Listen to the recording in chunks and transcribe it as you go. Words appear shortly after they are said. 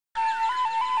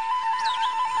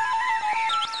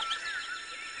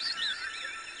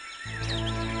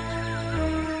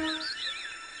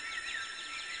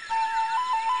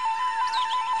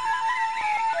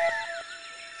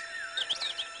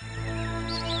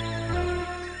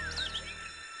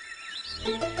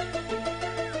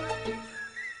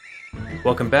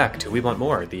Welcome back to We Want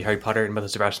MoR, the Harry Potter and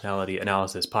Methods of Rationality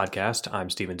analysis podcast. I'm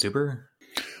Steven Zuber.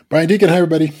 Brian Deacon, hi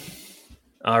everybody.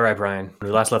 All right, Brian. When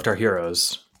we last left our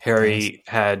heroes, Harry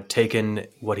had taken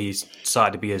what he saw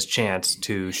to be his chance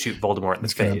to shoot Voldemort in the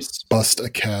face. Bust a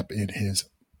cap in his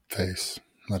face,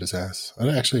 not his ass. I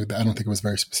don't think it was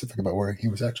very specific about where he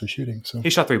was actually shooting. So he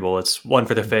shot 3 bullets, 1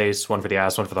 for the face, 1 for the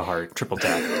ass, 1 for the heart. Triple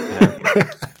tap.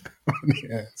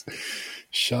 Yes.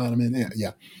 Shot him in there.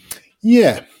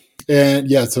 Yeah. And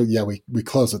we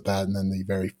close with that, and then the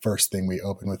very first thing we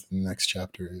open with in the next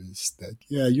chapter is that,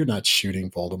 you're not shooting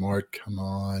Voldemort. Come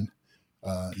on.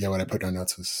 What I put in our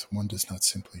notes was, one does not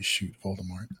simply shoot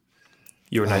Voldemort.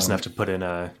 You were nice enough to put in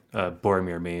a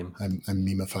Boromir meme. I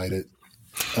memified it.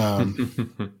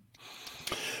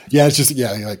 It's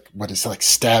just, like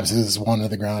stabs his one to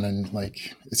the ground, and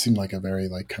like, it seemed like a very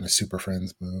like kind of Super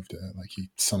Friends move to like he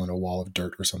summoned a wall of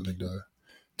dirt or something to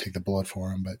take the bullet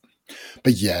for him, but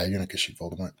yeah, you're not gonna shoot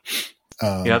Voldemort.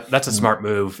 That's a smart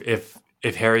move.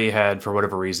 If Harry had, for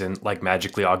whatever reason, like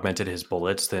magically augmented his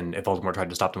bullets, then if Voldemort tried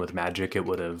to stop them with magic, it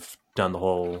would have done the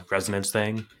whole resonance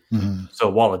thing. Mm-hmm. So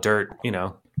a wall of dirt,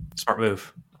 smart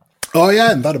move. Oh yeah, I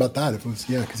hadn't thought about that. If it was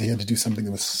because he had to do something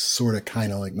that was sort of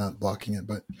kind of like not blocking it,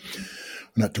 but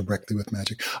not directly with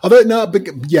magic. Although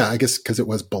I guess because it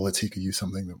was bullets, he could use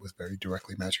something that was very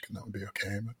directly magic, and that would be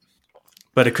okay.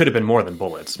 But it could have been more than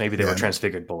bullets. Maybe they were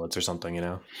transfigured bullets or something,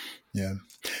 Yeah.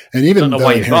 And even though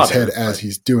in Harry's head, as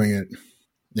he's doing it,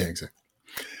 exactly.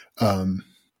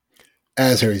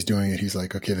 As Harry's doing it, he's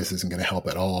like, okay, this isn't going to help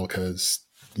at all because,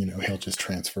 he'll just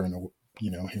transfer into,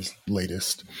 his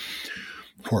latest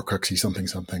Horcruxy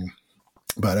something.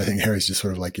 But I think Harry's just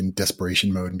sort of like in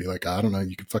desperation mode and be like, I don't know,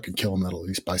 you could fucking kill him. That'll at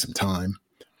least buy some time.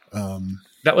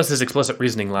 That was his explicit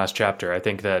reasoning last chapter. I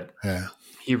think that... Yeah.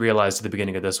 He realized at the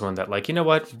beginning of this one that, like, you know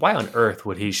what? Why on earth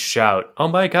would he shout, "Oh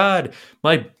my God,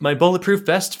 my bulletproof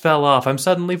vest fell off. I'm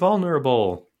suddenly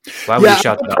vulnerable"? Why would he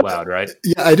shout that out loud, right?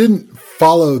 Yeah, I didn't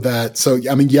follow that. So,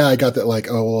 I got that, like,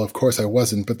 oh, well, of course I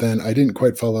wasn't. But then I didn't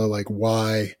quite follow, like,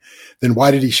 why. Then why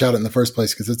did he shout it in the first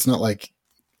place? Because it's not like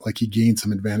he gained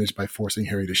some advantage by forcing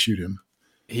Harry to shoot him.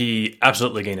 He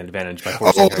absolutely gained an advantage by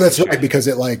forcing Harry to shoot him. Oh, that's right, because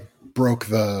it, like, broke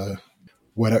the...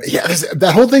 whatever. Yeah,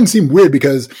 that whole thing seemed weird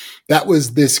because that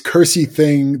was this cursey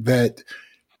thing that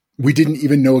we didn't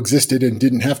even know existed and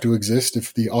didn't have to exist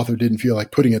if the author didn't feel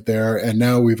like putting it there. And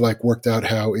now we've like worked out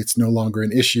how it's no longer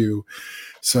an issue.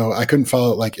 So I couldn't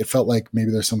follow it. Like it felt like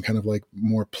maybe there's some kind of like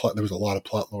more plot. There was a lot of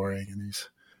plot loring in these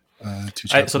 2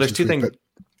 chapters. So there's two things.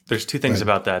 There's 2 things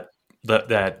about that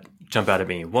jump out at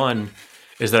me. One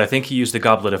is that I think he used the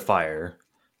Goblet of Fire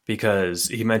because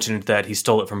he mentioned that he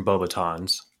stole it from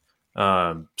Beauxbatons.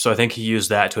 So I think he used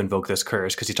that to invoke this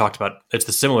curse because he talked about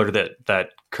it's similar to that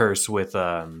curse with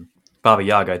Baba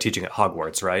Yaga teaching at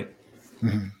Hogwarts, right?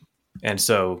 Mm-hmm. And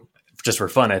so just for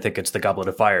fun, I think it's the Goblet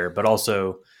of Fire, but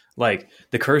also like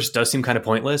the curse does seem kind of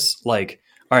pointless. Like,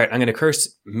 all right, I'm going to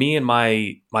curse me and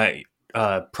my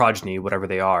progeny, whatever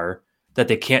they are, that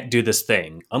they can't do this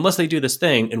thing unless they do this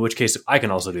thing, in which case I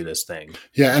can also do this thing.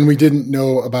 Yeah. And we didn't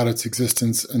know about its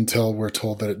existence until we're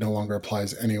told that it no longer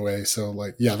applies anyway. So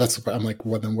like, I'm like,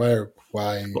 well, then why are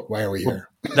we here?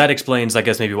 Well, that explains, I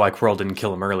guess, maybe why Quirrell didn't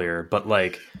kill him earlier, but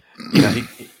like,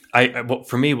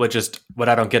 for me, what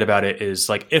I don't get about it is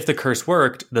like, if the curse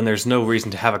worked, then there's no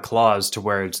reason to have a clause to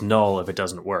where it's null if it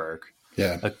doesn't work.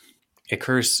 Yeah. A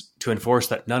curse to enforce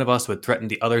that none of us would threaten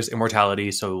the other's immortality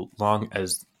so long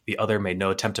as the other made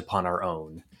no attempt upon our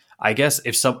own. I guess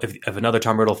if another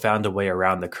Tom Riddle found a way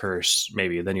around the curse,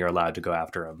 maybe then you're allowed to go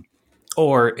after him.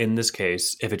 Or in this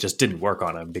case, if it just didn't work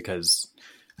on him, because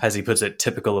as he puts it,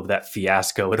 typical of that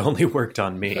fiasco, it only worked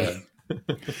on me.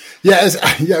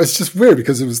 It's just weird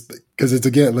because it's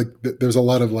again like there's a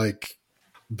lot of like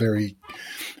very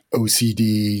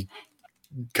OCD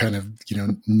kind of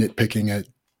nitpicking at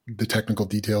the technical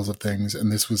details of things,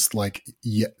 and this was like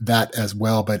that as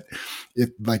well, but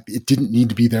it didn't need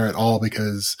to be there at all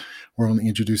because we're only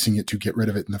introducing it to get rid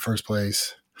of it in the first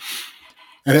place.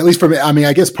 And at least for me,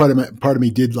 I guess part of me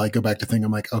did like go back to think,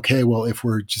 I'm like, okay, well, if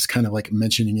we're just kind of like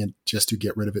mentioning it just to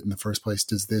get rid of it in the first place,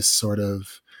 is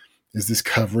this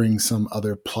covering some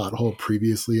other plot hole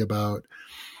previously about?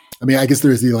 I guess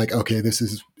there's the like, okay, this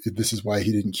is why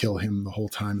he didn't kill him the whole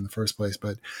time in the first place.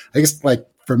 But I guess like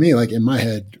for me, like in my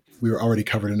head, we were already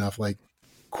covered enough. Like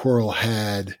Quirrell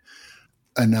had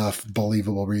enough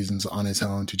believable reasons on his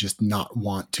own to just not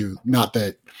want to, not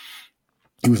that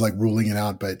he was like ruling it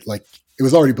out, but like it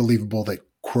was already believable that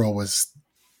Quirrell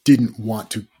didn't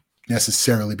want to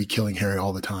necessarily be killing Harry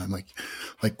all the time. Like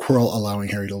Quirrell allowing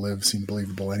Harry to live seemed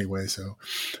believable anyway. So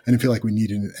I didn't feel like we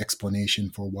needed an explanation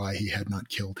for why he had not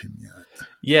killed him yet.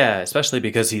 Yeah, especially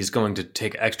because he's going to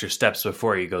take extra steps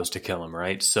before he goes to kill him,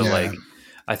 right? So, Yeah. like,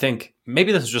 I think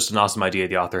maybe this was just an awesome idea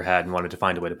the author had and wanted to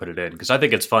find a way to put it in. Because I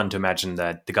think it's fun to imagine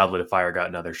that the Goblet of Fire got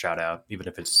another shout out, even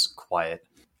if it's quiet.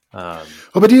 But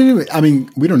anyway, I mean,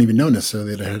 we don't even know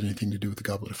necessarily that it had anything to do with the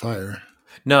Goblet of Fire.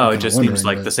 No, I'm it just kinda seems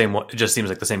like wondering, the same. It just seems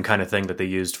like the same kind of thing that they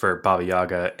used for Baba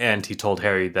Yaga, and he told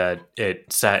Harry that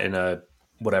it sat in a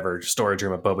whatever storage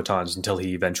room at Bobaton's until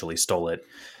he eventually stole it.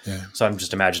 Yeah. So I'm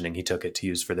just imagining he took it to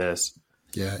use for this.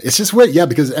 Yeah, it's just weird. Yeah,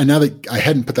 because and now that I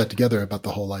hadn't put that together about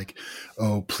the whole like,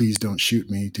 oh, please don't shoot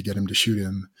me to get him to shoot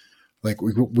him. Like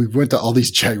we went to all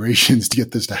these gyrations to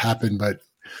get this to happen, but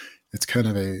it's kind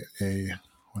of a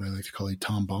what I like to call a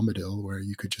Tom Bombadil, where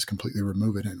you could just completely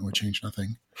remove it and it would change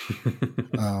nothing.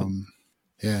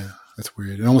 Yeah, that's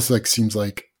weird. It almost like seems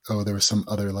like, oh, there was some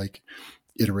other like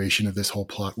iteration of this whole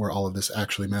plot where all of this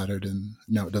actually mattered, and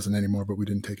now it doesn't anymore. But we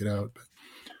didn't take it out. But,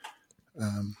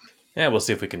 Yeah, we'll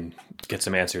see if we can get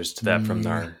some answers to that from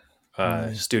our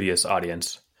studious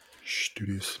audience.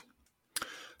 Studious.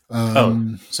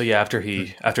 So yeah, after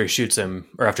he shoots him,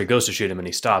 or after he goes to shoot him and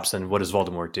he stops, then what does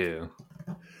Voldemort do?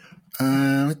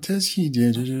 What does he do?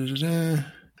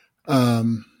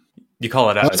 You call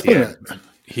it out at the end.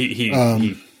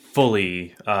 He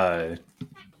fully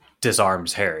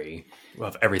disarms Harry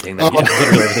of everything that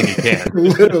literally everything he can.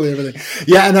 Literally everything.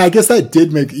 Yeah, and I guess that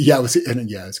did make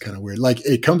it's kind of weird. Like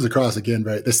it comes across again,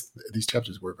 right? These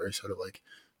chapters were very sort of like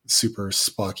super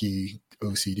Spocky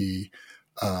OCD.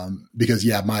 Because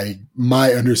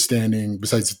my understanding,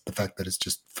 besides the fact that it's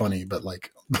just funny, but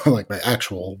like like my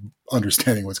actual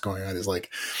understanding what's going on is like,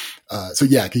 so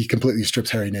yeah, he completely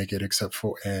strips Harry naked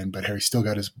but Harry still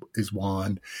got his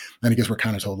wand. And I guess we're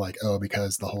kind of told like, oh,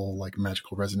 because the whole like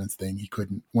magical resonance thing, he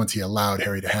couldn't, once he allowed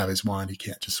Harry to have his wand, he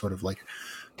can't just sort of like,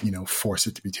 force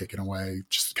it to be taken away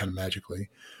just kind of magically.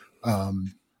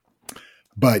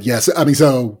 But yes, I mean,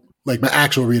 so like my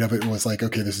actual read of it was like,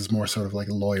 okay, this is more sort of like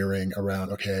lawyering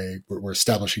around, okay, we're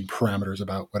establishing parameters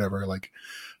about whatever, like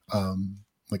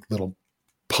little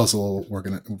puzzle we're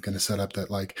gonna set up that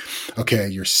like, okay,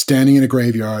 you're standing in a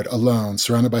graveyard alone,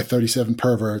 surrounded by 37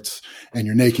 perverts, and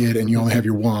you're naked and you only have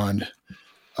your wand.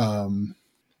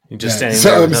 You're just standing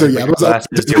there with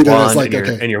your wand like,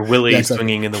 and your willy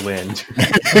swinging in the wind.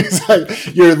 It's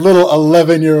like your little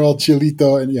 11-year-old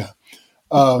Chilito, and yeah.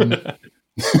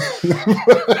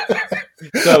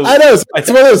 So I know it's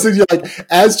one of those things. You're like,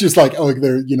 as just like, oh,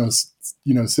 they're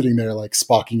sitting there like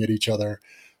spocking at each other,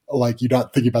 like you're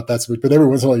not thinking about that so much. But every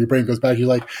once in a while, your brain goes back. You're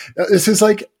like, this is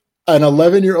like an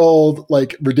 11-year-old,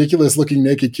 like ridiculous looking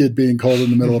naked kid being called in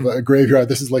the middle of a graveyard.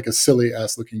 This is like a silly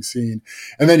ass looking scene,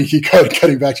 and then you keep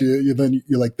cutting back to you. Then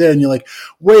you're like there, and you're like,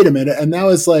 wait a minute, and now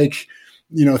it's like,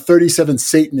 37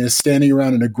 Satanists standing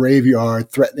around in a graveyard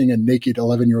threatening a naked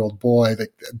 11-year-old boy.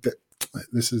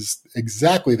 This is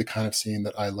exactly the kind of scene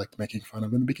that I liked making fun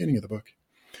of in the beginning of the book.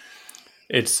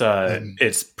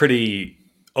 It's pretty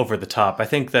over the top. I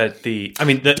think that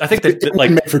it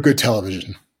made for good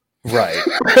television, right?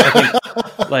 I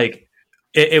think, like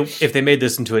if they made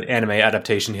this into an anime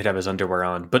adaptation, he'd have his underwear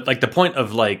on. But like the point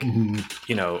of like,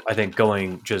 I think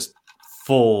going just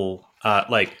full,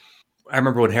 like I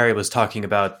remember when Harry was talking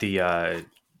about the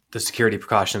security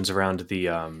precautions around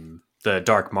the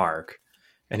Dark Mark.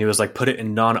 And he was like, put it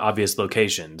in non-obvious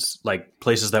locations, like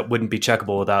places that wouldn't be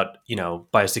checkable without,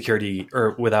 by a security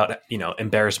or without,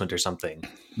 embarrassment or something.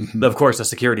 Mm-hmm. But of course, a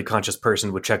security conscious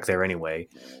person would check there anyway.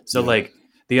 So like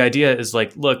the idea is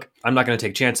like, look, I'm not going to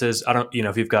take chances. I don't,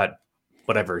 if you've got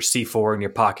whatever C4 in your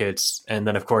pockets, and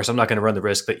then of course, I'm not going to run the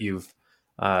risk that you've,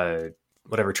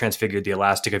 transfigured the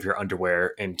elastic of your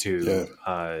underwear into,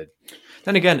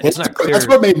 then again, it's not clear. That's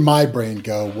what made my brain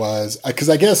go was because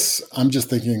I guess I'm just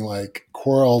thinking like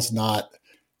Quirrell's not.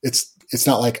 It's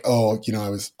not like, oh, I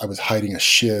was hiding a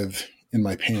shiv in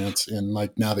my pants, and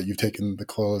like now that you've taken the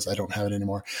clothes, I don't have it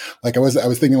anymore. Like I was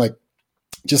thinking like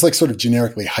just like sort of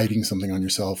generically hiding something on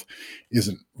yourself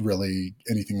isn't really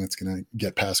anything that's going to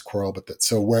get past Quirrell. But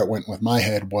so where it went with my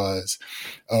head was,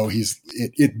 oh,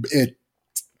 it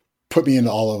put me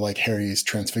into all of like Harry's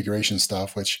transfiguration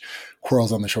stuff, which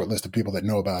Quirrell's on the short list of people that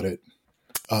know about it.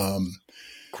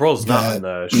 Quirrell's not on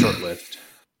the short list.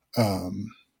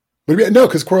 But no,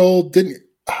 because Quirrell didn't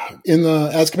in the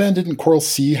Azkaban. Didn't Quirrell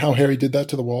see how Harry did that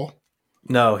to the wall?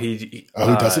 No, he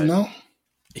doesn't know.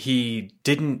 He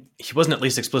didn't. He wasn't at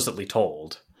least explicitly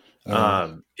told.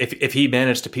 If he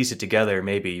managed to piece it together,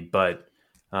 maybe. But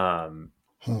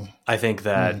I think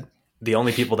that the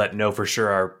only people that know for sure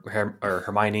are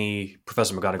Hermione,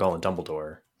 Professor McGonagall, and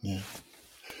Dumbledore. Yeah.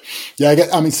 Yeah,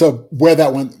 I mean, so where I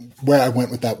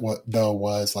went with that though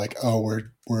was like, oh,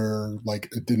 we're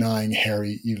like denying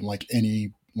Harry even like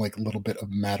any like little bit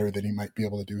of matter that he might be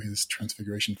able to do his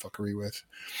transfiguration fuckery with.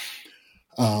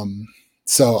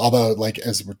 So although like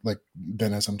as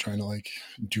I'm trying to like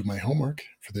do my homework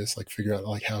for this, like figure out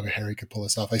like how Harry could pull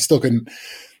this off, I still couldn't,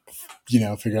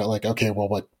 figure out like, okay, well,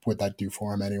 what would that do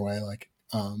for him anyway? Like,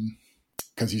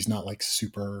 because he's not like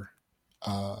super,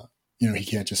 he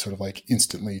can't just sort of like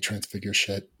instantly transfigure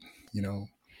shit,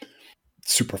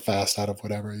 super fast out of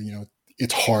whatever,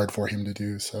 it's hard for him to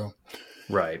do. So,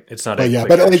 right. It's not, but yeah,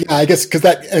 but I guess because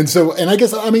that, and I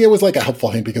guess, I mean, it was like a helpful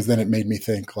hint because then it made me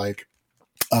think like,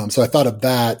 so I thought of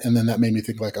that, and then that made me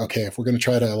think like, okay, if we're going to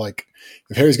try to like,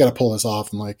 if Harry's got to pull this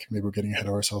off, and like maybe we're getting ahead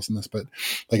of ourselves in this, but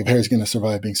like if Harry's going to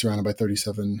survive being surrounded by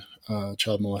 37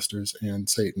 child molesters and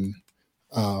Satan,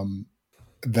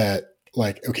 that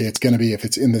like, okay, it's going to be, if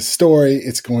it's in this story,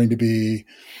 it's going to be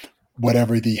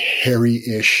whatever the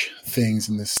Harry-ish things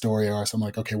in this story are. So I'm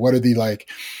like, okay, what are the like?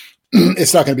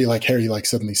 It's not going to be like Harry like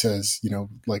suddenly says,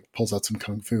 like pulls out some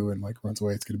kung fu and like runs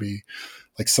away. It's going to be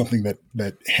like something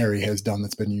that Harry has done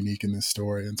that's been unique in this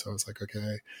story. And so I was like,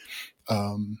 okay.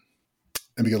 And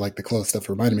because like the clothes stuff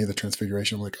reminded me of the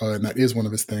transfiguration. I'm like, oh, and that is one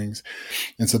of his things.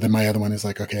 And so then my other one is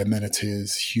like, okay, and then it's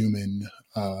his human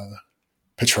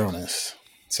Patronus.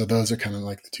 So those are kind of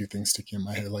like the two things sticking in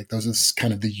my head. Like those are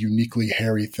kind of the uniquely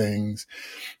Harry things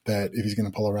that if he's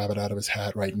going to pull a rabbit out of his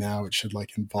hat right now, it should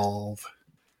like involve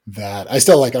that. I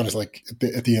still like, honestly, like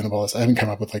at the end of all this, I haven't come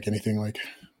up with like anything like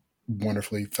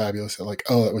wonderfully fabulous that like,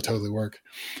 oh, that would totally work.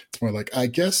 It's more like, I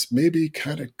guess maybe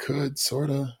kind of could sort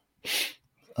of.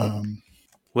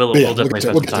 We'll definitely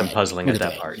spend some time puzzling at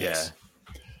that part. Yes.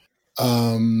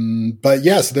 Yeah. But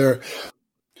yes,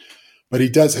 but he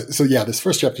does. So yeah, this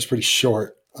first chapter is pretty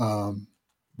short.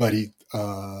 But he,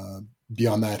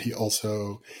 beyond that, he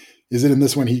also, is it in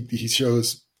this one? He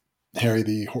shows Harry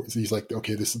he's like,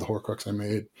 okay, this is the Horcrux I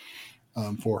made,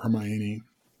 for Hermione.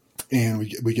 And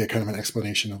we get kind of an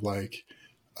explanation of like,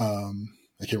 I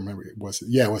can't remember. It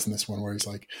wasn't this one where he's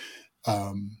like,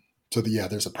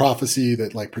 there's a prophecy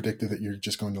that like predicted that you're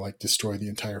just going to like destroy the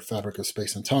entire fabric of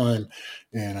space and time.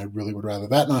 And I really would rather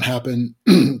that not happen.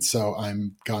 So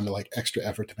I'm gone to like extra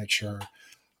effort to make sure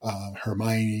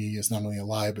Hermione is not only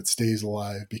alive, but stays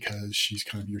alive because she's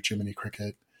kind of your Jiminy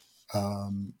Cricket.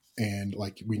 And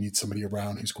like, we need somebody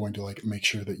around who's going to like make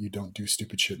sure that you don't do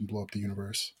stupid shit and blow up the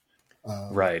universe.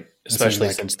 Right. Especially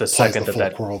so since the second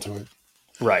that world to it.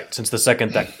 Right. Since the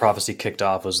second that prophecy kicked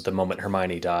off was the moment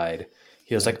Hermione died.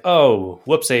 He was like, oh,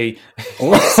 whoopsie.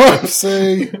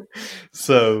 Whoopsie.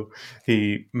 So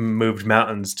he moved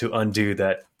mountains to undo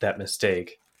that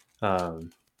mistake.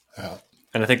 And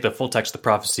I think the full text of the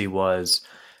prophecy was,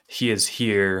 he is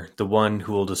here, the one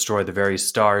who will destroy the very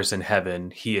stars in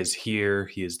heaven. He is here.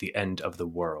 He is the end of the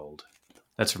world.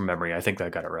 That's from memory. I think I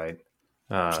got it right.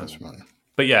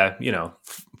 But yeah,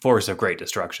 force of great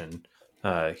destruction.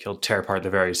 He'll tear apart the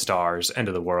very stars, end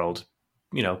of the world.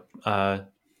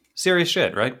 Serious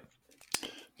shit, right?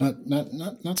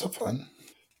 Not so fun.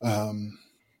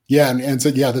 And so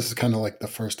this is kind of like the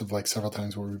first of like several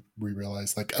times where we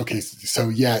realize like, okay, so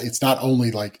yeah, it's not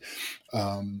only like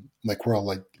Quirrell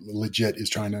like legit is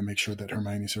trying to make sure that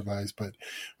Hermione survives, but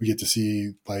we get to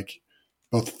see like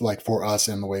both like for us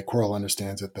and the way Quirrell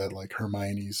understands it, that like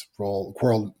Hermione's role,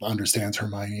 Quirrell understands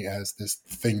Hermione as this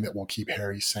thing that will keep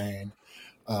Harry sane.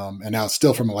 And now it's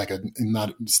still from like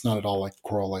it's not at all like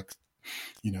Quirrell like,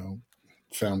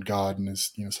 found God and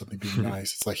is, something being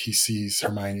nice. It's like he sees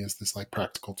Hermione as this like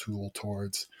practical tool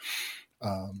towards,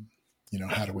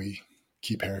 how do we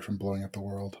keep Harry from blowing up the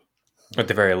world? At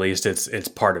the very least, it's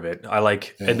part of it. I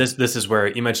like, and this is where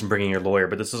you mentioned bringing your lawyer,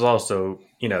 but this is also,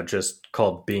 just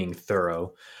called being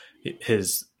thorough. He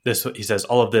says,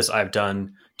 all of this I've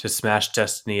done to smash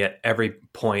destiny at every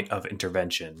point of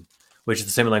intervention, which is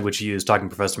the same language he used talking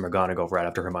to Professor McGonagall right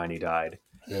after Hermione died.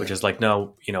 Yeah. Which is like,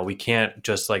 no, we can't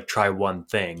just like try one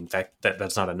thing.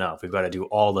 That's not enough. We've got to do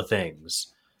all the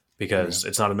things because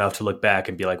it's not enough to look back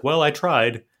and be like, well, I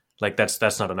tried. Like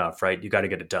that's not enough, right? You got to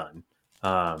get it done.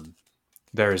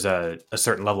 There's a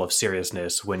certain level of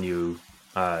seriousness when you,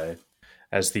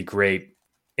 as the great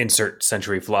insert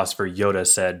century philosopher Yoda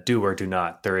said, do or do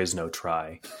not. There is no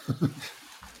try.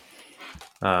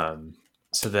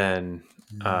 So then,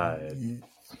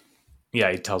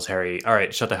 he tells Harry, all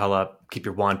right, shut the hell up. Keep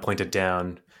your wand pointed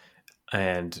down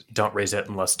and don't raise it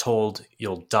unless told.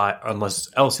 You'll die, unless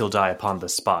else you'll die upon the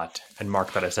spot. And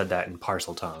mark that I said that in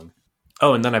parcel tongue.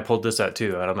 Oh, and then I pulled this out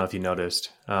too. I don't know if you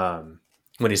noticed.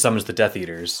 When he summons the Death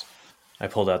Eaters, I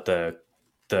pulled out the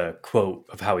quote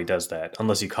of how he does that,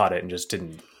 unless you caught it and just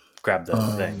didn't grab the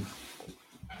thing.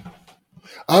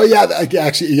 Oh yeah,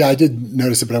 actually, yeah, I did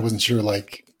notice it, but I wasn't sure.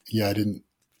 Like, yeah, I didn't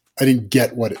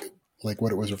get what it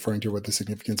was referring to, what the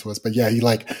significance was. But yeah, he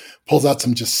like pulls out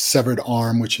some just severed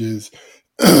arm, which is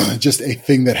just a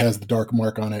thing that has the dark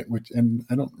mark on it. Which, and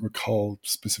I don't recall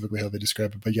specifically how they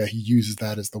describe it, but yeah, he uses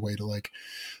that as the way to like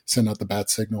send out the bat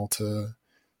signal to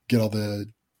get all the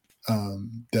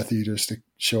Death Eaters to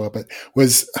show up. But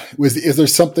is there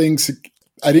something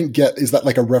I didn't get? Is that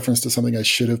like a reference to something I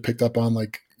should have picked up on,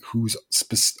 like whose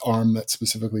arm that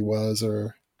specifically was,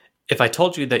 or? If I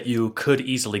told you that you could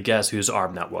easily guess whose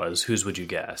arm that was, whose would you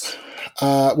guess?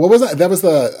 What was that? That was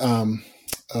the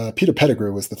Peter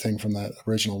Pettigrew was the thing from that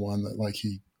original one that like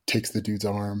he takes the dude's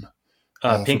arm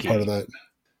Pinky. for part of that.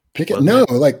 Peter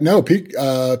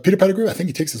Pettigrew. I think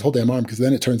he takes his whole damn arm because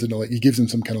then it turns into like he gives him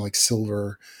some kind of like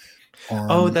silver arm.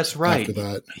 Oh, that's right. After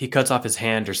that, he cuts off his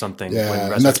hand or something.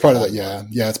 Yeah, and that's part of that. Yeah,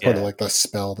 it's part of like the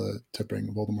spell to bring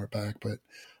Voldemort back. But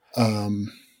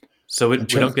so we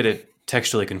don't get it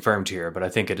textually confirmed here, but I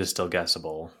think it is still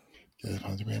guessable. Yeah,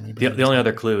 the only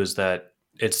other clue is that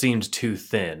it seemed too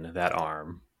thin, that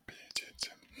arm.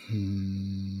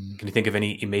 Can you think of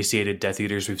any emaciated Death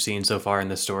Eaters we've seen so far in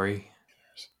this story?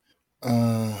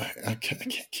 I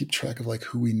can't keep track of like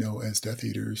who we know as Death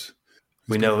Eaters.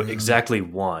 We know exactly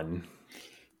one.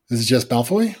 Is it just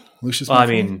Malfoy? Lucius Malfoy? I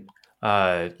mean,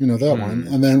 you know that one,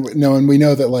 and then and we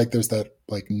know that like there's that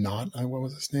like what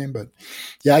was his name? But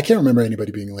yeah, I can't remember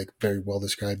anybody being like very well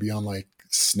described beyond like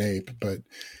Snape. But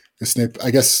Snape,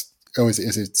 I guess. Oh, is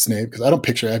it Snape? Because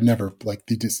I've never like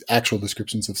the actual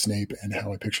descriptions of Snape and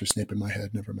how I picture Snape in my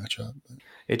head never match up. But.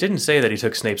 It didn't say that he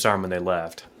took Snape's arm when they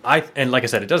left. And like I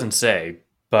said, it doesn't say,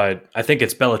 but I think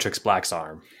it's Bellatrix Black's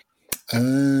arm.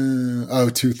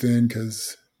 Too thin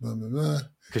because blah blah blah.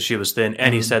 Because she was thin,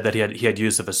 and he said that he had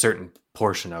use of a certain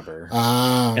portion of her. Okay.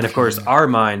 And of course, our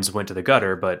minds went to the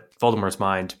gutter, but Voldemort's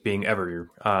mind, being ever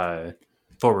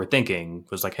forward thinking,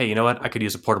 was like, "Hey, you know what? I could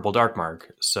use a portable dark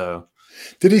mark." So,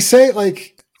 did he say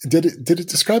like? Did it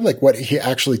describe like what he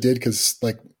actually did? Because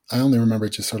like I only remember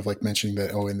just sort of like mentioning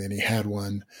that. Oh, and then he had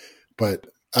one, but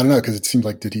I don't know because it seemed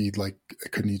like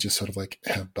couldn't he just sort of like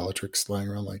have Bellatrix lying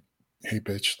around like, "Hey,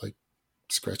 bitch, like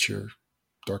scratch your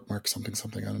dark mark, something."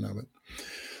 I don't know, but.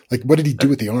 Like, what did he do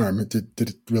with the arm? Did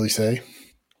it really say?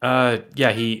 Yeah,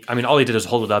 all he did is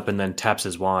hold it up and then taps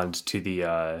his wand to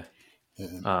the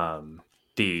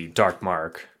dark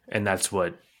mark, and that's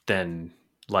what then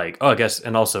I guess,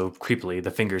 and also creepily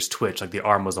the fingers twitch like the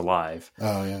arm was alive.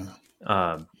 Oh yeah.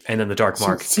 And then the dark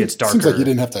mark gets darker. Seems like you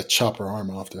didn't have to chop her arm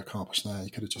off to accomplish that.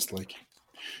 You could have just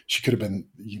she could have been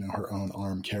her own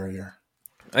arm carrier.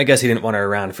 I guess he didn't want her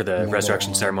around for the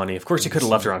resurrection ceremony. Of course, he could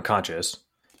have left her unconscious.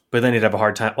 But then he'd have a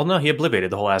hard time. Well, no, he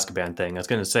obliterated the whole Azkaban thing. I was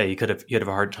going to say he'd have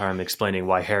a hard time explaining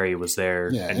why Harry was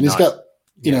there. Yeah, and he's got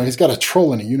he's got a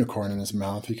troll and a unicorn in his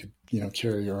mouth. He could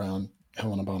carry around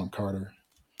Helena Bonham Carter.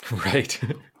 Right. So,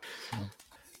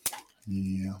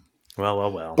 yeah.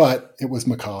 Well. But it was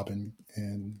macabre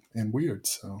and weird,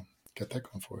 so get that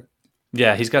going for it.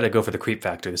 Yeah, he's got to go for the creep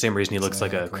factor. The same reason he looks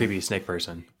like a creepy snake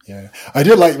person. Yeah, I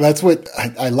did like. That's what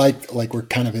I liked. Like we're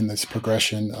kind of in this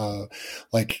progression,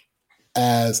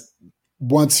 as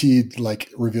once he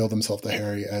revealed himself to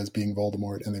Harry as being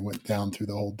Voldemort and they went down through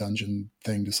the whole dungeon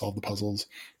thing to solve the puzzles,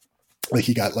 like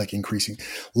he got increasing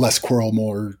less Quirrell,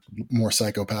 more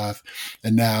psychopath.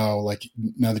 And now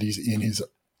that he's in his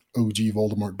OG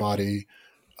Voldemort body,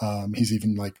 he's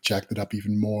even jacked it up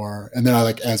even more. And then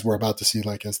as we're about to see,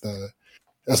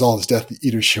 as all his Death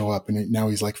Eaters show up and now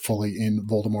he's fully in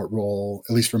Voldemort role,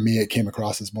 at least for me, it came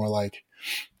across as more like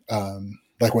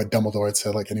what Dumbledore had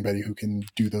said, anybody who can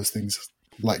do those things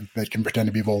that can pretend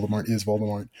to be Voldemort is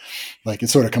Voldemort. It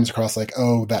sort of comes across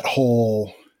that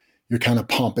whole your kind of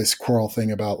pompous Quirrell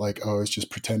thing about it's just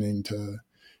pretending to,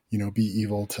 be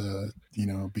evil to,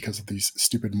 because of these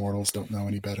stupid mortals don't know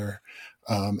any better.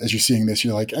 As you're seeing this,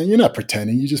 you're you're not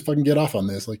pretending, you just fucking get off on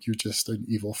this. You're just an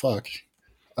evil fuck.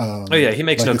 He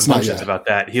makes no compunctions about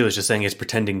that. He was just saying he's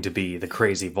pretending to be the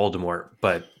crazy Voldemort,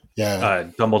 but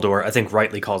Dumbledore, I think,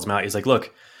 rightly calls him out. He's like,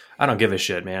 "Look, I don't give a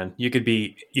shit, man. You could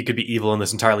be evil in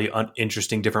this entirely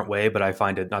uninteresting, different way, but I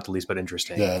find it not the least bit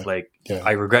interesting.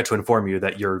 I regret to inform you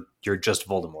that you're just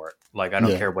Voldemort. I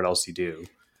don't care what else you do."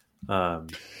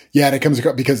 And it comes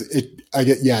across because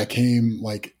it came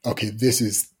okay, this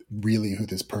is really who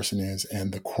this person is,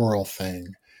 and the Quirrell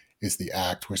thing is the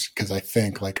act, which because I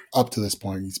think up to this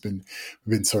point we've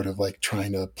been sort of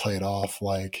trying to play it off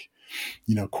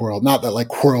Quirrell, not that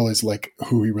Quirrell is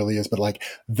who he really is, but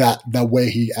that the way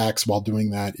he acts while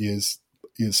doing that is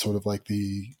is sort of like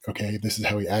okay, this is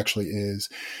how he actually is.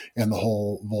 And the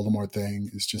whole Voldemort thing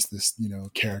is just this,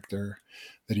 character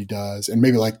that he does. And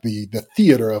maybe like the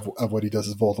theater of what he does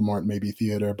as Voldemort may be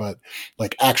theater, but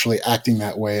like actually acting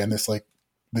that way and this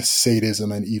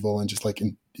sadism and evil and just like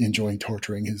enjoying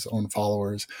torturing his own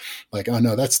followers. Like, oh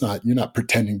no, you're not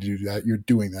pretending to do that. You're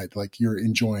doing that. Like you're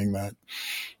enjoying that.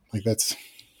 Like that's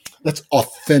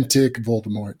authentic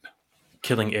Voldemort.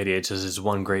 Killing idiots is his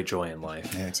one great joy in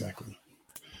life. Yeah, exactly.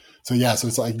 So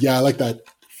it's like, I like that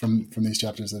from these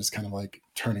chapters that it's kind of like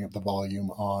turning up the volume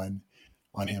on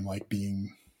him, like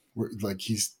being like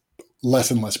he's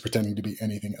less and less pretending to be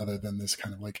anything other than this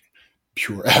kind of like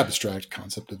pure abstract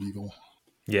concept of evil.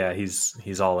 Yeah,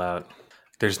 he's all out.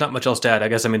 There's not much else to add. I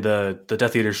guess, I mean, the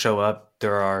Death Eaters show up.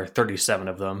 There are 37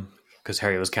 of them because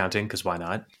Harry was counting, because why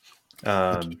not?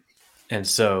 And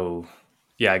so,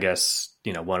 yeah, I guess,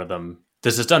 one of them,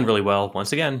 this is done really well.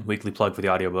 Once again, weekly plug for the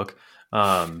audiobook.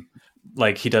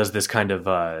 Like he does this kind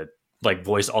of like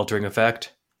voice altering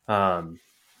effect. And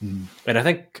I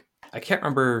think, I can't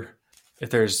remember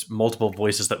if there's multiple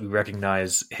voices that we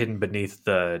recognize hidden beneath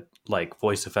the like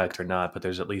voice effect or not, but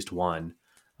there's at least one.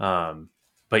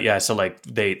 But yeah, so like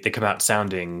they come out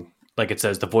sounding like it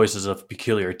says the voices of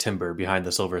peculiar timbre behind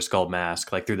the silver skull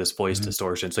mask, like through this voice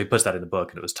distortion. So he puts that in the book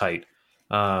and it was tight.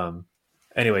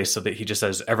 Anyway, so that he just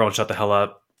says, everyone shut the hell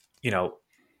up,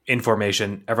 in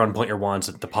formation, everyone point your wands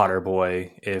at the Potter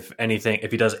boy. If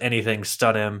he does anything,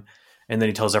 stun him. And then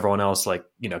he tells everyone else, like,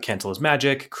 cancel his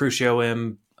magic, crucio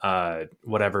him,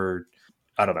 whatever,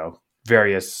 I don't know,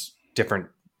 various different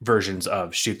versions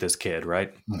of shoot this kid,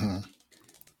 right? Mm-hmm.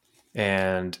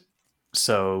 And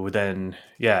so then,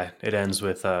 yeah, it ends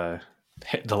with the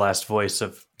last voice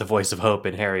of hope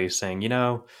in Harry saying,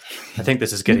 I think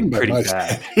this is getting pretty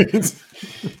bad.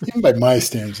 Even by my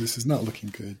standards, this is not looking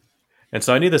good. And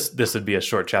so I knew this would be a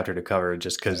short chapter to cover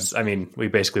just because, I mean, we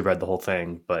basically read the whole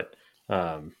thing, but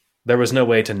there was no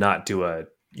way to not do an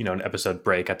episode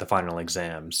break at the final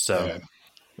exam. So,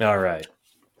 All right.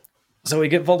 So we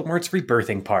get Voldemort's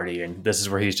rebirthing party, and this is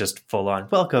where he's just full on,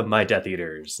 welcome, my Death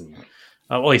Eaters. And,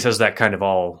 he says that kind of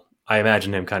all, I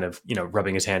imagine him kind of,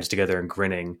 rubbing his hands together and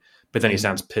grinning, but then he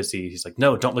sounds pissy. He's like,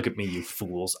 no, don't look at me, you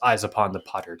fools. Eyes upon the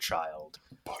Potter child.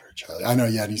 Potter child. I know,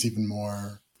 yeah, he's even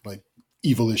more like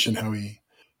evilish in how he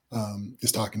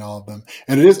is talking to all of them.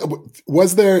 And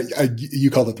was there,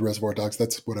 you called it the Reservoir Dogs.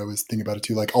 That's what I was thinking about it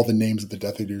too. Like all the names of the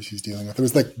Death Eaters he's dealing with. There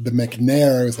was like the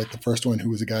McNair was like the first one, who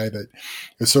was a guy that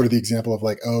was sort of the example of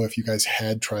like, oh, if you guys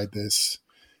had tried this,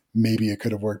 maybe it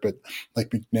could have worked. But like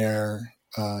McNair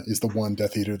is the one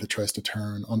Death Eater that tries to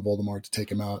turn on Voldemort to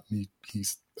take him out. And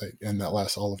he's like, and that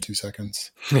lasts all of 2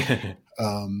 seconds.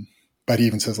 But he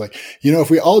even says like, if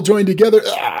we all join together,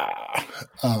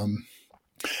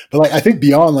 but like, I think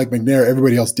beyond like McNair,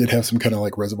 everybody else did have some kind of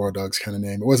like Reservoir Dogs kind of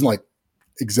name. It wasn't like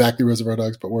exactly Reservoir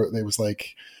Dogs, but it was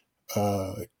like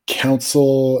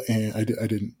Council, and I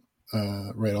didn't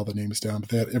write all the names down,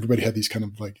 but everybody had these kind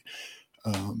of like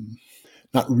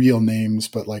not real names,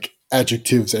 but like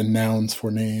adjectives and nouns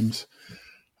for names.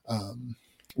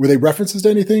 Were they references to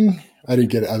anything? I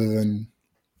didn't get it other than.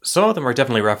 Some of them are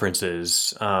definitely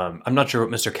references. I'm not sure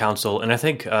what Mr. Council, and I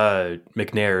think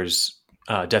McNair's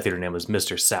Death Eater name was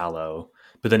Mr. Sallow,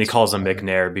 but then he calls him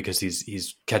McNair because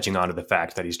he's catching on to the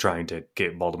fact that he's trying to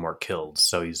get Voldemort killed,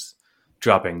 so he's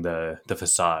dropping the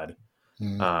facade.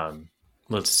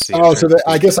 Let's see. Oh, so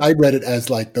I guess I read it as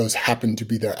like those happen to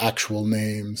be their actual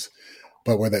names,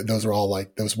 but those are all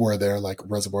like those were their like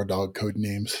Reservoir Dog code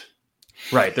names.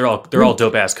 Right, they're all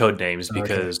dope ass code names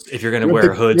because if you're going to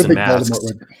wear hoods and masks,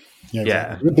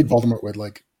 I would think Voldemort would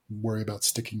like worry about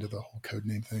sticking to the whole code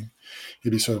name thing.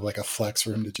 It'd be sort of like a flex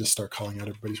for him to just start calling out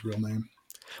everybody's real name.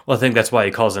 Well, I think that's why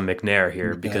he calls him McNair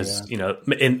here, because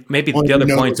and maybe the other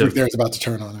points of McNair's about to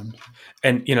turn on him,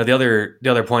 and the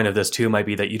other point of this too might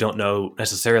be that you don't know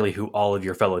necessarily who all of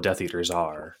your fellow Death Eaters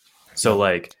are. So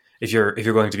like if you're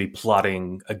going to be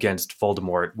plotting against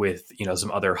Voldemort with some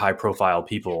other high profile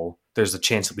people, there's a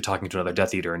chance you'll be talking to another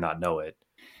Death Eater and not know it.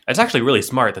 It's actually really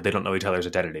smart that they don't know each other's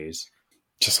identities.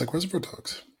 Just like Reservoir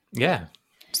Dogs. Yeah,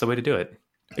 it's the way to do it.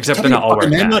 Except they're not all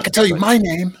wearing masks. I'm not going to tell you my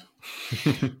name.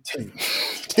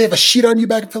 They have a sheet on you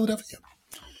back in Philadelphia.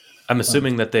 I'm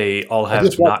assuming that they all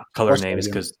have not color names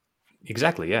because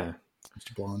exactly, yeah.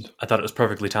 Mr. Blonde. I thought it was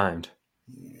perfectly timed.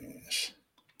 Yes.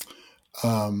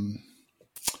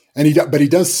 But he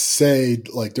does say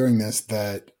like during this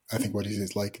that I think what he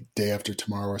says like day after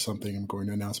tomorrow or something, I'm going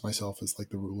to announce myself as like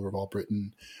the ruler of all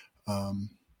Britain.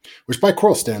 Which by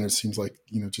Quirrell standards seems like,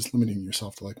 just limiting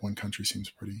yourself to like one country seems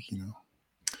pretty,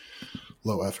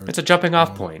 low effort. It's a jumping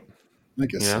off point. I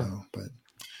guess so, but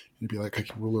He'd be like a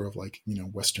ruler of like,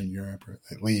 Western Europe, or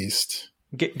at least.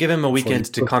 Give him a weekend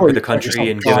to before conquer you the call yourself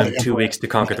country and give God him 2 Emperor. weeks to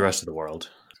conquer the rest of the world.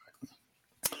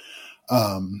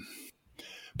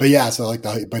 But yeah, so like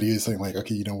but he was saying like,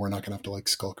 okay, we're not gonna have to like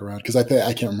skulk around, because I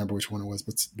can't remember which one it was,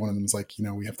 but one of them was like,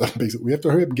 we have to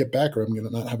hurry up and get back, or I'm gonna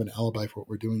not have an alibi for what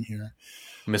we're doing here.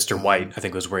 Mr. White, I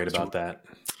think, was worried about that.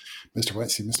 Mr.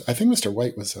 White, I think Mr.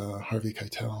 White was Harvey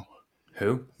Keitel.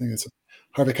 Who? I think it's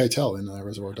Harvey Keitel in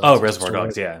Reservoir Dogs. Oh, Reservoir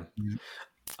Dogs, White. yeah.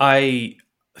 I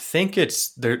think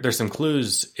it's there's some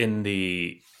clues in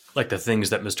the things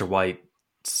that Mr. White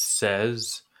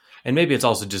says, and maybe it's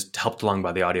also just helped along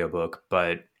by the audiobook,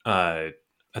 but I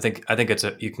think it's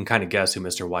you can kind of guess who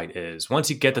Mr. White is once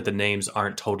you get that the names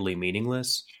aren't totally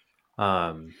meaningless.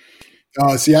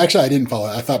 See, actually I didn't follow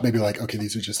it. I thought maybe like, okay,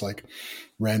 these are just like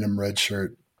random red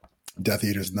shirt Death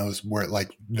Eaters, and those were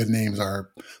like the names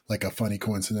are like a funny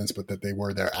coincidence, but that they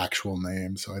were their actual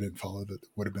names. So I didn't follow that. It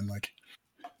would have been like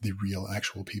the real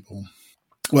actual people.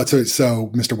 Well, so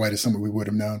Mr. White is someone we would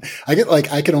have known. I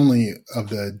could only, of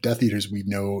the Death Eaters we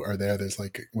know are there. There's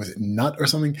like, was it Nut or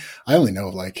something? I only know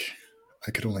of like,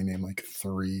 I could only name like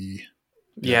 3.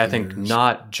 Yeah, I think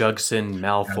Nott, Jugson,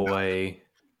 Malfoy,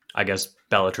 I guess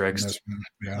Bellatrix,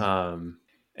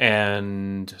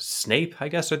 and Snape, I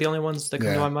guess, are the only ones that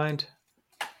come to my mind.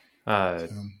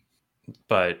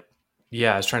 But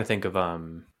yeah, I was trying to think of all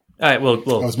right, well,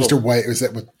 was Mr. White? Was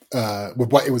that with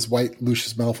White? It was White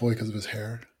Lucius Malfoy because of his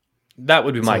hair. That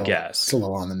would be my guess. It's a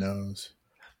little on the nose.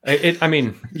 I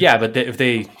mean, yeah, but if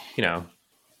they,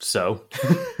 so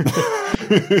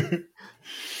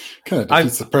kind of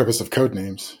defeats the purpose of code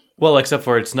names. Well, except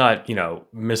for it's not,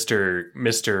 Mr.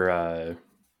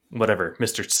 Whatever,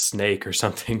 Mr. Snake or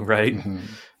something, right?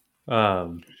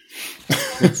 Mm-hmm.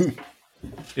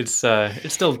 It's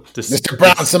still Mr.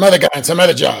 Brown, some other guy in some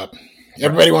other job.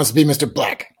 Everybody wants to be Mr.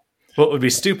 Black. What would be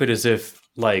stupid is if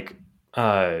like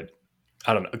I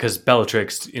don't know, because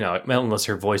Bellatrix, unless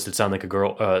her voice would sound like a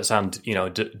girl, what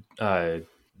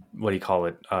do you call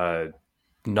it?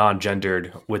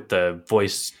 Non-gendered with the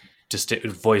voice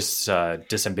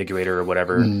disambiguator or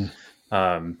whatever.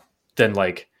 Then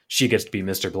like she gets to be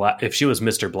Mr. Black. If she was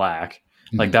Mr. Black,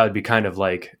 like that would be kind of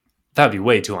like, that would be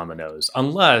way too on the nose,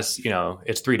 unless,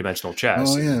 it's 3-dimensional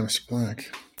chess. Oh yeah, Mr. Black.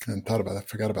 I hadn't thought about that.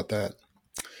 Forgot about that.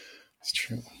 It's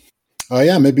true. Oh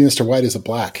yeah, maybe Mr. White is a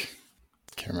black.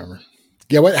 Can't remember.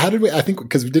 Yeah, how did we? I think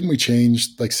because didn't we change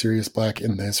like Sirius Black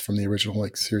in this from the original?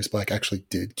 Like Sirius Black actually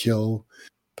did kill,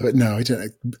 but no, he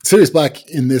didn't. Sirius Black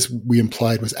in this we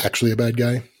implied was actually a bad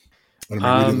guy. I don't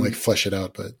know, we didn't like flesh it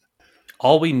out, but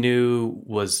all we knew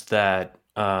was that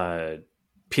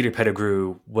Peter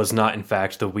Pettigrew was not, in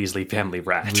fact, the Weasley family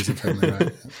rat. Weasley family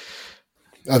rat.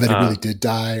 Oh, that he really did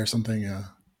die or something. Yeah.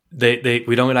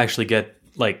 We don't actually get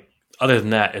like. Other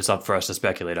than that, it's up for us to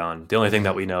speculate on. The only thing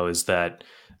that we know is that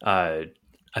I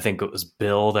think it was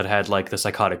Bill that had like the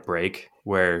psychotic break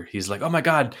where he's like, "Oh my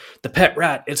god, the pet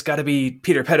rat! It's got to be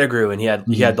Peter Pettigrew," and he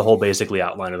had the whole basically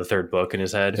outline of the 3rd book in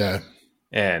his head. Yeah,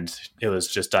 and it was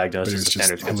just diagnosed as a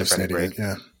standard schizophrenic break.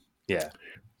 Yeah.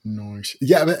 Noise.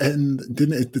 Yeah, and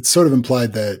didn't it sort of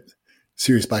implied that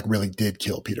Sirius Black really did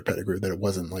kill Peter Pettigrew? That it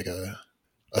wasn't like a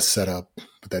setup,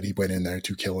 but that he went in there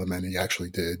to kill him, and he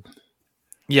actually did.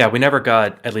 Yeah, we never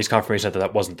got at least confirmation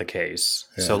that wasn't the case.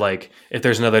 Yeah. So, like, if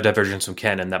there's another divergence from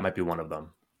canon, that might be one of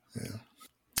them. Yeah.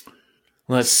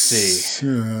 Let's see.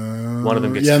 One of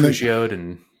them gets crucioed,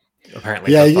 and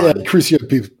apparently,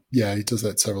 crucioed. Yeah, he does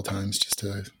that several times just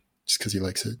because he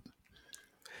likes it.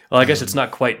 Well, I guess it's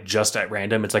not quite just at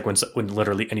random. It's like when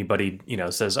literally anybody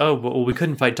says, "Oh, well, we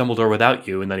couldn't fight Dumbledore without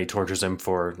you," and then he tortures him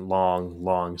for long,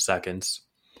 long seconds.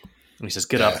 And he says,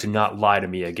 "Get up, do not lie to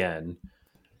me again."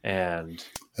 And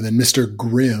then Mr.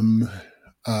 Grimm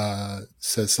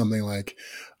says something like,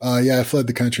 "Yeah, I fled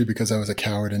the country because I was a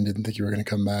coward and didn't think you were going to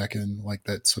come back," and like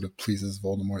that sort of pleases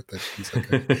Voldemort. That he's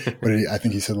like, I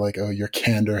think he said like, "Oh, your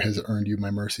candor has earned you my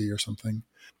mercy," or something.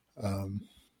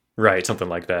 Right, something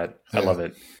like that. I love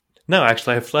it. No,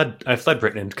 actually, I fled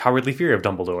Britain in cowardly fear of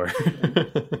Dumbledore,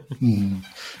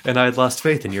 and I had lost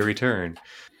faith in your return.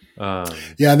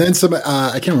 Yeah, and then some.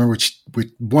 I can't remember which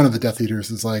one of the Death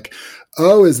Eaters is like,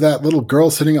 "Oh, is that little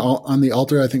girl sitting on the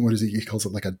altar?" I think what is it? He calls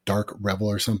it like a dark rebel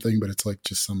or something, but it's like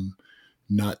just some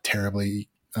not terribly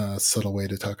subtle way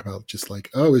to talk about just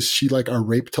like, "Oh, is she like our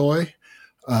rape toy?"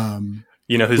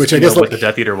 Which I guess what the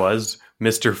Death Eater was,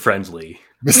 Mr. Friendly.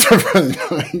 Mr. Friendly,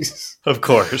 nice. Of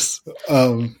course.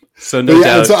 So no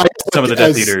doubt, some of the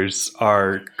Death Eaters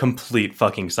are complete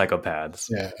fucking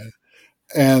psychopaths. Yeah,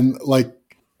 and like.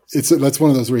 That's one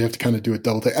of those where you have to kind of do a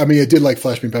double take. I mean, it did like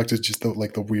flash me back to just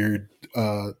the weird,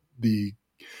 the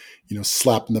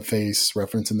slap in the face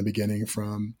reference in the beginning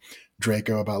from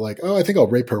Draco about like, oh, I think I'll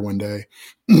rape her one day.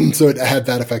 So it had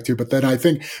that effect too. But then I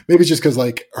think maybe it's just because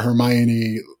like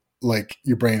Hermione, like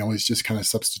your brain always just kind of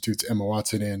substitutes Emma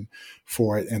Watson in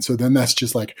for it. And so then that's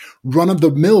just like run of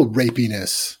the mill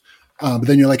rapiness. But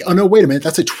then you're like, oh no, wait a minute.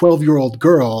 That's a 12-year-old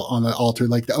girl on the altar.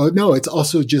 Like, oh no, it's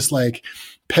also just like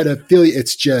pedophilia.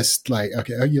 It's just like,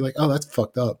 okay. You're like, oh, that's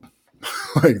fucked up.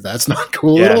 Like, that's not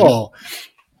cool at all.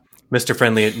 Mr.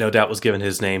 Friendly, no doubt, was given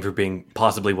his name for being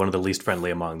possibly one of the least friendly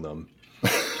among them.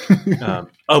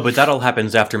 But that all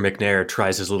happens after McNair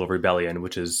tries his little rebellion,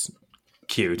 which is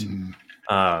cute.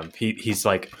 He's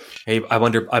like, hey,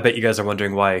 I bet you guys are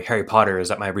wondering why Harry Potter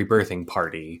is at my rebirthing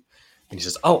party. And he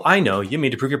says, oh, I know. You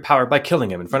mean to prove your power by killing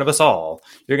him in front of us all.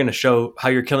 You're going to show how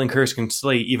your killing curse can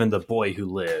slay even the boy who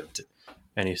lived.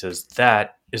 And he says,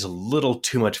 that is a little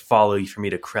too much folly for me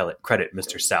to credit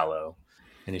Mr. Sallow.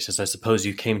 And he says, I suppose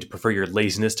you came to prefer your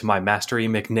laziness to my mastery,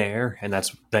 McNair. And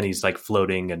then he's like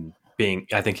floating and I'm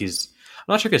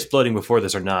not sure if he's floating before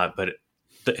this or not, but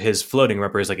his floating,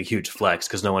 remember, is like a huge flex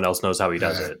because no one else knows how he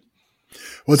does it.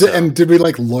 And did we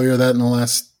like lawyer that in the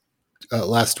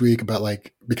last week about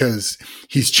like, because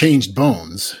he's changed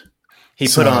bones. He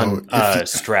put on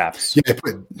straps.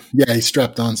 Yeah, he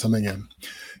strapped on something. And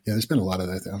yeah, there's been a lot of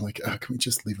that. I'm like, can we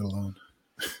just leave it alone?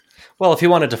 Well, if he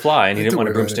wanted to fly and he didn't want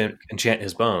to broomstick enchant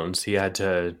his bones, he had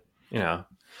to,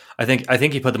 I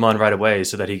think he put them on right away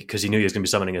so that because he knew he was going to be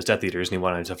summoning his Death Eaters and he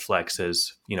wanted to flex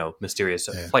his, mysterious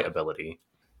flight ability.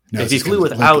 No, if he flew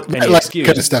without any excuse,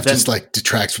 kind of stuff just like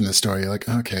detracts from the story. Like,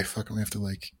 okay, fuck, we have to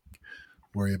like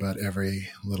worry about every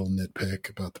little nitpick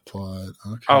about the plot.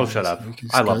 Okay, oh, shut up!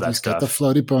 I love that stuff. Got the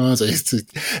floaty bones.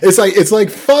 It's like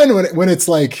fun when it's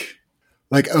like,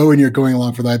 oh, and you're going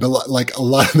along for that. But like a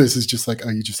lot of this is just like, oh,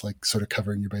 you just like sort of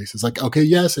covering your bases. Like, okay,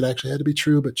 yes, it actually had to be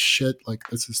true, but shit, like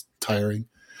this is tiring.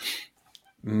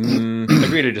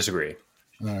 Agree to disagree.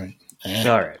 All right.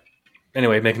 All right.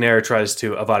 Anyway, McNair tries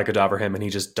to Avada Kedavra him, and he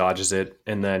just dodges it,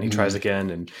 and then he tries again,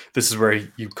 and this is where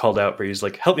you called out, where he's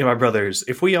like, "Help me, my brothers!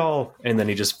 If we all," and then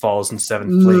he just falls in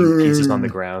 7 fleeing pieces on the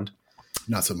ground.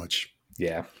 Not so much.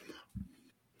 Yeah.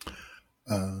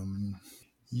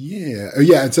 Yeah. Oh,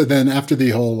 yeah. And so then after the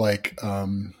whole like, I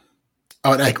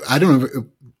don't know.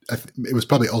 It was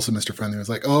probably also Mr. Friendly. It was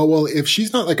like, oh well, if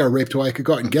she's not like our rape toy, I could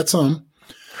go out and get some.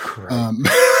 Right. I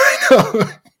know.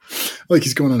 Like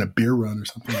he's going on a beer run or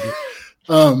something.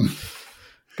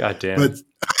 God damn. But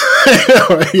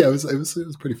yeah, it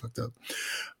was pretty fucked up.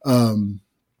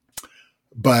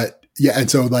 But yeah,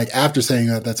 and so like after saying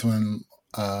that, that's when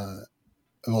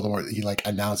Voldemort, he like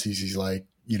announces, he's like,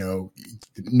 no,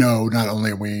 not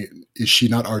only is she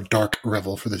not our dark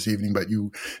revel for this evening, but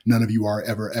none of you are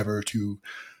ever to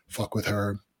fuck with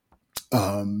her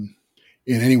in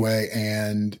any way.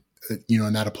 And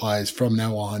and that applies from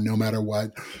now on, no matter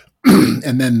what.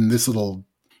 And then this little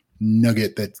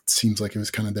nugget that seems like it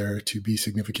was kind of there to be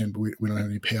significant, but we don't have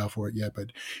any payoff for it yet.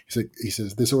 But he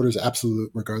says, this order is absolute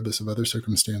regardless of other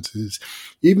circumstances,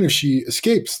 even if she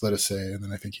escapes, let us say. And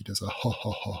then I think he does a ha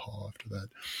ha ha ha after that.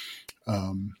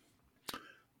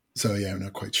 So yeah, I'm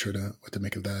not quite sure what to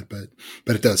make of that,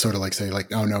 but it does sort of like say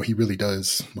like, oh no, he really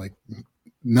does like,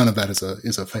 none of that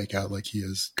is a fake out. Like he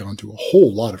has gone to a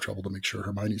whole lot of trouble to make sure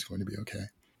Hermione's going to be okay.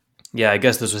 Yeah, I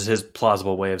guess this was his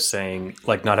plausible way of saying,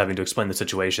 like, not having to explain the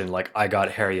situation. Like, I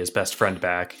got Harry his best friend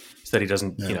back so that he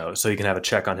doesn't, so he can have a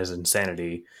check on his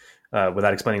insanity.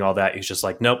 Without explaining all that, he's just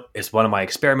like, nope, it's one of my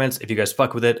experiments. If you guys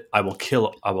fuck with it, what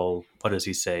does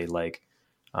he say? Like,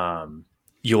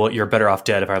 you're better off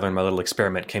dead if I learn my little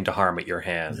experiment came to harm at your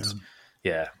hands.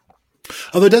 Yeah.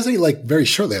 Although doesn't he, like, very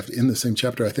shortly after, in the same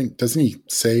chapter, I think, doesn't he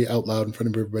say out loud in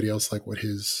front of everybody else, like,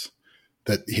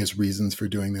 that his reasons for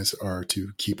doing this are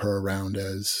to keep her around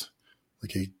as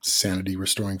like a sanity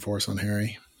restoring force on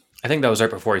Harry? I think that was right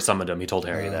before he summoned him. He told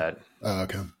Harry that. Oh,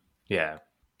 okay. Yeah.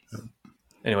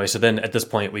 Anyway, so then at this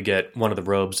point we get one of the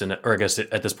robes, or I guess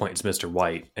at this point it's Mr.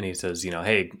 White, and he says,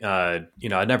 hey, I'd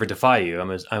never defy you.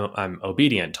 I'm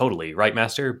obedient, totally, right,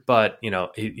 Master? But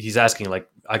he's asking like,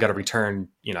 I got to return.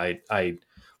 I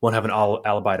won't have an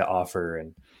alibi to offer,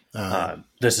 and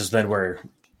this is then where.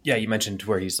 Yeah, you mentioned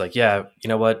where he's like, yeah, you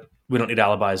know what? We don't need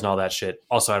alibis and all that shit.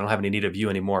 Also, I don't have any need of you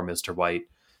anymore, Mr. White.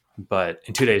 But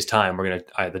in 2 days' time,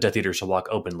 the Death Eaters shall walk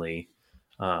openly.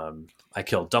 I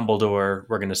killed Dumbledore.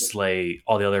 We're going to slay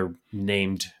all the other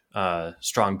named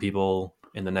strong people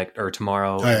in the next or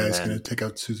tomorrow. Oh, yeah, he's going to take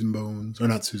out Susan Bones, or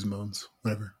not Susan Bones,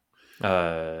 whatever.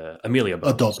 Amelia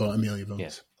Bones. Adult Bones, Amelia Bones.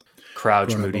 Yeah.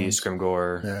 Crouch, Grown Moody, Bones.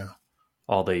 Scrimgeour. Yeah.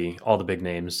 All the big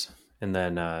names, and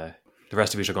then. The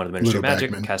rest of you shall go into the Ministry of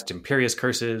Magic, cast Imperious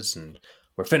curses, and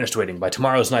We're finished waiting. By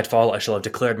tomorrow's nightfall, I shall have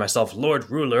declared myself Lord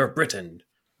Ruler of Britain.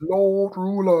 Lord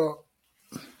Ruler.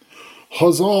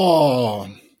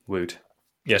 Huzzah! Woot.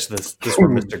 Yes, this where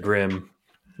Mr. Grimm,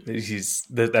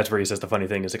 that's where he says the funny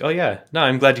thing. Is like, oh yeah, no,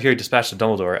 I'm glad to hear you dispatched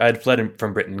Dumbledore. I had fled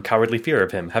from Britain in cowardly fear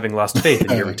of him, having lost faith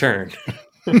in your return.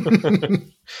 Yeah,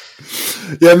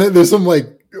 and then there's some like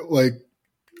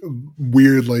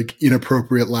weird, like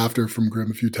inappropriate laughter from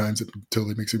Grimm a few times. It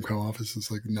totally makes him come off as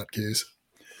this like nutcase.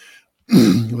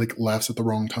 Like laughs at the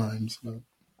wrong times.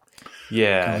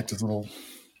 Yeah, kind of like this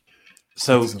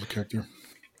little character.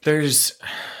 There's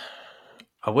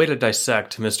a way to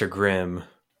dissect Mr. Grimm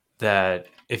that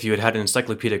if you had an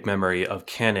encyclopedic memory of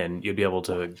canon, you'd be able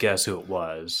to guess who it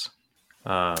was.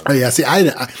 Oh yeah, see,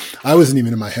 I wasn't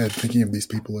even in my head thinking of these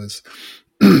people as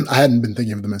I hadn't been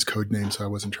thinking of them as code names, so I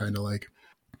wasn't trying to like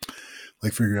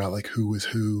figure out like who was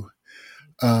who.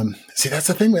 See, that's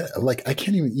the thing with like I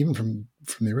can't even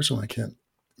from the original, I can't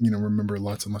remember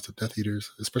lots and lots of Death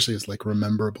Eaters, especially as like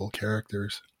rememberable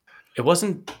characters. It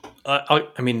wasn't. I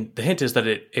mean, the hint is that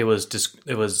it was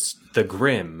the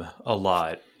Grimm a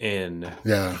lot in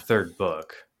the third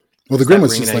book. Well, the Grimm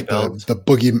was just like the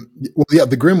boogie. Well, yeah,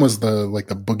 the Grimm was the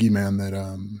boogeyman that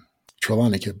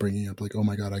Trelawney kept bringing up. Like, oh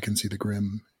my god, I can see the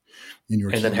Grimm in your.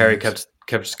 And then Harry kept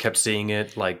seeing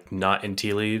it like not in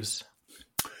tea leaves.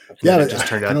 Yeah, it just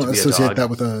turned out to be associate a dog. That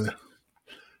with a.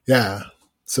 Yeah.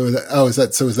 So is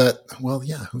that? Well,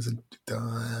 yeah. Who's a?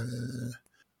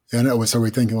 Yeah, no. So we're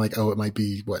thinking like, oh, it might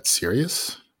be what,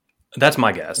 Sirius? That's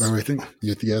my guess. Or we think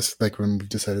you guess like when we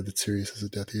decided that Sirius is a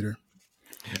Death Eater.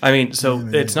 I mean, so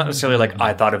it's not necessarily like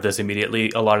I thought of this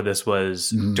immediately. A lot of this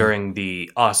was during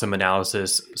the awesome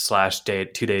analysis /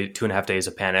 2.5 days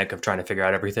of panic of trying to figure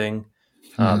out everything.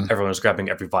 Everyone was grabbing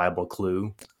every viable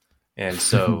clue. And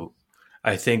so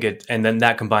I think and then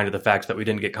that combined with the fact that we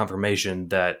didn't get confirmation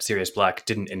that Sirius Black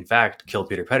didn't in fact kill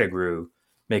Peter Pettigrew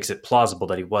makes it plausible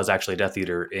that he was actually a Death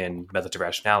Eater in Methods of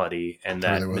Rationality, and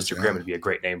that Mr. Grimm would be a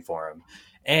great name for him.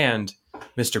 And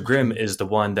Mr. Grimm is the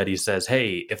one that he says,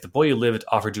 hey, if the boy you lived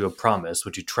offered you a promise,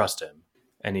 would you trust him?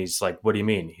 And he's like, what do you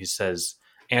mean? He says,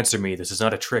 answer me, this is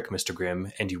not a trick, Mr.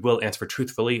 Grimm, and you will answer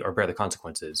truthfully or bear the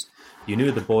consequences. You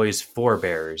knew the boy's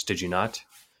forebears, did you not?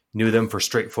 Knew them for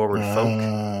straightforward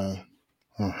folk?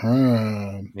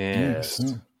 Yes.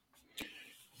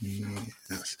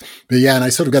 Yes. But yeah, and I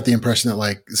sort of got the impression that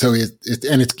like, so it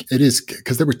is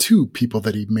because there were two people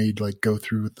that he made like go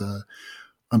through the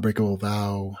Unbreakable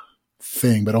Vow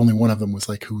thing, but only one of them was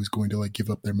like who was going to like give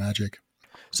up their magic.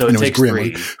 So it takes Grimm.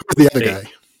 three. Who was the other guy?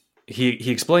 He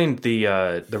explained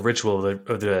the ritual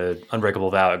of the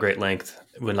Unbreakable Vow at great length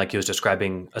when like he was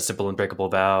describing a simple Unbreakable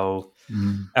Vow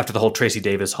after the whole Tracy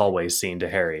Davis hallway scene to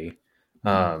Harry.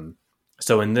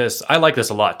 So in this, I like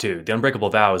this a lot too. The Unbreakable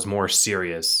Vow is more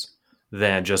serious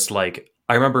than just like,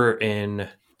 I remember in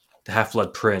the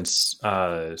Half-Blood Prince,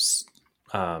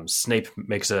 Snape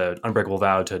makes an unbreakable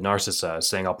vow to Narcissa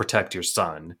saying, I'll protect your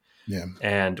son. Yeah.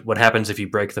 And what happens if you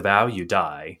break the vow? You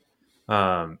die.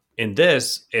 In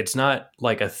this, it's not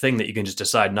like a thing that you can just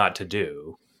decide not to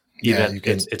do. Even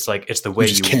it's like, it's the way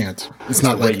you can't. It's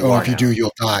not like, if you do,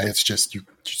 you'll die. It's just, you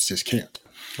just can't.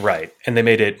 Right. And they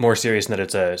made it more serious in that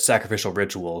it's a sacrificial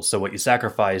ritual. So what you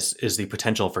sacrifice is the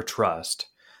potential for trust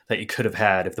that you could have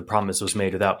had if the promise was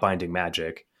made without binding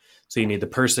magic. So you need the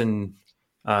person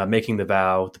making the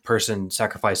vow, the person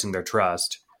sacrificing their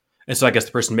trust. And so I guess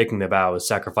the person making the vow is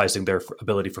sacrificing their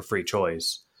ability for free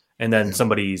choice. And then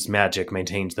somebody's magic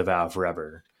maintains the vow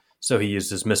forever. So he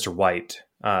uses Mr. White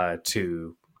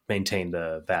to maintain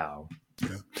the vow.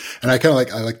 Yeah. And I kind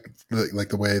of like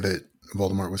the way that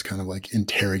Voldemort was kind of like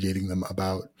interrogating them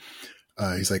about,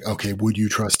 he's like, okay, would you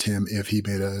trust him if he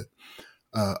made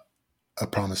a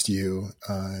promise to you?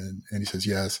 And he says,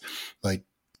 yes. Like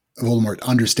Voldemort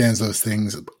understands those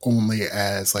things only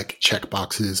as like check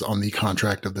boxes on the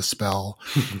contract of the spell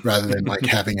rather than like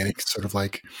having any sort of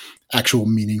like actual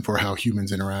meaning for how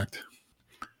humans interact.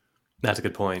 That's a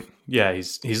good point. Yeah.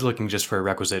 He's looking just for a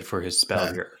requisite for his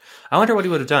spell here. I wonder what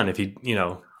he would have done if he,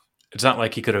 it's not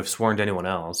like he could have sworn to anyone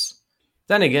else.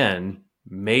 Then again,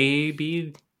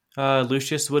 maybe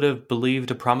Lucius would have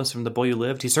believed a promise from the boy who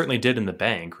lived. He certainly did in the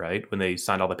bank, right? When they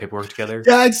signed all the paperwork together.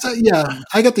 Yeah,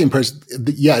 I got the impression.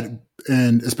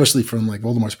 And especially from like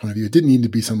Voldemort's point of view, it didn't need to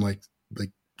be some like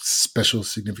special,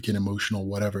 significant, emotional,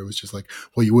 whatever. It was just like,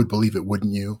 well, you would believe it,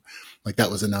 wouldn't you? Like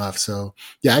that was enough. So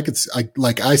yeah,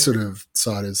 I sort of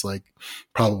saw it as like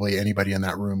probably anybody in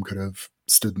that room could have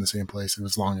stood in the same place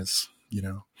as long as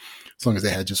they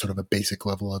had just sort of a basic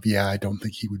level of, I don't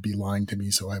think he would be lying to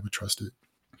me, so I would trust it.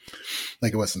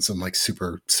 Like it wasn't some like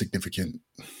super significant,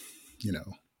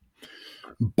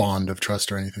 bond of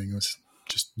trust or anything. It was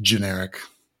just generic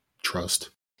trust.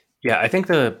 Yeah, I think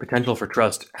the potential for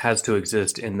trust has to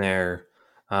exist in there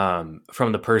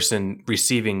from the person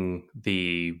receiving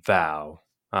the vow,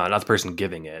 not the person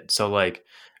giving it. So, like,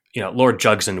 Lord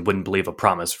Jugson wouldn't believe a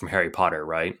promise from Harry Potter,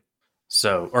 right?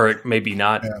 So, or maybe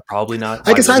not, Yeah. probably not.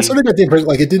 I Why guess would I he? sort of got the impression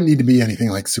like it didn't need to be anything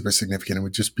like super significant. It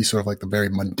would just be sort of like the very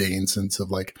mundane sense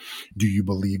of like, do you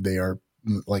believe they are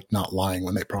like not lying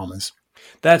when they promise?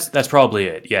 That's probably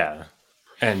it. Yeah,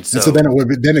 and And so then so it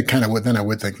would, then it kind of would, then I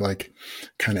would think like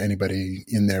kind of anybody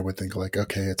in there would think like,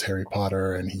 okay, it's Harry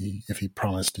Potter. And if he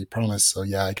promised, he promised. So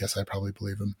yeah, I guess I probably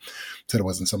believe him. Said it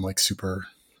wasn't some like super,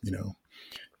 you know,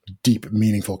 deep,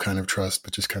 meaningful kind of trust,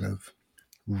 but just kind of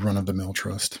run of the mill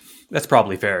trust. that's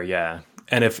probably fair. Yeah,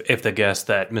 and if the guess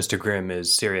that Mister Grimm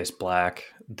is Sirius Black,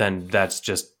 then that's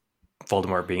just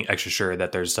Voldemort being extra sure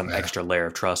that there's some Yeah. extra layer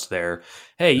of trust there.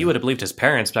 Hey, you Yeah. would have believed his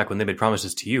parents back when they made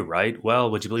promises to you, right?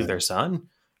 Well, would you believe Yeah. their son?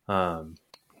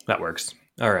 That works.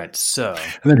 All right, so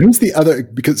And then who's the other?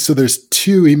 Because so there's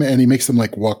two, and he makes them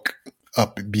like walk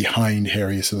up behind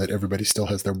Harry so that everybody still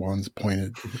has their wands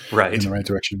pointed in right, the right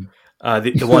direction.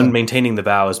 the one maintaining the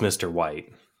vow is Mister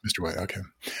White. Mr. White. Okay.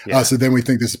 Yeah, So then we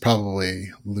think this is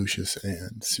probably Lucius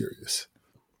and Sirius.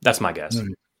 that's my guess. All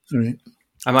right. All right.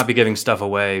 I might be giving stuff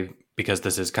away because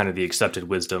this is kind of the accepted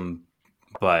wisdom,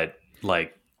 but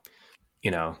like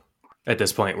at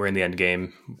this point we're in the end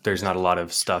game. There's not a lot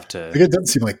of stuff to. Like, it doesn't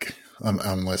seem like,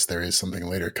 unless there is something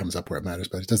later it comes up where it matters,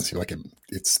 but it doesn't seem like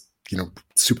it's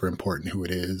super important who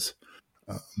it is,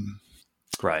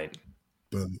 Right.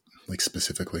 but like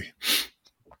specifically.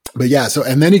 But yeah, so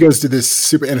and then he goes to this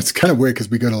super, and it's kind of weird because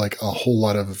we go to like a whole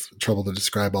lot of trouble to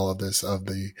describe all of this.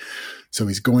 So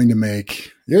he's going to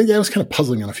make, it was kind of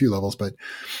puzzling on a few levels, but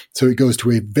so he goes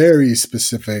to a very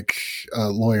specific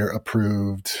lawyer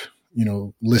approved,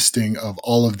 listing of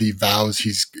all of the vows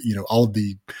all of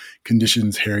the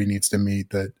conditions Harry needs to meet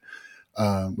that,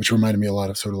 which reminded me a lot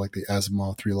of sort of like the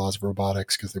Asimov 3 Laws of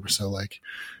Robotics, because they were so like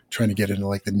trying to get into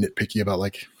like the nitpicky about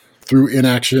like through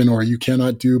inaction or you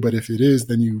cannot do, but if it is,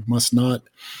 then you must not.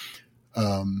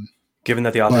 Given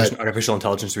that the author is an artificial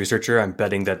intelligence researcher, I'm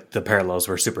betting that the parallels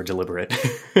were super deliberate.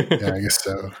 Yeah, I guess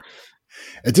so.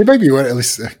 It did make me at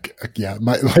least, yeah,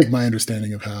 my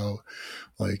understanding of how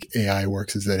like AI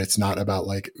works is that it's not about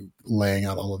like laying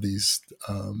out all of these,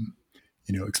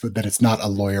 that it's not a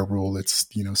lawyer rule. It's,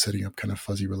 setting up kind of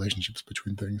fuzzy relationships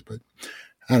between things, but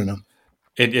I don't know.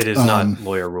 It is not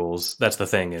lawyer rules. That's the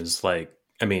thing is like,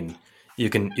 I mean, you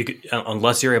can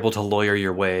unless you're able to lawyer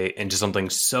your way into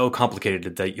something so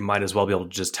complicated that you might as well be able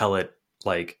to just tell it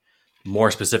like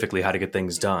more specifically how to get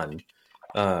things done.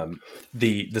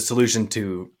 The solution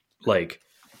to like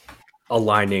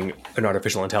aligning an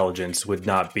artificial intelligence would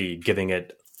not be giving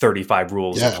it 35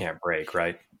 rules it can't break,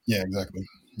 right? Yeah, exactly.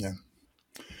 Yeah.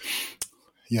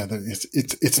 Yeah,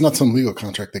 it's not some legal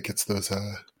contract that gets those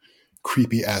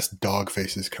creepy ass dog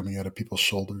faces coming out of people's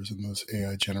shoulders in those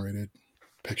AI generated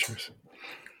pictures.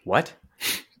 What?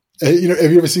 Have you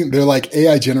ever seen? They're like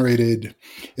AI generated.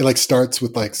 It like starts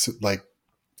with like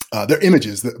they're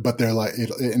images, but they're like,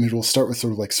 and it'll start with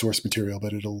sort of like source material,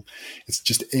 but it's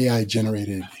just AI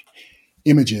generated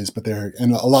images, but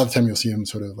and a lot of the time you'll see them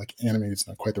sort of like animated. It's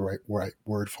not quite the right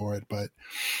word for it, but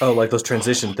like those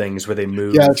transition things where they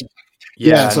move.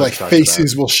 Yeah. So like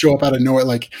faces will show up out of nowhere.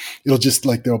 Like it'll just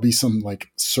like, there'll be some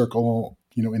like circle,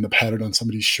 in the pattern on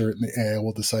somebody's shirt, and the AI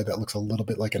will decide that looks a little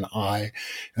bit like an eye,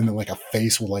 and then like a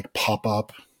face will like pop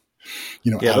up,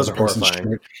 out those of the are person's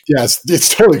horrifying. shirt. Yeah, it's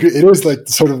totally good. It was like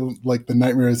sort of like the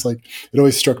nightmare. It's like, it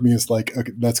always struck me as like,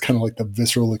 okay, that's kind of like the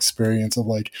visceral experience of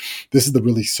like, this is the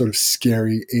really sort of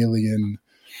scary alien,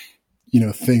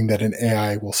 thing that an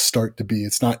AI will start to be.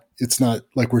 It's not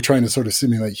like we're trying to sort of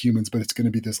simulate humans, but it's going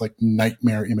to be this like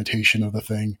nightmare imitation of the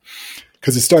thing.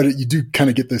 Because you do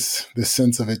kind of get this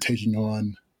sense of it taking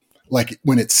on, like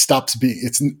when it stops being,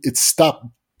 it's stopped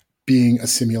being a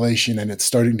simulation and it's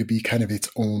starting to be kind of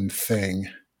its own thing.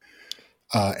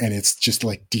 And it's just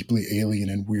like deeply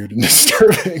alien and weird and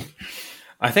disturbing.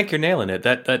 I think you're nailing it.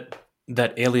 That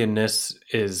alienness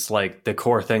is like the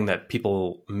core thing that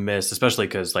people miss, especially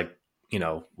because like,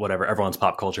 whatever everyone's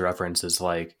pop culture reference is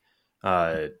like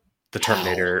the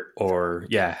Terminator or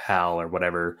HAL or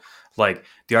whatever. Like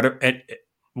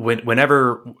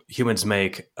whenever humans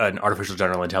make an artificial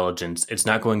general intelligence, it's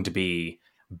not going to be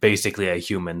basically a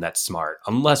human that's smart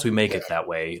unless we make it that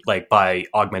way, like by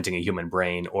augmenting a human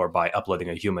brain or by uploading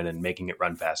a human and making it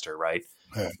run faster, right?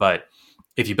 Yeah. But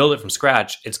if you build it from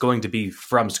scratch, it's going to be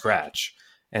from scratch.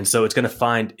 And so it's going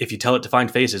to if you tell it to find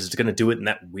faces, it's going to do it in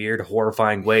that weird,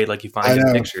 horrifying way like you find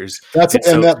in pictures.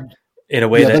 in a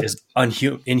way Yeah, that that's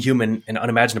is inhuman and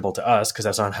unimaginable to us because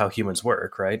that's not how humans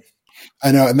work, right?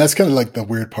 I know, and that's kind of like the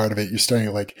weird part of it. You're starting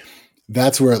to like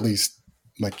that's where at least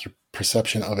like your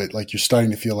perception of it, like you're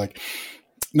starting to feel like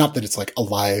not that it's like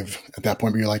alive at that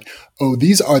point, but you're like, oh,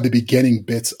 these are the beginning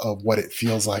bits of what it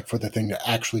feels like for the thing to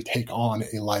actually take on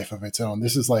a life of its own.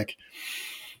 This is like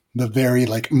the very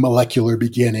like molecular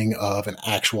beginning of an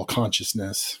actual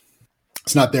consciousness.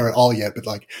 It's not there at all yet, but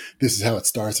like this is how it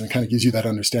starts, and it kind of gives you that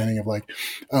understanding of like,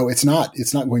 oh, it's not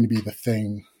going to be the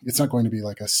thing. It's not going to be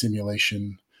like a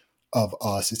simulation of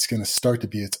us. It's going to start to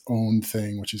be its own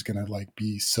thing, which is going to like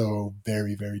be so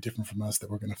very, very different from us that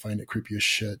we're going to find it creepy as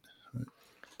shit.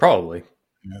 Probably,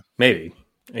 Yeah. maybe.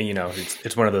 You know,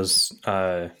 it's one of those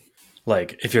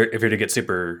like if you're to get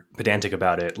super pedantic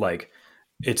about it, like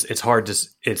it's hard to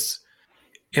it's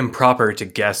improper to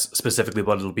guess specifically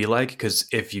what it'll be like, because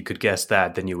if you could guess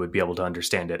that, then you would be able to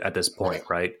understand it at this Right. point,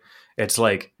 right? It's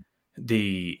like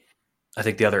the I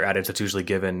think the other adage that's usually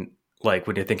given, like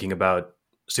when you're thinking about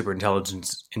super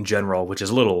intelligence in general, which is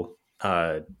a little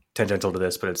tangential to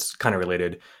this, but it's kind of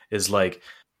related, is like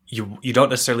you don't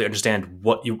necessarily understand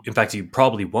what you. In fact, you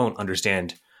probably won't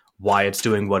understand why it's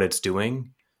doing what it's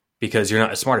doing because you're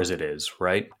not as smart as it is,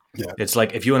 right? Yeah. It's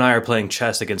like if you and I are playing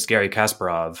chess against Gary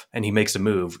Kasparov and he makes a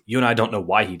move, you and I don't know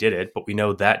why he did it, but we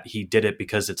know that he did it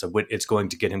because it's going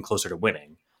to get him closer to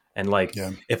winning. And like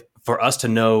Yeah. if for us to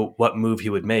know what move he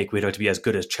would make, we'd have to be as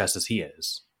good at chess as he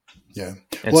is. Yeah.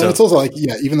 And Well, and it's so also like,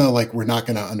 yeah, even though like we're not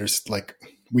going to like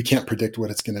we can't predict what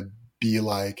it's going to be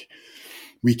like,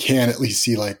 we can at least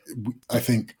see like, I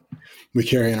think we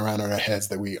carry it around in our heads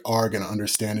that we are going to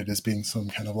understand it as being some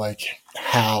kind of like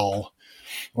HAL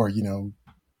or,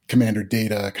 Commander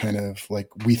Data kind of like,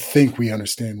 we think we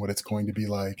understand what it's going to be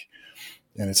like.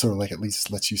 And it's sort of like, at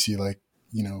least lets you see like,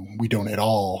 we don't at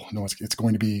all know it's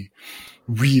going to be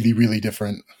really, really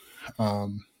different.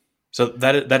 Um, So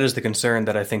that is the concern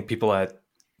that I think people at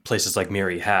places like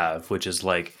Miri have, which is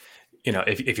like,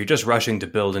 if you're just rushing to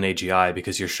build an AGI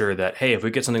because you're sure that, hey, if we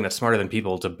get something that's smarter than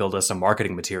people to build us some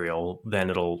marketing material, then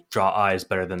it'll draw eyes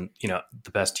better than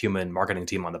the best human marketing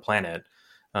team on the planet.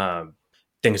 Um,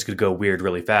 Things could go weird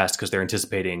really fast because they're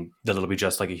anticipating that it'll be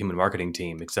just like a human marketing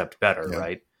team except better, yeah.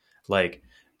 right? Like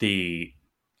the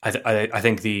I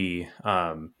think the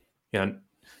you know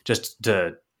just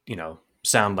to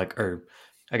sound like, or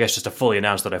I guess just to fully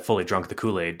announce that I fully drunk the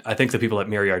Kool-Aid. I think the people at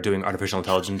Miri are doing artificial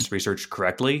intelligence research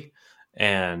correctly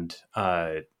and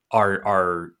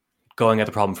are going at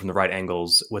the problem from the right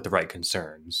angles with the right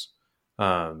concerns.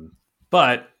 Um,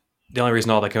 but the only reason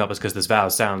all that came up is because this vow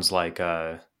sounds like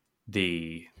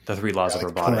the three laws Yeah, of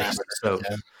like robotics. parameters. So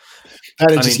Yeah.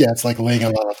 And it I just, mean, yeah, it's like laying a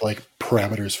lot of like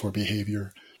parameters for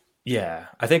behavior. yeah,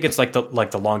 I think it's like the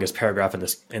longest paragraph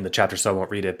in the chapter, so I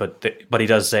won't read it. But he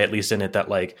does say, at least in it, that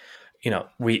like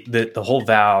the whole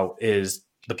vow is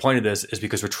the point of this is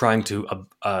because we're trying to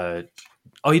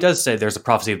he does say there's a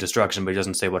prophecy of destruction, but he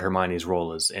doesn't say what Hermione's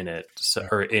role is in it, so,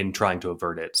 or in trying to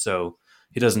avert it. So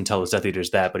he doesn't tell the Death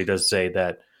Eaters that, but he does say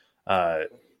that uh,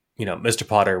 Mr.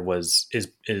 Potter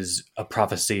is a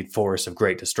prophesied force of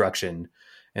great destruction,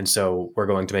 and so we're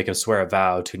going to make him swear a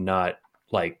vow to not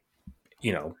like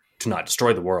to not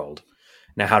destroy the world.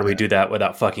 Now, how do we Yeah. do that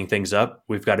without fucking things up?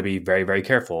 We've got to be very, very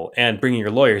careful. And bringing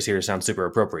your lawyers here sounds super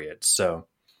appropriate. So,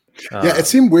 Yeah, it um,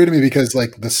 seemed weird to me because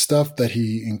like the stuff that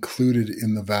he included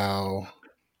in the vow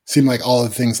seemed like all the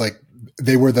things like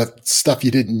they were the stuff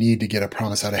you didn't need to get a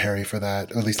promise out of Harry for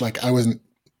that. Or at least like I wasn't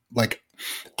like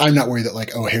I'm not worried that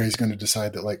like, oh, Harry's going to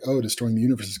decide that like, oh, destroying the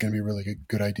universe is going to be a really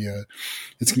good idea.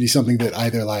 It's going to be something that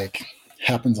either like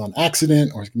happens on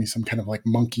accident or it's going to be some kind of like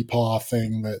monkey paw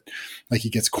thing that like he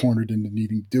gets cornered into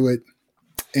needing to do it.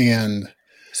 And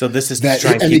so this is to that,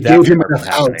 try and and keep it that gave him part from enough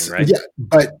happening, outs. right? Yeah.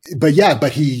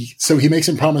 But he makes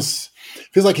him promise,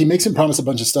 feels like he makes him promise a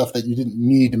bunch of stuff that you didn't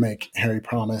need to make Harry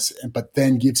promise, but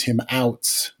then gives him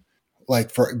outs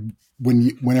like for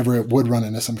whenever it would run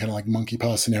into some kind of like monkey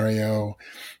paw scenario,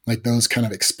 like those kind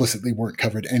of explicitly weren't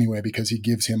covered anyway because he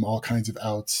gives him all kinds of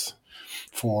outs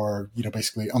for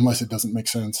basically unless it doesn't make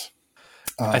sense.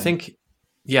 I Um, think,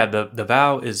 yeah, the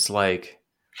vow is like,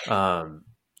 um,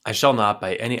 I shall not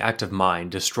by any act of mine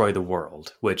destroy the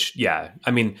world. Which, yeah, I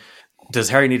mean, does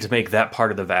Harry need to make that part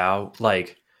of the vow?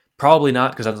 Like, probably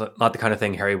not, because that's not the kind of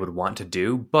thing Harry would want to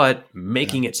do. But yeah,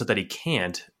 making it so that he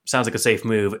can't sounds like a safe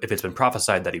move if it's been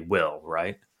prophesied that he will,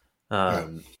 right? yeah,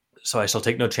 Um, so I shall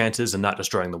take no chances in not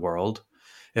destroying the world.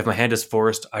 If my hand is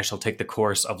forced, I shall take the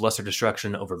course of lesser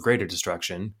destruction over greater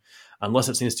destruction, unless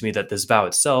it seems to me that this vow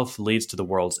itself leads to the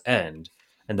world's end,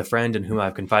 and the friend in whom I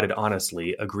have confided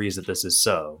honestly agrees that this is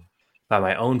so. By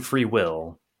my own free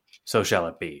will, so shall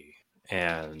it be.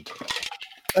 And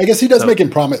I guess he does So, make him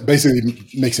promise. Basically,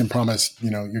 makes him promise.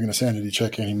 You know, you're going to sanity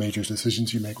check any major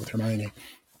decisions you make with Hermione,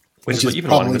 which is which what is you've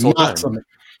been wanting probably this whole not time. something.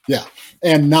 Yeah,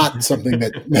 and not something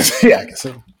that. Yeah, I guess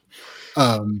so.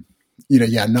 Um,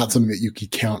 yeah, not something that you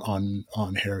could count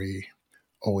on Harry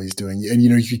always doing. And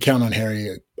you could count on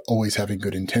Harry always having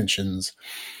good intentions,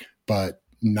 but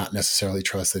not necessarily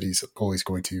trust that he's always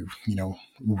going to,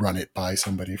 run it by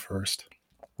somebody first.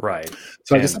 Right.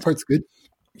 So I guess that And part's good.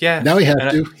 yeah, Now he has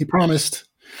and to. He promised.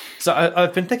 so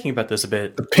I've been thinking about this a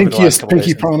bit The over the last pinkiest couple of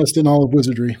pinky days. promised in all of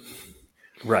wizardry.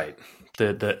 Right.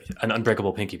 The an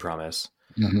unbreakable pinky promise.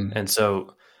 Mm-hmm. And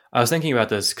so I was thinking about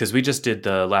this because we just did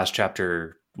the last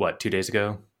chapter, 2 days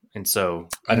ago? And so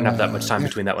I didn't have that much time Yeah,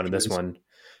 between that one and this one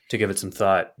to give it some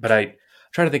thought. But I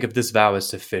try to think if this vow is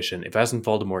sufficient. If I was in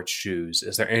Voldemort's shoes,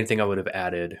 is there anything I would have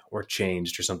added or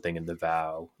changed or something in the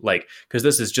vow? Like, because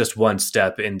this is just one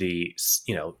step in the,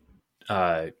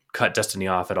 cut destiny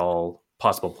off at all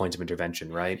possible points of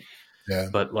intervention, right? yeah.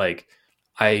 But like,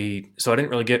 I didn't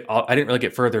really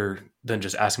get further than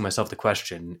just asking myself the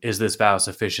question: is this vow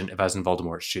sufficient if I was in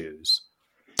Voldemort's shoes?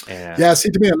 Yeah, And see,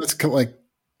 to me, that's kind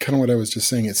of what I was just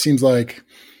saying. It seems like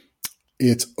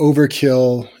it's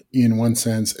overkill in one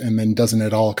sense, and then doesn't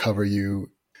at all cover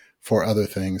you for other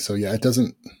things. So yeah, it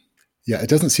doesn't. Yeah, it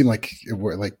doesn't seem like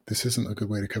this isn't a good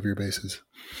way to cover your bases.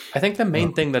 I think the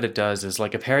main thing that it does is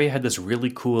like if Harry had this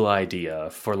really cool idea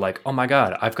for like, oh my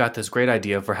god, I've got this great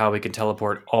idea for how we can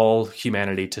teleport all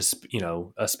humanity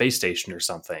to a space station or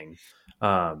something.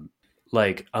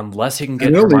 Like unless he can And get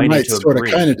it only Hermione might to sort of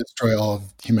kind agree. of destroy all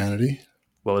of humanity,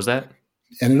 What was that?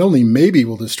 and it only maybe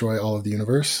will destroy all of the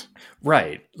universe.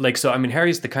 Right. Like, so, I mean,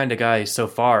 Harry's the kind of guy so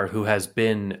far who has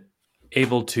been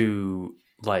able to,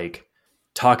 like,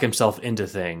 talk himself into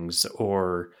things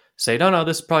or say, no, no,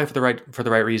 this is probably for the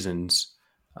right reasons,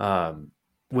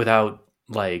 without,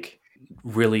 like,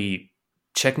 really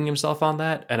checking himself on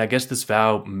that. And I guess this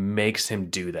vow makes him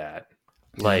do that.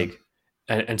 Yeah, Like,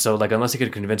 and so, like, unless he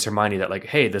could convince Hermione that, like,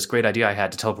 hey, this great idea I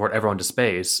had to teleport everyone to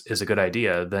space is a good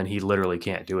idea, then he literally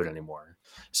can't do it anymore.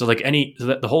 So like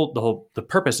the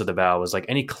purpose of the vow was like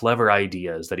any clever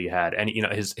ideas that he had, any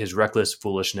his reckless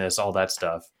foolishness, all that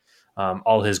stuff,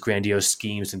 all his grandiose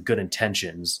schemes and good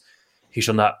intentions, he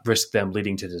shall not risk them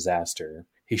leading to disaster.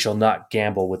 He shall not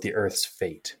gamble with the earth's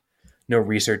fate. No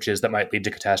researches that might lead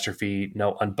to catastrophe.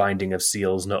 No unbinding of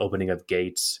seals. No opening of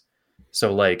gates.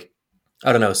 So like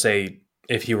I don't know. Say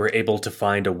if he were able to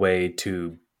find a way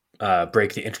to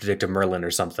break the interdict of Merlin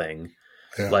or something,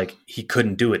 yeah, like he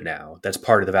couldn't do it now. That's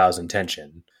part of the vow's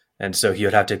intention. And so he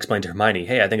would have to explain to Hermione,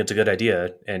 hey, I think it's a good idea,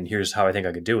 and here's how I think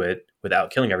I could do it without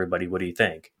killing everybody. What do you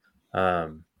think?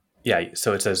 Um, yeah,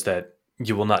 so it says that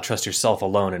you will not trust yourself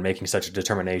alone in making such a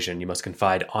determination. You must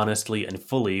confide honestly and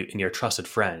fully in your trusted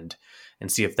friend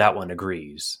and see if that one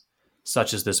agrees.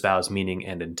 Such is this vow's meaning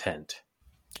and intent.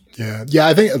 yeah.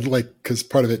 I think because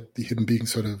part of it, him being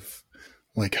sort of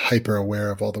like hyper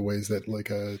aware of all the ways that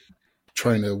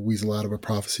trying to weasel out of a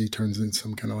prophecy turns into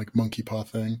some kind of like monkey paw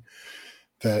thing,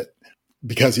 that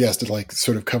because he has to like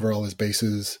sort of cover all his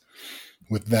bases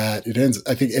with that,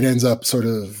 I think it ends up sort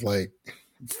of like,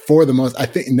 for the most, I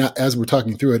think, not as we're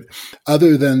talking through it,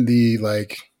 other than the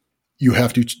like you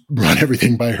have to run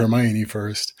everything by Hermione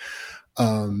first,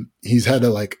 he's had to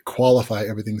like qualify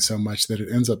everything so much that it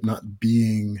ends up not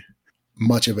being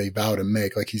much of a vow to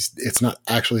make. Like it's not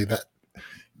actually that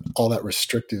all that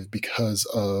restrictive because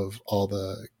of all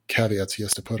the caveats he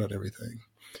has to put on everything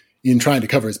in trying to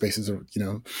cover his bases, or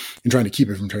in trying to keep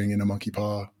it from turning into monkey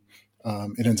paw.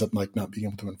 It ends up like not being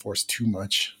able to enforce too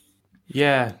much.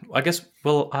 Yeah, I guess.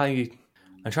 Well, I'm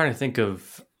trying to think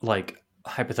of like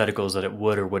hypotheticals that it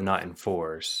would or would not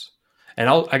enforce. And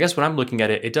I guess when I'm looking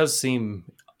at it, it does seem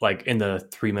like in the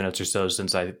 3 minutes or so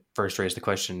since I first raised the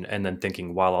question, and then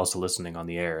thinking while also listening on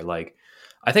the air, like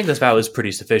I think this vow is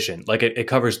pretty sufficient. Like it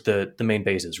covers the main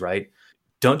bases, right?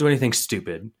 Don't do anything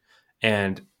stupid,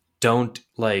 and don't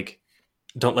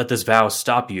don't let this vow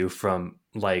stop you from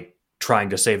like trying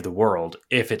to save the world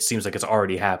if it seems like it's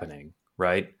already happening,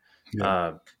 right? Yeah.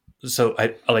 Uh, so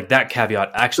I like that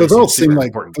caveat actually Those all seems super seem like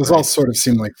important, those all right? sort of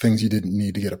seem like things you didn't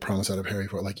need to get a promise out of Harry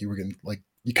for. Like you were going like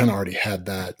you kind of already had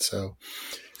that, so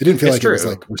it didn't feel It's like it was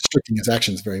true. like restricting his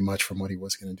actions very much from what he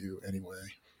was going to do anyway.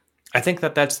 I think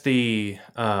that's the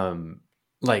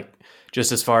like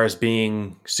just as far as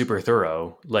being super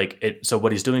thorough, like it. So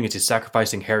what he's doing is he's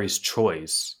sacrificing Harry's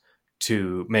choice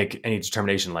to make any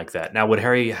determination like that. Now, would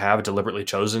Harry have deliberately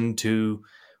chosen to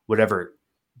whatever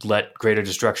let greater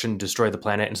destruction destroy the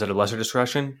planet instead of lesser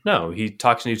destruction? No, he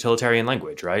talks in utilitarian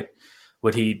language, right?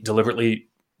 Would he deliberately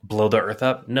blow the Earth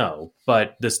up? No,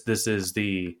 but this is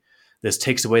this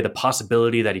takes away the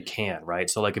possibility that he can, right?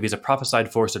 So like if he's a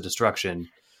prophesied force of destruction,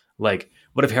 like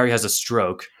what if Harry has a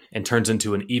stroke and turns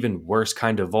into an even worse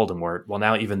kind of Voldemort? Well,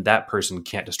 now even that person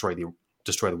can't destroy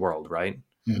the world, right?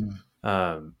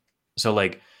 So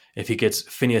like if he gets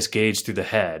Phineas Gage through the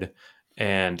head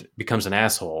and becomes an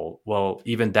asshole, well,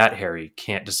 even that Harry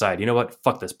can't decide, you know what,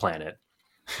 fuck this planet.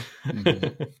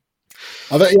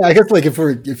 Although, yeah, I guess like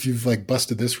if you've like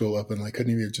busted this rule up, and like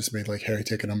couldn't you have just made like Harry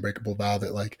take an unbreakable vow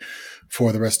that like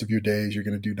for the rest of your days you're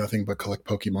going to do nothing but collect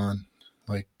Pokemon,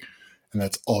 like, and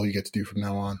that's all you get to do from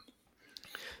now on.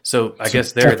 So I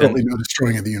guess there definitely no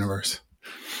destroying of the universe.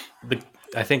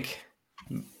 I think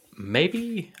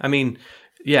maybe, I mean,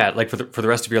 yeah, like for the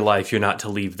rest of your life, you're not to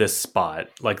leave this spot.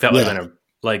 Like that would have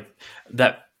been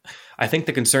that. I think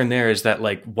the concern there is that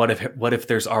like, what if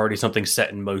there's already something set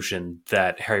in motion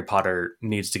that Harry Potter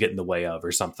needs to get in the way of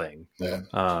or something? Yeah.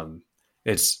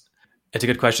 It's a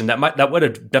good question. That would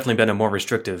have definitely been a more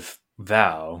restrictive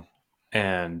vow.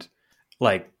 And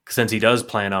like, since he does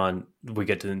plan on, we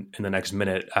get to in the next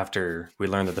minute after we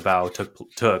learn that the vow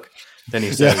took, then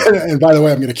he says, and by the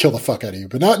way, I'm going to kill the fuck out of you.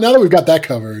 But now that we've got that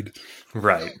covered.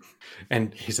 Right.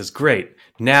 And he says, great,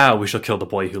 now we shall kill the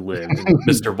boy who lived. And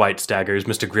Mr. White staggers.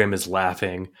 Mr. Grimm is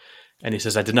laughing. And he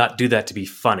says, I did not do that to be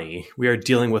funny. We are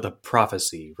dealing with a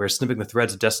prophecy. We're snipping the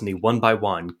threads of destiny one by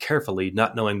one, carefully,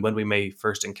 not knowing when we may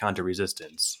first encounter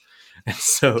resistance. And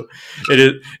so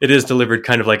it is delivered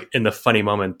kind of like in the funny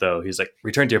moment, though. He's like,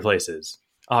 return to your places.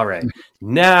 All right,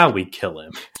 now we kill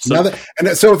him. So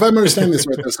if I'm understanding this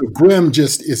right, though, so Grimm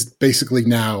just is basically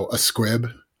now a squib.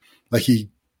 Like he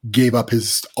gave up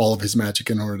all of his magic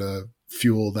in order to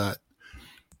fuel that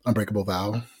unbreakable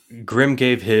vow. Grimm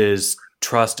gave his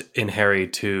trust in Harry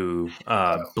to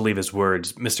believe his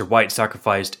words. Mr. White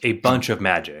sacrificed a bunch of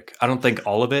magic. I don't think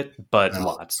all of it, but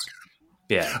lots.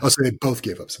 Yeah. Oh, so they both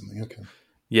gave up something. Okay.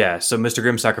 Yeah. So Mr.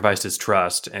 Grimm sacrificed his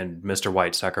trust, and Mr.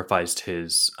 White sacrificed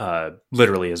his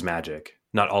literally his magic.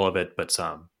 Not all of it, but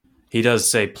some. He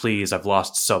does say, please, I've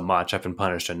lost so much. I've been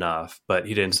punished enough. But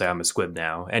he didn't say I'm a squib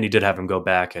now. And he did have him go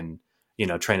back and,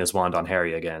 train his wand on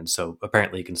Harry again. So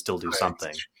apparently he can still do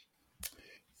something.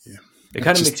 Yeah. It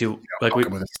kind of makes you like with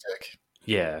a stick.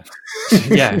 Yeah.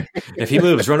 Yeah. If he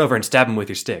moves, run over and stab him with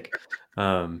your stick.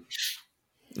 All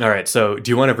right. So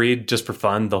do you want to read just for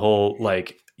fun the whole,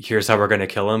 like, here's how we're going to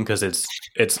kill him? Because it's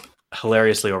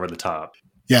hilariously over the top.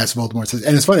 Yeah, it's Voldemort says,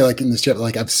 and it's funny, like in this chapter,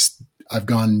 like I've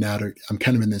gone now to, I'm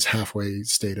kind of in this halfway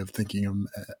state of thinking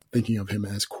of him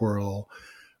as Quirrell,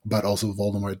 but also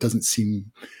Voldemort. It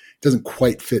doesn't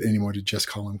quite fit anymore to just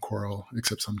call him Quirrell,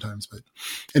 except sometimes. But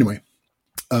anyway,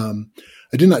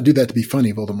 I did not do that to be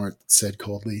funny, Voldemort said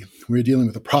coldly. We're dealing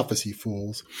with a prophecy,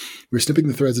 fools. We're snipping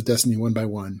the threads of destiny one by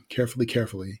one,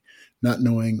 carefully, not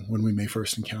knowing when we may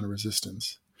first encounter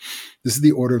resistance. This is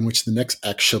the order in which the next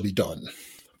act shall be done.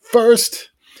 First,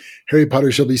 Harry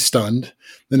Potter shall be stunned,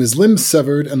 then his limbs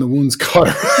severed and the wounds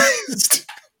cauterized.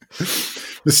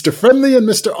 Mr. Friendly and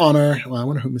Mr. Honor, well, I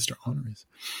wonder who Mr. Honor is,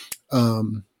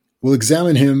 will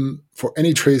examine him for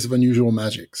any trace of unusual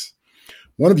magics.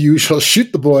 One of you shall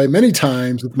shoot the boy many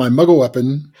times with my muggle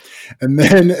weapon, and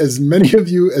then as many of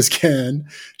you as can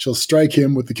shall strike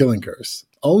him with the killing curse.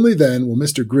 Only then will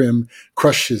Mr. Grimm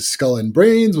crush his skull and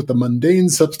brains with the mundane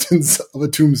substance of a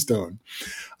tombstone.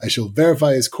 I shall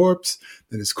verify his corpse,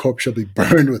 then his corpse shall be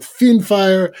burned with fiend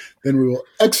fire, then we will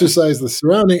exorcise the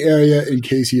surrounding area in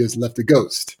case he has left a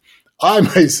ghost. I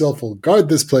myself will guard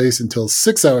this place until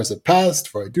 6 hours have passed,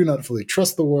 for I do not fully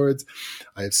trust the wards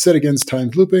I have set against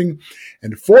time's looping,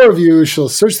 and 4 of you shall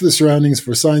search the surroundings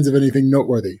for signs of anything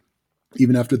noteworthy.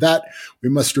 Even after that, we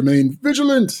must remain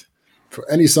vigilant for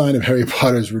any sign of Harry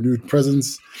Potter's renewed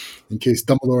presence, in case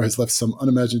Dumbledore has left some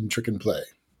unimagined trick in play.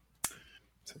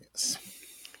 So, yes.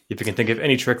 If you can think of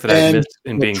any trick that I've missed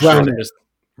in being sure that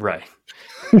right.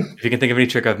 If you can think of any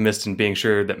trick I've missed in being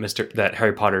sure that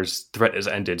Harry Potter's threat is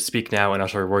ended, speak now and I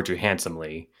shall reward you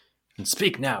handsomely. And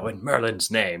speak now in Merlin's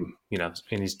name. And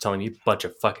he's telling you, bunch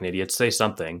of fucking idiots, say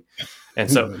something. And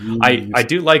so I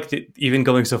do like even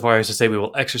going so far as to say we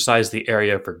will exercise the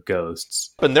area for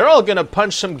ghosts. And they're all going to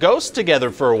punch some ghosts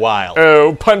together for a while.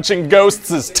 Oh, punching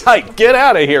ghosts is tight. Get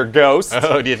out of here, ghosts.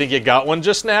 Oh, do you think you got one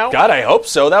just now? God, I hope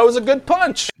so. That was a good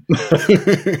punch.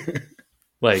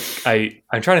 Like,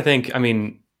 I'm trying to think, I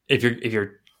mean, if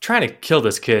you're trying to kill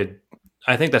this kid,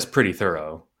 I think that's pretty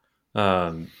thorough.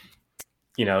 Shoot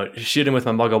him with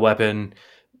my muggle weapon.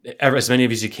 As many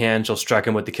of you as you can, she'll strike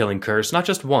him with the killing curse.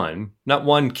 Not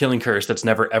one killing curse that's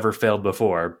never ever failed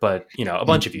before, but a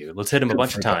bunch of you. Let's hit him a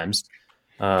bunch of times.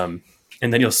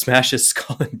 and then you'll smash his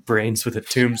skull and brains with a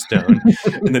tombstone,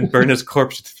 and then burn his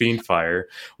corpse with fiend fire.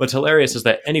 What's hilarious is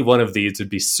that any one of these would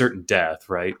be certain death,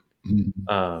 right?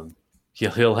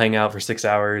 He'll hang out for 6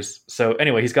 hours. So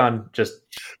anyway, he's gone just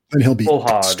and he'll be full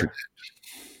hog.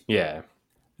 Yeah.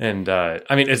 And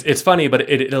I mean, it's funny, but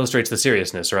it illustrates the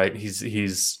seriousness, right?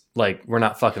 He's like, we're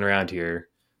not fucking around here.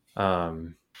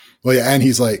 Well, yeah, and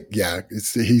he's like,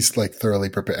 he's like thoroughly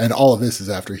prepared, and all of this is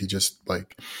after he just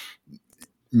like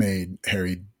made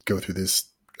Harry go through this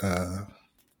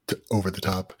over the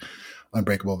top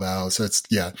unbreakable vow. So it's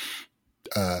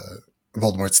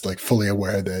Voldemort's like fully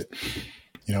aware that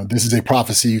this is a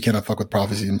prophecy. You cannot fuck with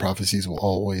prophecy, and prophecies will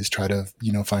always try to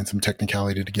find some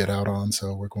technicality to get out on.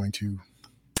 So we're going to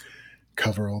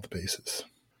cover all the bases.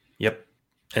 Yep.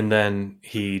 And then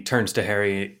he turns to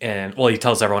Harry and, he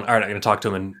tells everyone, all right, I'm going to talk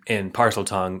to him in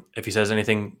Parseltongue. If he says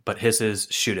anything but hisses,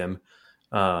 shoot him.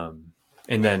 And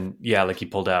then, like he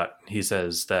pulled out, he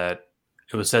says that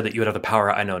it was said that you would have the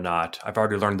power I know not. I've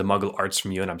already learned the Muggle arts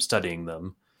from you, and I'm studying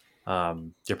them.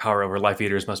 Your power over life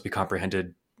eaters must be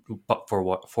comprehended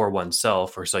for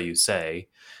oneself, or so you say.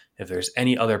 If there's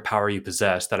any other power you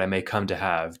possess that I may come to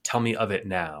have, tell me of it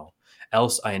now.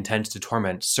 Else I intend to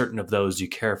torment certain of those you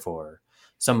care for.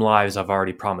 Some lives I've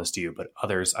already promised you, but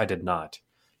others I did not.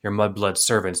 Your mudblood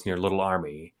servants in your little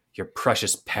army, your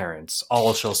precious parents,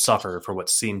 all shall suffer for what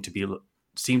seem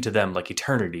to them like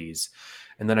eternities,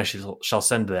 and then I shall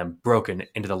send them broken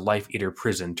into the life-eater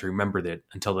prison to remember that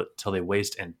until they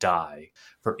waste and die.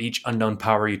 For each unknown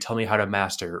power you tell me how to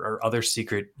master, or other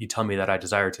secret you tell me that I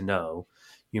desire to know,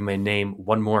 you may name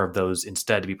one more of those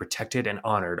instead to be protected and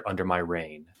honored under my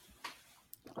reign.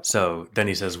 So then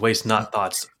he says, waste not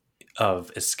thoughts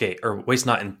of escape, or waste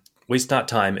not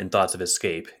time in thoughts of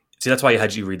escape. See, that's why I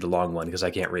had you read the long one, because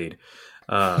I can't read.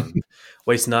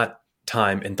 Waste not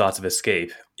time in thoughts of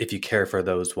escape if you care for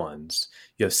those ones.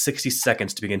 You have 60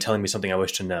 seconds to begin telling me something I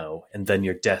wish to know, and then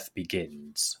your death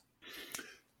begins.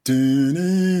 So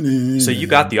you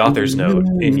got the author's note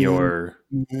in your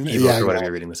ebook or whatever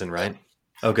you're reading this in, right?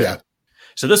 Oh, good. Yeah.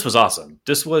 So this was awesome.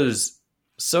 This was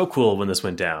so cool when this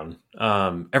went down.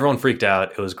 Everyone freaked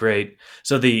out. It was great.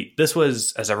 So this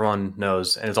was, as everyone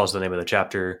knows, and it's also the name of the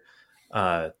chapter,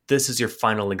 this is your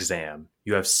final exam.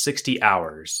 You have 60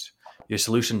 hours. Your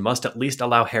solution must at least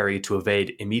allow Harry to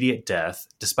evade immediate death,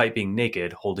 despite being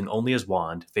naked, holding only his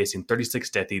wand, facing 36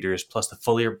 Death Eaters plus the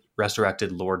fully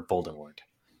resurrected Lord Voldemort.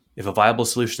 If a viable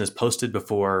solution is posted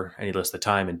before, and he lists the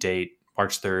time and date,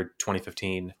 March 3rd,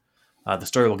 2015, the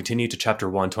story will continue to chapter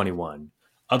 121.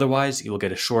 Otherwise, you will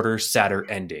get a shorter, sadder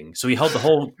ending. So he held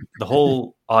the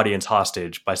whole audience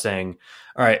hostage by saying,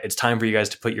 all right, it's time for you guys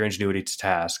to put your ingenuity to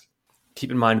task.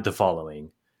 Keep in mind the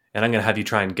following. And I'm going to have you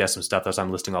try and guess some stuff as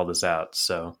I'm listing all this out.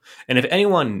 So, and if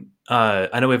anyone,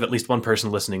 I know we have at least one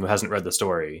person listening who hasn't read the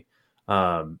story.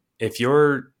 If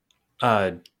you're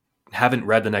haven't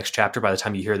read the next chapter by the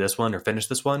time you hear this one or finish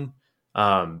this one,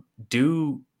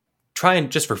 do try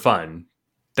and, just for fun,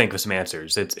 think of some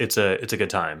answers. It's a good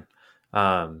time.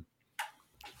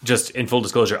 Just in full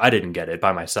disclosure, I didn't get it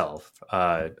by myself.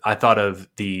 I thought of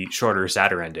the shorter,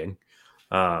 sadder ending.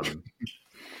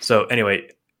 So anyway,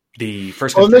 the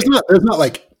first. Oh, there's not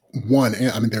like one.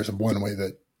 I mean, there's one way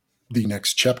that the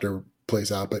next chapter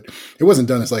plays out, but it wasn't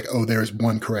done as like, oh, there's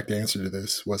one correct answer to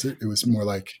this, was it? It was more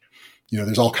like,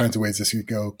 there's all kinds of ways this could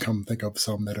go. Come think of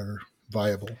some that are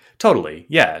viable. Totally,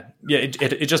 yeah.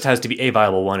 It just has to be a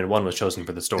viable one, and one was chosen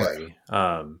for the story.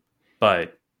 Yeah.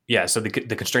 But yeah, so the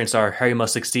constraints are: Harry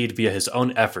must succeed via his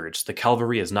own efforts. The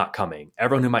cavalry is not coming.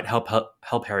 Everyone who might help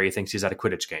Harry thinks he's at a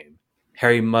Quidditch game.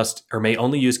 Harry must or may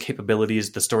only use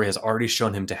capabilities the story has already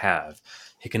shown him to have.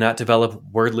 He cannot develop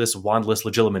wordless, wandless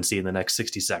legitimacy in the next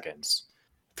 60 seconds.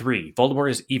 3.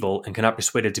 Voldemort is evil and cannot be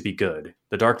persuaded to be good.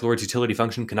 The Dark Lord's utility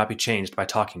function cannot be changed by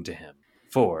talking to him.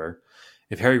 4.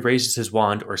 If Harry raises his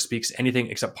wand or speaks anything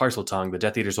except Parseltongue, the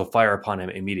Death Eaters will fire upon him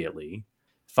immediately.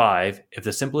 5. If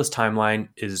the simplest timeline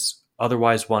is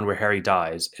otherwise one where Harry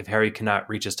dies, if Harry cannot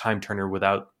reach his time turner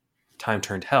without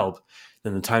time-turned help,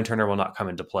 then the time turner will not come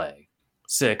into play.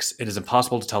 6. It is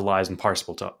impossible to tell lies in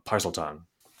Parseltongue.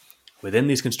 Within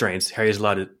these constraints, Harry is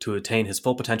allowed to attain his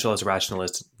full potential as a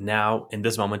rationalist now, in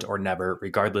this moment, or never,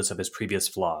 regardless of his previous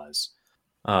flaws.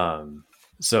 And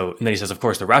then he says, of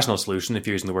course, the rational solution, if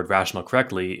you're using the word rational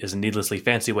correctly, is a needlessly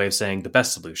fancy way of saying the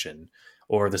best solution,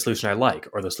 or the solution I like,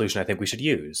 or the solution I think we should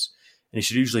use. And you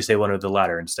should usually say one of the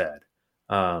latter instead.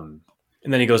 And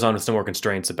then he goes on with some more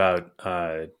constraints about,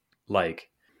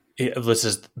 this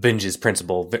is Vinge's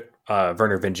principle.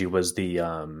 Werner Vinge was the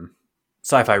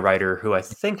sci-fi writer who I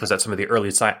think was at some of the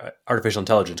early artificial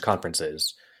intelligence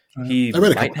conferences. He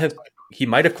might have. he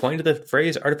might have coined the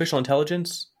phrase artificial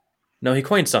intelligence. No, he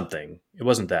coined something. It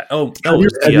wasn't that. Oh, Have no,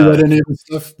 you read any of his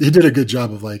stuff? He did a good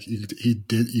job of like he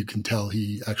did. You can tell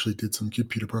he actually did some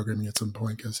computer programming at some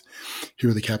point because he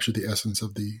really captured the essence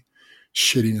of the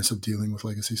shittiness of dealing with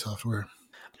legacy software.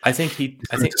 I think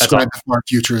describe the far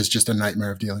future as just a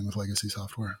nightmare of dealing with legacy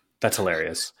software. That's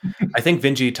hilarious. I think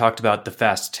Vinci talked about the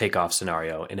fast takeoff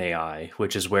scenario in AI,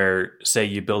 which is where, say,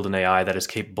 you build an AI that is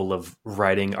capable of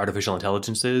writing artificial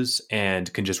intelligences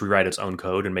and can just rewrite its own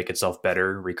code and make itself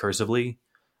better recursively.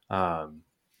 That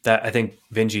I think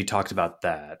Vinci talked about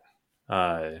that.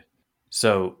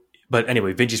 But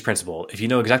anyway, Vinci's principle: if you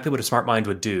know exactly what a smart mind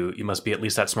would do, you must be at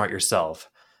least that smart yourself.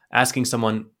 Asking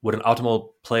someone, would an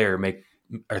optimal player make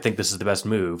or think this is the best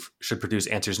move, should produce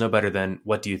answers no better than,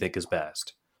 what do you think is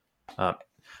best?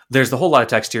 There's the whole lot of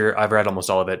text here. I've read almost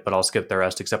all of it, but I'll skip the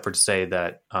rest except for to say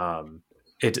that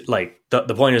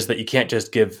the point is that you can't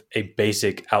just give a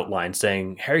basic outline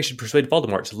saying Harry should persuade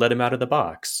Voldemort to let him out of the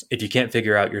box if you can't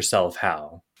figure out yourself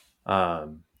how.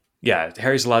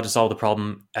 Harry's allowed to solve the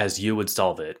problem as you would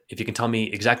solve it. If you can tell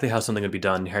me exactly how something would be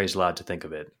done, Harry's allowed to think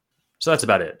of it. So that's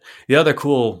about it. The other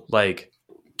cool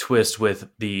twist with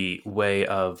the way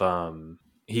of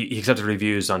he accepted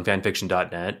reviews on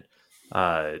fanfiction.net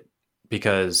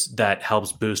because that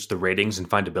helps boost the ratings and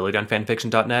findability on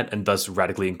fanfiction.net and thus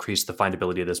radically increase the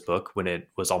findability of this book when it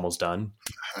was almost done.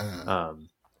 So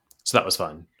that was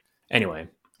fun. Anyway,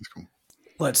 that's cool.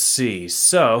 Let's see.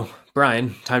 So,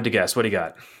 Brian, time to guess. What do you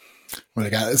got? What I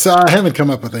got? So I haven't come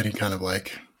up with any kind of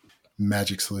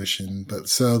magic solution, but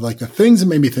so the things that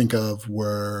made me think of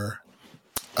were,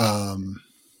 and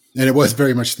it was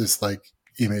very much this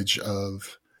image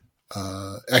of,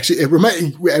 actually,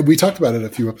 we talked about it a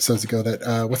few episodes ago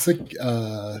that, what's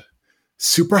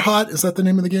Super Hot? Is that the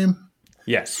name of the game?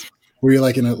 Yes. Where you're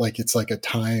in it's a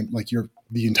time,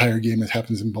 the entire game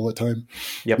happens in bullet time.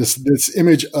 Yep. This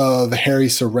image of Harry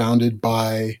surrounded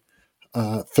by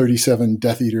 37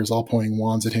 Death Eaters all pointing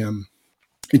wands at him,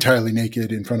 entirely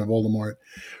naked in front of Voldemort,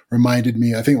 reminded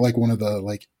me, I think one of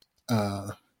the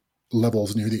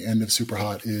levels near the end of Super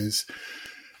Hot is,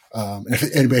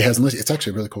 if anybody hasn't listened, it's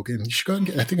actually a really cool game. You should go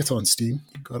and I think it's on Steam.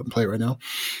 You can go out and play it right now.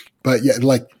 But yeah,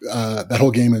 that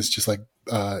whole game is just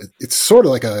it's sort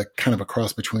of a kind of a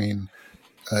cross between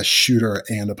a shooter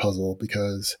and a puzzle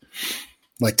because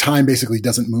time basically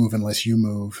doesn't move unless you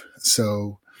move.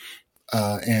 So,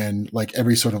 and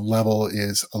every sort of level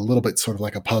is a little bit sort of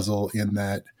like a puzzle in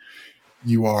that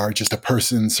you are just a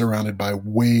person surrounded by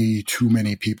way too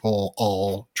many people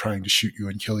all trying to shoot you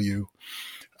and kill you.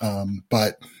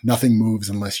 But nothing moves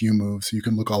unless you move. So you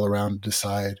can look all around and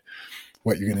decide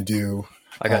what you're going to do.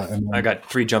 I got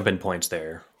 3 jump in points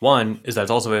there. One is that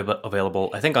it's also available,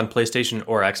 I think, on PlayStation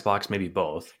or Xbox, maybe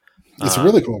both. It's a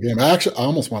really cool game. I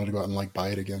almost wanted to go out and buy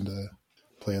it again to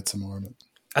play it some more. But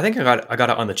I think I got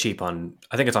it on the cheap I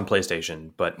think it's on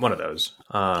PlayStation, but one of those.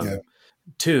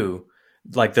 2,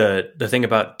 the thing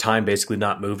about time basically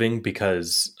not moving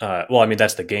because,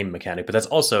 that's the game mechanic, but that's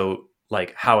also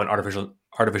how an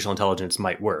artificial intelligence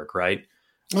might work, right?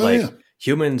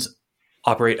 Humans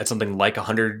operate at something like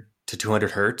 100 to 200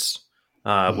 hertz,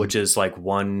 which is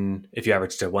one, if you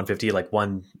average to 150,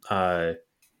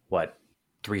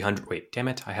 300, wait, damn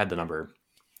it, I had the number.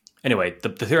 Anyway, the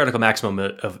theoretical maximum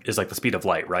is the speed of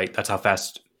light, right? That's how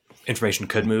fast information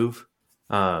could move.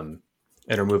 And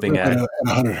we're moving at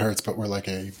 100 hertz, but we're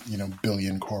a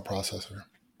billion core processor.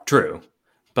 True,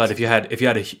 but if you had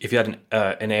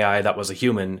an AI that was a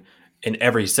human in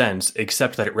every sense,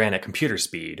 except that it ran at computer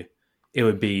speed, it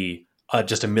would be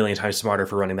just a million times smarter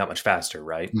for running that much faster,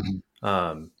 right?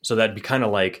 Mm-hmm. So that'd be kind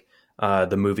of like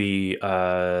the movie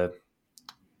Upgrade.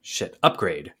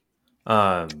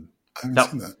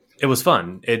 It was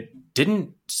fun. It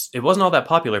wasn't all that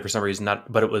popular for some reason,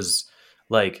 but it was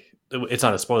it's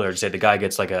not a spoiler to say the guy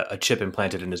gets a chip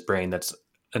implanted in his brain that's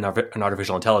an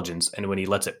artificial intelligence, and when he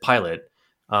lets it pilot,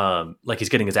 he's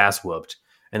getting his ass whooped.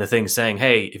 And the thing's saying,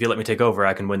 hey, if you let me take over,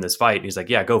 I can win this fight. And he's like,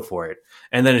 yeah, go for it.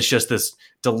 And then it's just this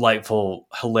delightful,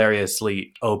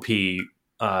 hilariously OP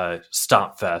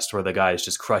stomp fest where the guy is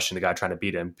just crushing the guy trying to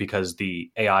beat him because the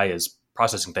AI is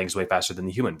processing things way faster than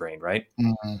the human brain, right?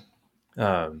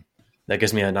 Mm-hmm. That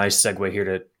gives me a nice segue here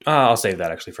to... I'll save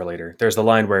that actually for later. There's the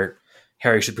line where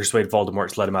Harry should persuade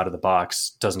Voldemort to let him out of the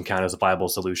box. Doesn't count as a viable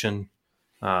solution.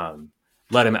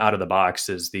 Let him out of the box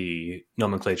is the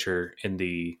nomenclature in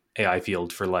the AI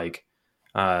field for Neil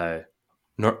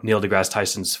deGrasse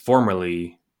Tyson's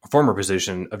former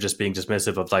position of just being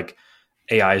dismissive of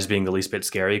AI as being the least bit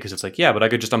scary because it's but I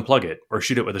could just unplug it or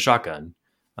shoot it with a shotgun.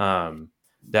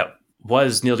 That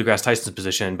was Neil deGrasse Tyson's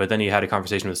position, but then he had a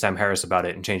conversation with Sam Harris about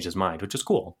it and changed his mind, which is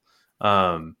cool.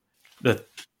 The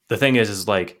the thing is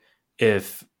like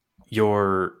if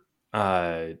you're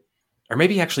or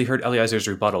maybe you actually heard Eliezer's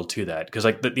rebuttal to that, because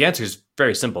like the answer is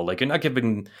very simple. Like you're not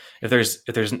giving if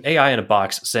there's an AI in a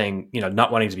box saying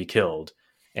not wanting to be killed,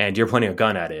 and you're pointing a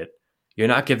gun at it, you're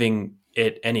not giving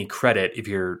it any credit if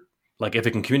you're like if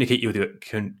it can communicate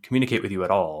with you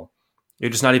at all. You're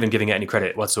just not even giving it any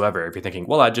credit whatsoever. If you're thinking,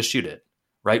 well, I'd just shoot it,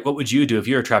 right? What would you do if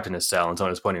you were trapped in a cell and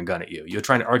someone was pointing a gun at you? You're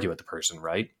trying to argue with the person,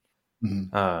 right?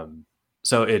 Mm-hmm.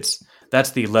 So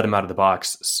that's the let him out of the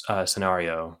box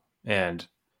scenario, and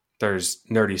there's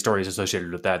nerdy stories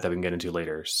associated with that we can get into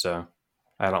later. So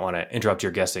I don't want to interrupt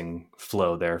your guessing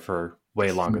flow there for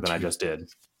way longer than I just did.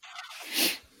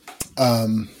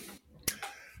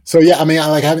 So yeah, I mean,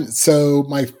 I haven't. So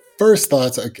my first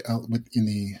thoughts in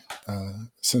the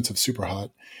sense of super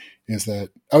hot is that,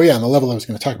 oh yeah, and the level I was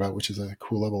going to talk about, which is a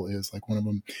cool level, is like one of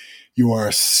them, you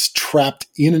are trapped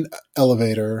in an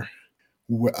elevator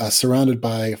surrounded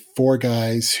by 4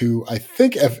 guys who I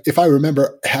think, if I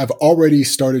remember, have already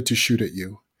started to shoot at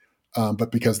you.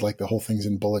 But because like the whole thing's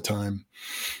in bullet time,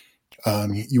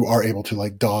 you are able to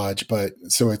like dodge. But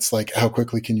so it's like, how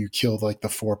quickly can you kill like the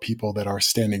 4 people that are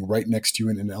standing right next to you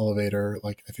in an elevator?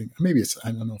 Like, I think maybe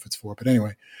I don't know if it's 4, but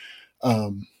anyway,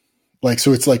 like,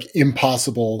 so it's like an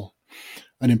impossible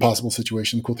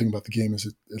situation. The cool thing about the game is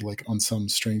it like on some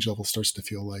strange level starts to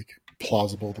feel like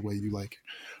plausible the way you like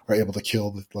are able to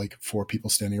kill the like 4 people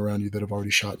standing around you that have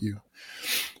already shot you.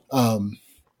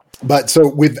 But so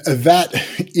with that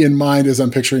in mind, as I'm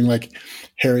picturing like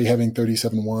Harry having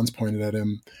 37 wands pointed at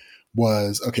him,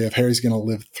 was okay, if Harry's going to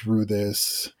live through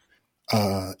this,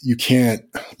 you can't,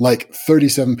 like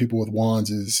 37 people with wands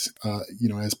is,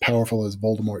 as powerful as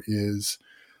Voldemort is,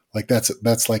 like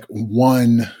that's like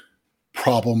one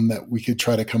problem that we could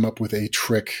try to come up with a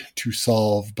trick to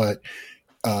solve. But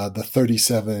the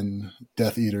 37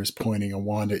 Death Eaters pointing a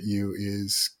wand at you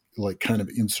is like kind of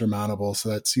insurmountable. So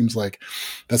that seems like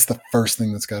that's the first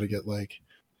thing that's got to get like,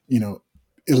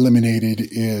 eliminated,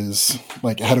 is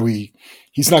like,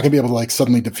 he's not going to be able to like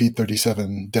suddenly defeat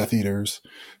 37 Death Eaters.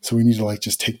 So we need to like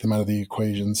just take them out of the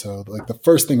equation. So like the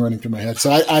first thing running through my head,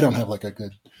 so I don't have like a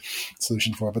good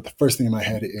solution for it, but the first thing in my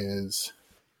head is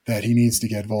that he needs to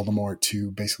get Voldemort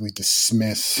to basically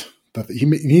dismiss he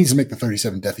needs to make the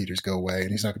 37 Death Eaters go away,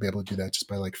 and he's not going to be able to do that just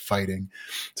by like fighting.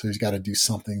 So he's got to do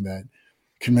something that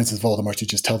convinces Voldemort to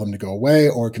just tell them to go away,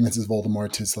 or convinces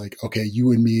Voldemort to like, okay,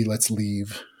 you and me, let's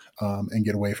leave and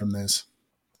get away from this.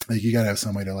 Like you got to have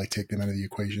some way to like take them out of the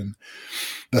equation.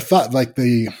 The thought, like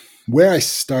where I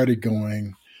started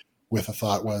going with the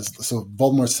thought was, so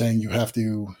Voldemort's saying you have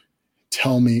to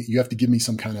give me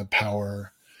some kind of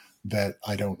power that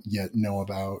I don't yet know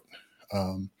about.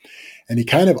 And he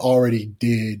kind of already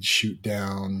did shoot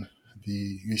down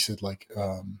he said like,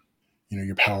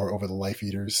 your power over the Life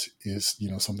Eaters is,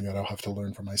 something that I'll have to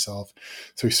learn for myself.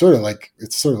 So it's sort of like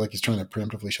he's trying to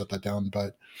preemptively shut that down.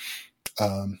 But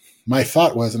my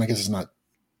thought was, and I guess it's not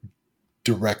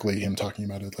directly him talking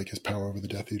about it, like his power over the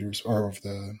Death Eaters or over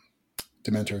the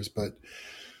Dementors, but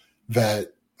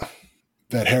that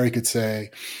Harry could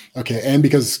say, okay, and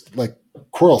because like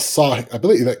Quirrell saw, I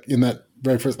believe that in that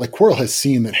very first, like Quirrell has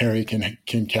seen that Harry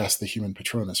can cast the human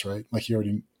Patronus, right? Like he's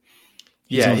on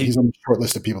the short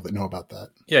list of people that know about that.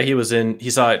 Yeah, he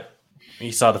saw it.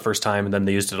 He saw the first time, and then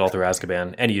they used it all through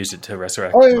Azkaban, and he used it to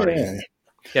resurrect. Oh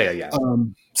yeah.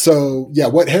 So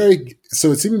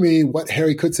it seemed to me what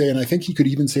Harry could say, and I think he could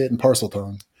even say it in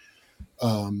Parseltongue,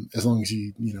 as long as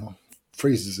he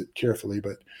phrases it carefully.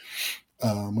 But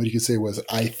what he could say was,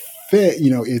 I think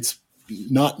it's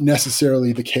not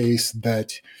necessarily the case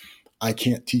that I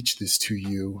can't teach this to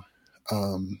you.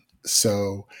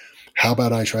 So how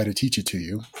about I try to teach it to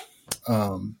you?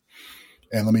 And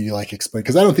let me like explain,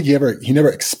 because I don't think he never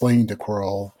explained to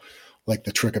Quirrell like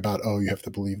the trick about, you have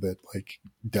to believe that like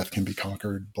death can be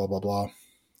conquered, blah, blah, blah.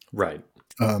 Right.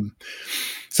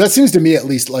 So that seems to me at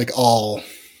least like all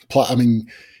plot. I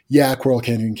mean, yeah, Quirrell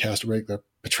can't even cast a regular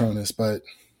Patronus, but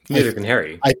neither can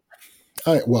Harry. I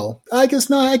guess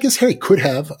not. I guess Harry could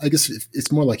have. I guess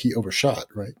it's more like he overshot,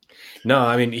 right? No,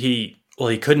 I mean he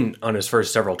couldn't on his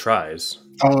first several tries.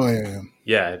 Oh yeah.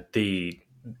 Yeah, the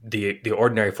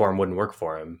ordinary form wouldn't work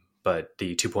for him, but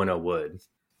the 2.0 would.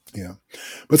 Yeah,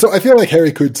 but so I feel like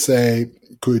Harry could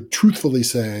truthfully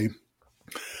say,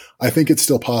 I think it's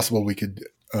still possible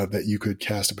that you could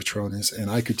cast a Patronus, and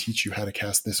I could teach you how to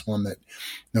cast this one that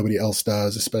nobody else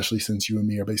does, especially since you and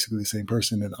me are basically the same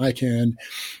person, and I can.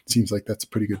 It seems like that's a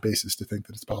pretty good basis to think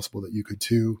that it's possible that you could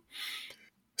too.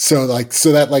 So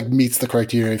that like meets the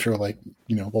criteria. If you're like,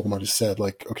 Voldemort just said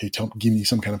like, okay, give me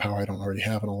some kind of power I don't already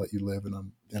have, and I'll let you live, and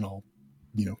I'll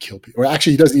kill people. Or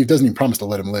actually, he doesn't even promise to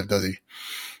let him live, does he?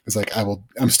 It's like,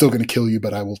 I'm still going to kill you,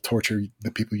 but I will torture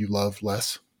the people you love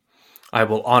less. I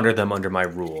will honor them under my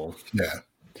rule. Yeah.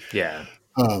 Yeah.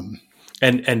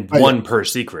 And one per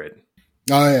secret.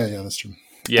 Oh yeah, that's true.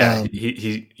 Yeah.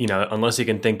 He unless he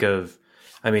can think of,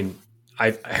 I mean,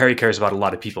 Harry cares about a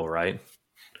lot of people, right?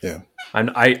 Yeah.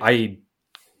 I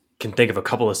can think of a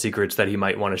couple of secrets that he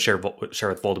might want to share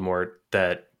with Voldemort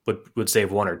that would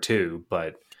save one or two,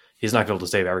 but he's not going to be able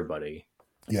to save everybody.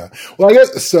 Yeah. Well, I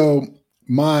guess so.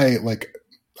 I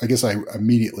guess I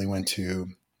immediately went to,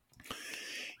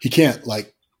 he can't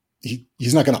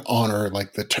he's not going to honor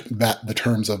the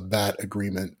terms of that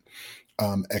agreement,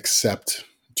 except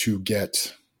to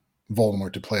get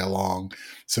Voldemort to play along.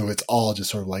 So it's all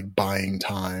just sort of like buying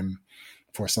time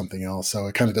for something else. So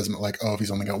it kind of doesn't if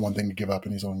he's only got one thing to give up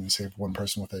and he's only going to save one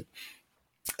person with it,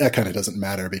 that kind of doesn't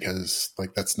matter because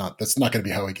that's not going to be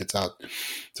how he gets out.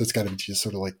 So it's got to be just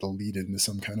sort of like the lead into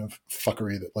some kind of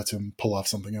fuckery that lets him pull off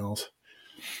something else.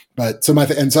 But so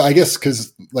so I guess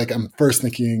because I'm first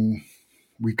thinking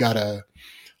we've got to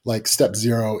step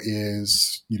 0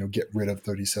 is get rid of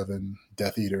 37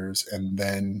 Death Eaters and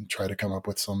then try to come up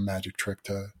with some magic trick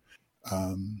to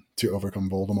overcome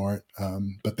Voldemort.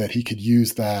 But that he could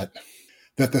use the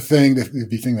thing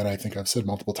that I think I've said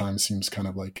multiple times seems kind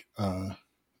of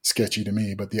sketchy to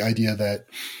me, but the idea that,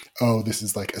 this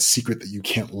is a secret that you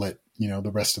can't let,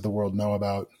 the rest of the world know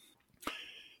about,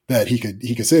 that he could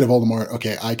say to Voldemort,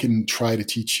 okay, I can try to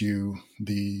teach you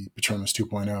the Patronus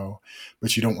 2.0,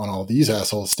 but you don't want all these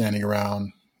assholes standing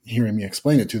around hearing me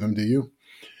explain it to them, do you?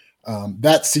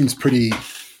 That seems pretty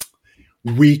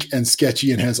weak and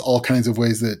sketchy and has all kinds of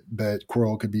ways that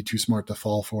Quirrell could be too smart to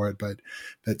fall for it, but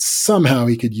that somehow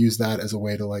he could use that as a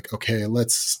way to okay,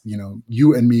 let's,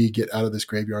 you and me get out of this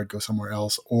graveyard, go somewhere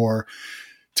else, or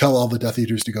tell all the Death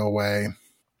Eaters to go away.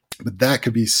 But that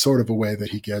could be sort of a way that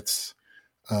he gets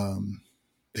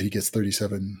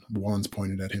 37 wands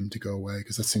pointed at him to go away,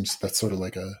 because that's sort of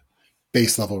like a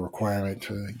base level requirement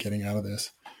to getting out of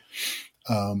this.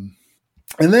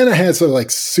 And then I had sort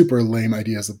of super lame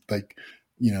ideas of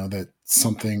that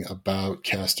something about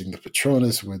casting the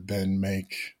Patronus would then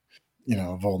make,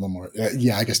 Voldemort.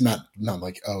 I guess not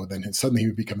then suddenly he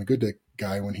would become a good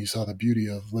guy when he saw the beauty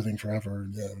of living forever.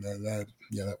 That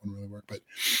wouldn't really work. But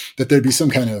that there'd be some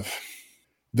kind of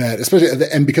that, especially,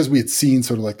 and because we had seen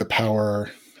sort of the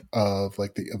power of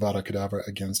the Avada Kedavra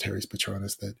against Harry's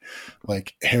Patronus, that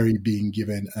Harry being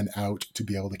given an out to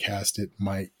be able to cast it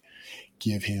might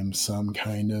give him some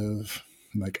kind of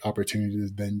opportunity to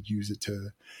then use it to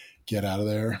get out of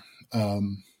there.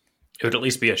 It would at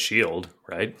least be a shield,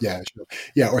 right? Yeah,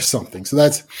 or something. So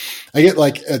I get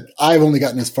I've only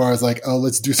gotten as far as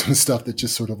let's do some stuff that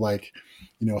just sort of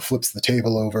flips the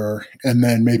table over, and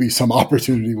then maybe some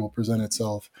opportunity will present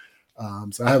itself.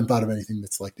 So I haven't thought of anything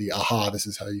that's this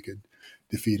is how you could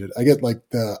defeat it. I get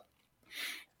the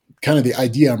kind of the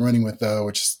idea I'm running with, though,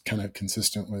 which is kind of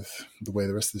consistent with the way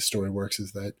the rest of the story works,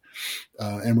 is that,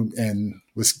 and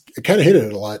was kind of hated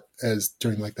it a lot as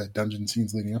during that dungeon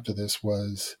scenes leading up to this,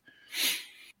 was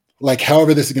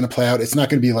however this is going to play out, it's not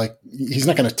going to be he's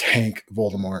not going to tank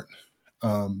Voldemort.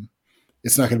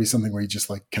 It's not going to be something where he just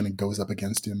kind of goes up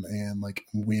against him and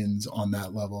wins on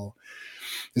that level.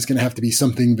 It's going to have to be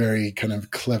something very kind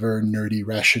of clever, nerdy,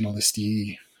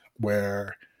 rationalisty,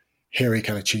 where Harry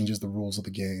kind of changes the rules of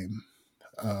the game,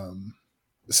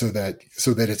 so that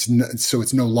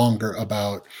it's no longer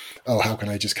about, how can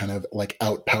I just kind of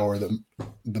outpower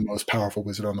the most powerful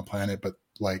wizard on the planet, but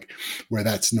where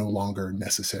that's no longer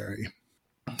necessary.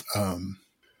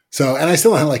 So, and I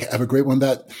still have a great one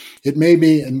that it made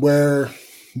me, and where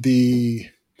I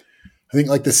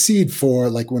think the seed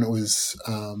for when it was,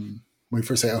 when we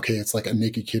first say, okay, it's a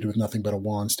naked kid with nothing but a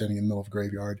wand standing in the middle of a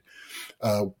graveyard,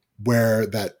 where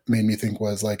that made me think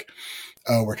was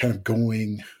we're kind of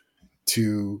going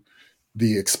to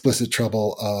the explicit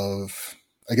trouble of,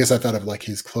 I guess I thought of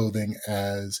his clothing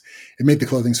as, it made the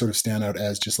clothing sort of stand out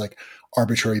as just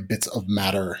arbitrary bits of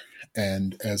matter,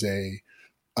 and as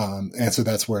and so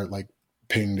that's where it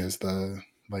pinged as the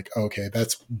okay,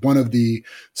 that's one of the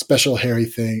special Harry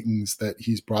things that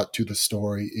he's brought to the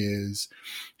story, is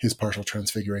his partial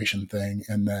transfiguration thing,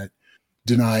 and that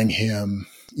denying him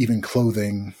even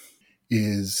clothing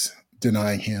is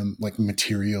denying him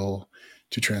material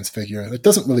to transfigure. It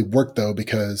doesn't really work, though,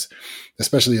 because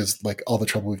especially as all the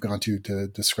trouble we've gone to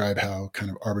describe how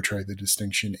kind of arbitrary the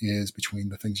distinction is between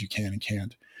the things you can and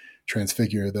can't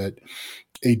transfigure, that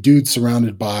a dude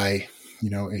surrounded by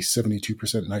a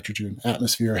 72% nitrogen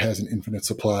atmosphere has an infinite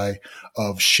supply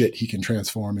of shit he can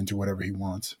transform into whatever he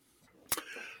wants.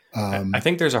 I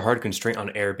think there's a hard constraint on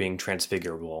air being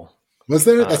transfigurable. Was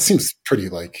there? That seems pretty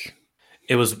like...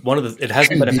 It was one of the... It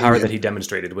hasn't been a power that he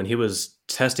demonstrated. When he was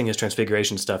testing his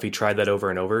transfiguration stuff, he tried that over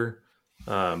and over,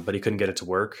 but he couldn't get it to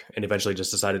work, and eventually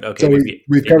just decided, okay... So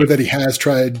we've covered that he has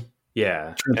tried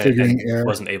transfiguring air.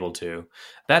 Wasn't able to.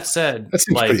 That said... That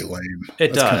seems pretty lame.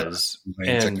 It does. Lame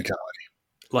and technicality.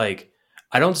 Like,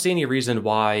 I don't see any reason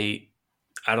why...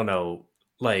 I don't know,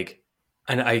 like...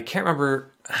 And I can't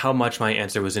remember how much my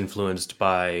answer was influenced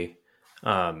by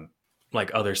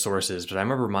like other sources, but I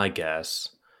remember my guess,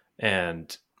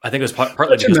 and I think it was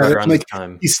partly because right around this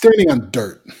time he's standing on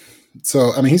dirt.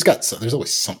 So I mean, there's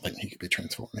always something he could be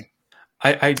transforming.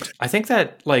 I think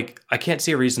that like I can't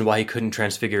see a reason why he couldn't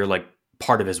transfigure like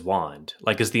part of his wand.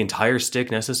 Like, is the entire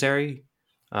stick necessary?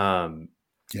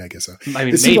 Yeah, I guess so. I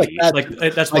mean, maybe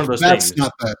that's one of those things.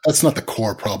 That's not the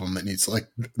core problem that needs like.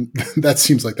 That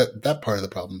seems like that part of the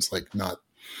problem is like not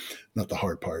the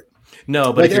hard part.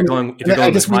 No, but if you're going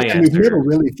with my answer,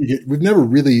 we've never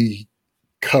really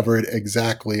covered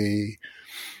exactly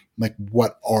like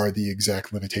what are the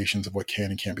exact limitations of what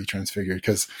can and can't be transfigured.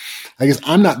 Because I guess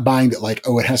I'm not buying that like,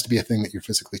 oh, it has to be a thing that you're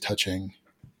physically touching,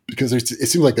 because it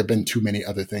seems like there've been too many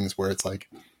other things where it's like,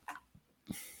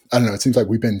 I don't know. It seems like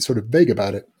we've been sort of vague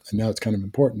about it, and now it's kind of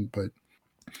important. But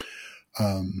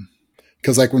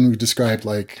because like when we described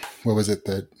like what was it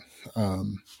that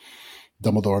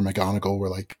Dumbledore and McGonagall were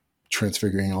like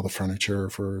transfiguring all the furniture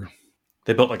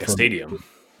they built like a stadium.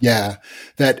 Yeah,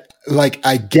 that like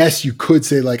I guess you could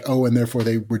say like, oh, and therefore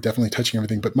they were definitely touching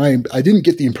everything. But I didn't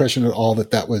get the impression at all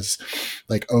that was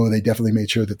like, oh, they definitely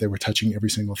made sure that they were touching every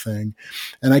single thing.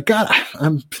 And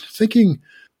I'm thinking.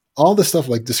 All the stuff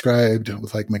like described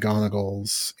with like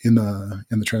McGonagall's in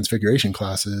the transfiguration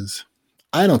classes,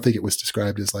 I don't think it was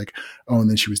described as like, oh, and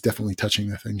then she was definitely touching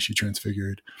the thing she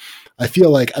transfigured. I feel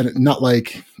like not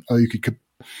like you could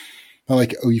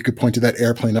point to that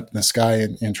airplane up in the sky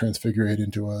and transfigure it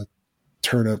into a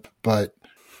turnip, but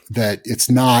that it's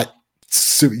not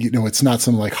it's not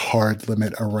some like hard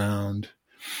limit around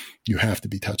you have to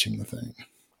be touching the thing.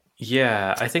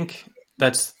 Yeah, I think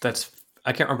that's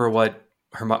I can't remember what.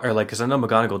 Because I know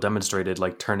McGonagall demonstrated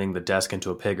like turning the desk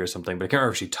into a pig or something, but I can't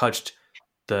remember if she touched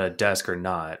the desk or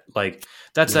not. Like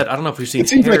that said, I don't know if we've seen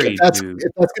Harry. Like if that's going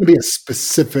to be a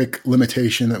specific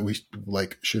limitation that we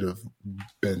like should have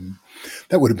been,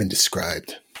 that would have been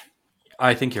described.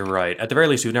 I think you're right. At the very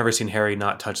least, we've never seen Harry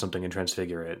not touch something and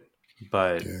transfigure it.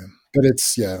 But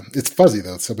it's fuzzy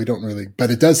though, so we don't really.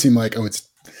 But it does seem like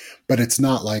but it's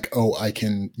not like, oh, I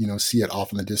can, see it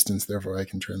off in the distance, therefore I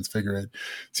can transfigure it.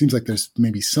 It seems like there's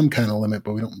maybe some kind of limit,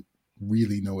 but we don't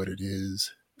really know what it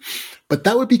is. But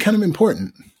that would be kind of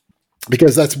important,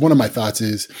 because that's one of my thoughts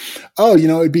is, oh,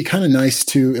 it'd be kind of nice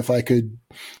to, if I could,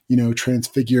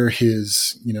 transfigure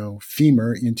his,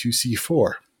 femur into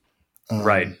C4.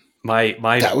 Right.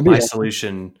 My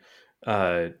solution,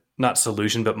 not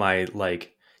solution, but my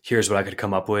like, here's what I could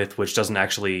come up with, which doesn't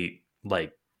actually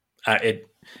like,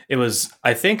 it was,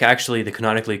 I think, actually the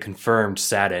canonically confirmed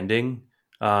sad ending.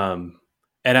 And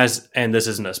this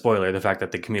isn't a spoiler, the fact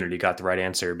that the community got the right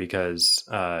answer, because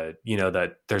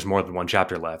that there's more than one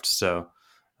chapter left. So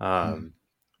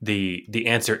the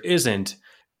answer isn't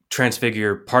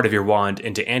transfigure part of your wand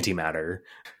into antimatter,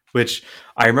 which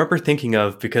I remember thinking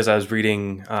of because I was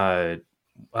reading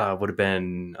would have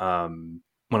been one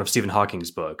of Stephen Hawking's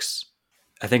books.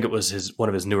 I think it was one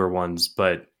of his newer ones,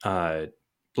 but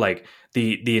like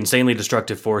the insanely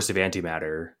destructive force of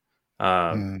antimatter,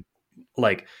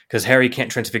 like, because Harry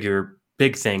can't transfigure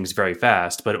big things very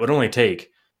fast, but it would only take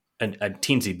a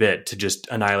teensy bit to just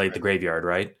annihilate the graveyard,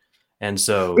 right? And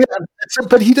so,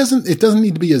 but it doesn't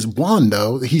need to be his wand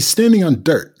though. He's standing on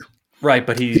dirt, right?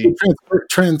 But he can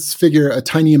transfigure a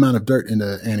tiny amount of dirt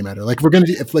into antimatter.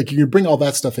 Like if you bring all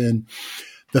that stuff in,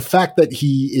 the fact that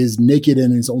he is naked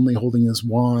and is only holding his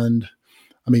wand.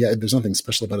 I mean, there's nothing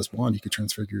special about his wand. He could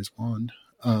transfigure his wand.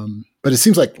 But it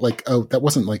seems like, oh, that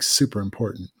wasn't like super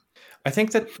important. I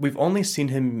think that we've only seen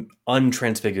him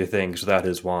untransfigure things without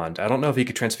his wand. I don't know if he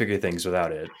could transfigure things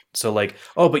without it. So like,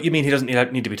 oh, but you mean he doesn't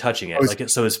need to be touching it. Like,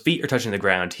 so his feet are touching the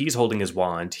ground. He's holding his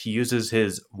wand. He uses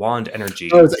his wand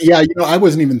energy. Yeah. I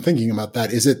wasn't even thinking about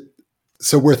that.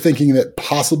 So we're thinking that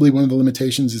possibly one of the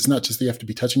limitations is not just that you have to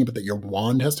be touching it, but that your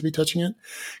wand has to be touching it.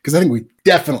 Because I think we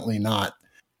definitely not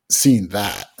seen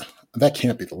that. That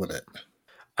can't be the limit.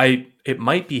 It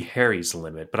might be Harry's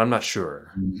limit, but I'm not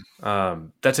sure.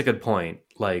 That's a good point.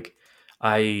 Like,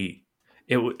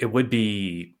 it would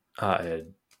be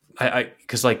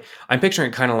because like I'm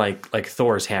picturing kind of like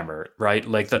Thor's hammer, right?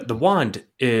 Like the wand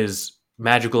is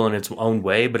magical in its own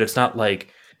way, but it's not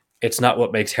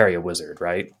what makes Harry a wizard,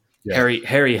 right? Yeah.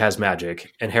 Harry has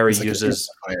magic, and Harry It's like uses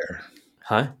an amplifier.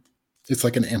 huh? It's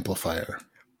like an amplifier.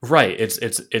 Right. It's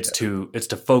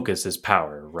to focus his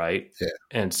power, right? Yeah.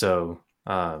 And so,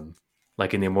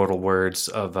 like in the immortal words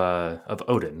of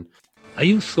Odin, Are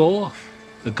you Thor,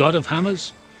 the god of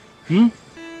hammers?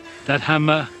 That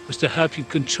hammer was to help you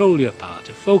control your power,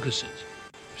 to focus it.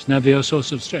 It's never your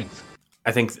source of strength.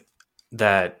 I think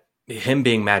that him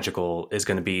being magical is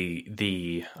going to be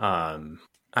the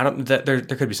I don't that there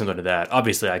could be something to that.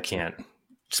 Obviously, I can't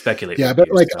speculate. Yeah, but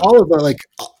like all of the like,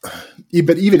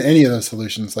 but even any of those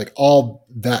solutions, like all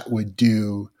that would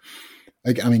do,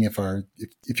 like I mean,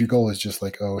 if your goal is just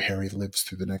like, oh, Harry lives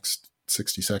through the next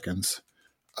 60 seconds,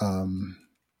 I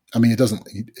mean, it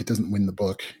doesn't win the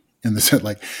book in the sense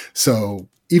like, so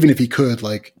even if he could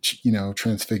like,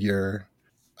 transfigure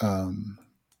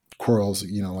Quirrell's,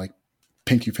 like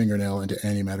pinky fingernail into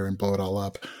antimatter and blow it all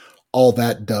up, all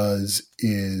that does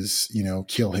is,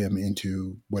 kill him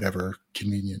into whatever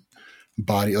convenient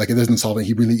body. Like it doesn't solve it.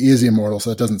 He really is immortal.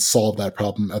 So that doesn't solve that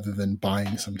problem other than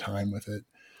buying some time with it.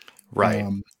 Right.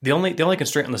 The only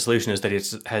constraint on the solution is that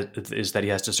he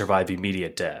has to survive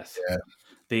immediate death. Yeah.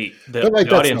 The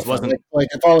audience wasn't like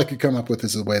if all I could come up with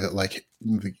is a way that like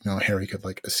Harry could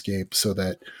like escape so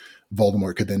that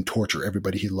Voldemort could then torture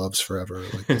everybody he loves forever.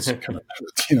 Like it's kind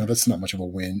of that's not much of a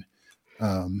win.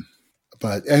 So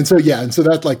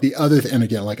that's like the other and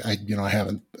again like I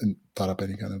haven't thought up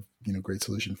any kind of great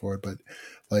solution for it, but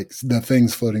like the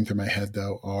things floating through my head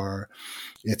though are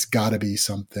it's got to be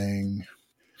something.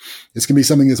 It's going to be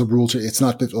something that's a rule change. It's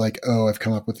not that like, oh, I've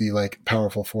come up with the like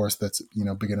powerful force that's,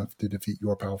 big enough to defeat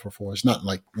your powerful force. Not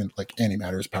like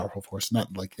antimatter's powerful force,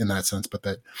 not like in that sense, but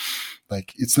that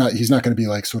like, he's not going to be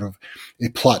like sort of a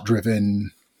plot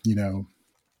driven,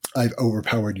 I've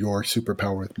overpowered your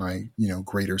superpower with my,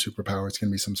 greater superpower. It's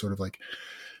going to be some sort of like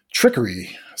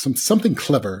trickery, something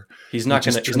clever. He's not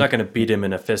going to beat him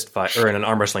in a fist fight or in an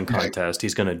arm wrestling contest. Right.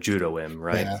 He's going to judo him,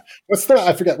 right? Yeah.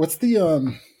 I forget, what's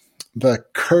the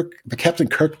Captain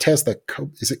Kirk test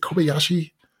is it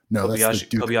Kobayashi? No, that's the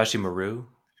dude. Kobayashi Maru.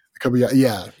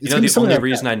 Yeah. The only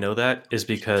reason I know that is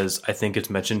because I think it's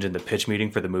mentioned in the pitch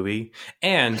meeting for the movie.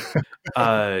 And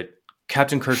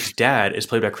Captain Kirk's dad is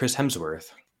played by Chris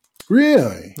Hemsworth.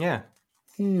 Really? Yeah.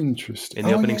 Interesting. In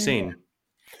the opening scene.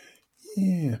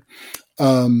 Yeah.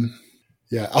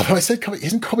 Yeah. Although I said,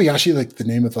 isn't Kobayashi like the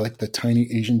name of like the tiny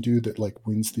Asian dude that like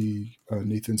wins the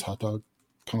Nathan's hot dog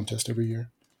contest every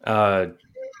year?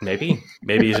 Maybe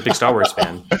he's a big Star Wars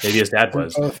fan. Maybe his dad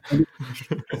was. I don't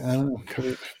know.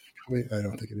 I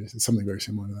don't think it is. It's something very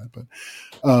similar to that,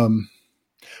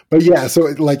 but yeah. So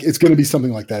it's going to be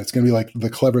something like that. It's going to be like the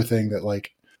clever thing that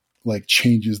like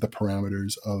changes the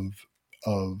parameters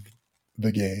of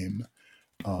the game,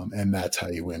 and that's how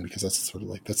you win because that's sort of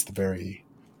like that's the very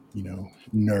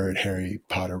nerd Harry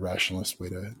Potter rationalist way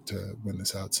to win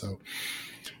this out. So.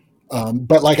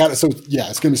 But like, it's going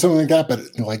to be something like that, but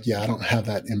I don't have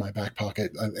that in my back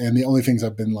pocket. And the only things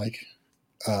I've been like,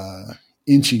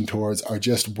 inching towards are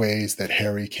just ways that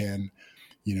Harry can,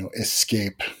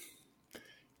 escape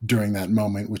during that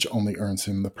moment, which only earns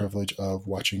him the privilege of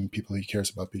watching people he cares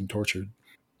about being tortured.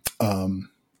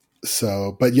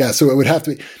 So it would have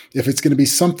to be, if it's going to be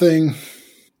something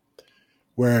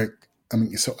where,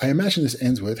 so I imagine this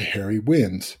ends with Harry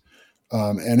wins.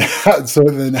 And so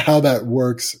then how that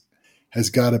works has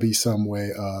got to be some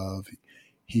way of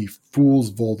he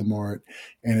fools Voldemort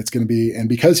and it's going to be, and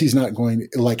because he's not going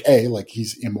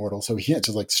he's immortal, so he can't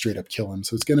just like straight up kill him.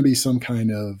 So it's going to be some kind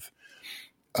of,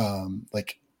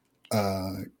 like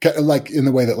in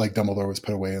the way that like Dumbledore was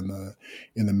put away in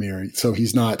the mirror. So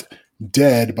he's not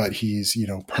dead, but he's,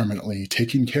 permanently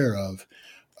taken care of,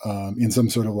 in some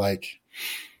sort of like,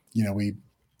 we,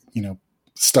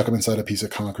 stuck him inside a piece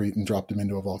of concrete and dropped him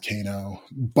into a volcano,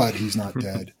 but he's not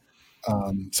dead.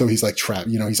 So he's like trapped,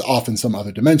 he's off in some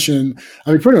other dimension.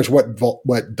 I mean, pretty much what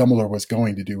Dumbledore was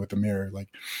going to do with the mirror, like,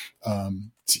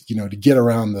 to get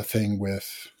around the thing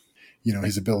with,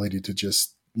 his ability to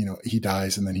just, he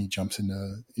dies and then he jumps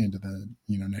into the,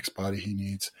 next body he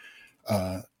needs.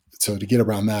 So to get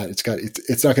around that, it's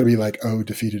not going to be like, oh,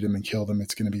 defeated him and killed him.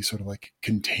 It's going to be sort of like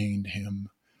contained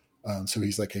him. So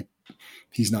he's like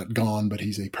he's not gone, but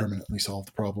he's a permanently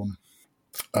solved problem.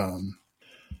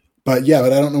 But I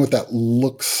don't know what that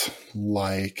looks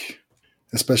like,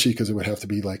 especially because it would have to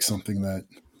be like something that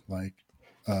like,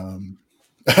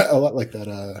 a lot like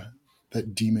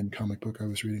that demon comic book I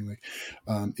was reading. Like,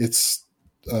 it's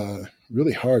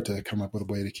really hard to come up with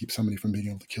a way to keep somebody from being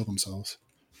able to kill themselves.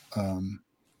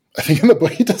 I think in the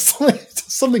book he does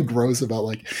something gross about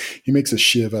like, he makes a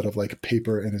shiv out of like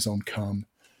paper and his own cum.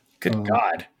 Good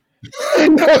God.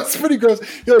 No, it's pretty gross.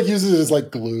 He like uses it as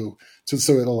like glue,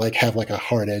 so it'll like have like a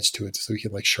hard edge to it, so he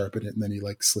can like sharpen it, and then he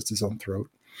like slits his own throat.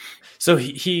 So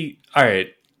he all right.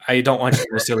 I don't want you to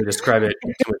necessarily describe it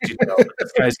in too much detail, but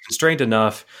this guy's constrained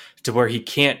enough to where he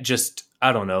can't just,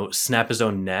 I don't know, snap his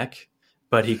own neck,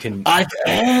 but he can. That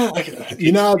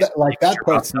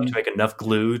part's to make enough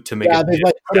glue to make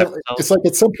it. It's like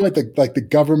at some point, the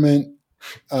government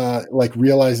like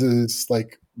realizes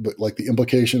like the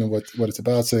implication of what it's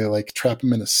about. So they like trap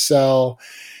him in a cell,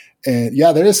 and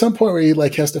there is some point where he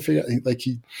like has to figure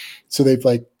so they've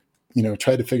like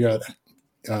tried to figure out.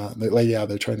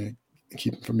 They're trying to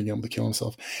keep him from being able to kill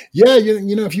himself.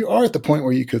 If you are at the point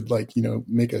where you could like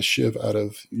make a shiv out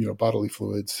of bodily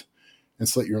fluids and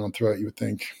slit your own throat, you would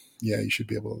think you should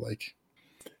be able to like.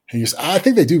 And I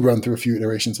think they do run through a few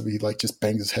iterations of he like just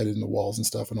bangs his head in the walls and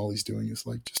stuff, and all he's doing is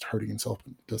like just hurting himself.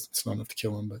 It's not enough to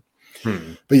kill him, but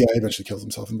he eventually kills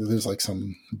himself. And there's like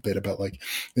some bit about like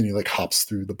then he like hops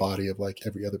through the body of like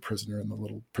every other prisoner in the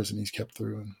little prison he's kept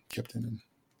in, and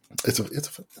it's a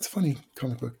funny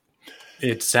comic book.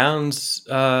 It sounds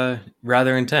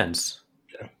rather intense.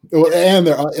 Yeah. Well, and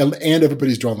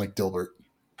everybody's drawn like Dilbert.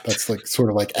 That's like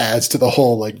sort of like adds to the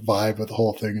whole like vibe of the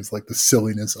whole thing, is like the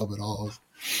silliness of it all.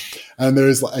 And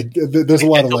there's a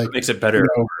lot of like makes it better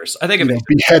or worse. I think it makes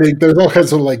beheading. There's all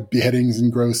kinds of like beheadings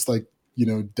and gross like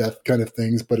death kind of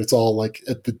things, but it's all like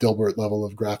at the Dilbert level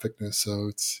of graphicness. So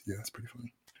it's pretty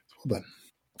funny. It's well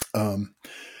done.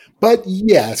 But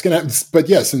it's gonna happen. But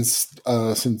since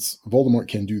Voldemort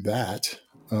can do that,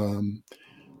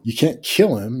 you can't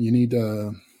kill him. You need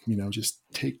to just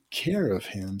take care of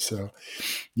him. So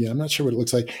I'm not sure what it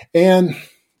looks like. And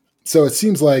so it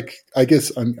seems like, I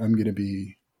guess I'm going to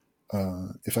be,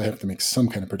 if I have to make some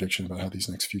kind of prediction about how these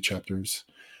next few chapters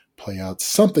play out,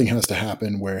 something has to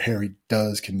happen where Harry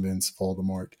does convince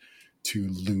Voldemort to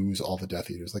lose all the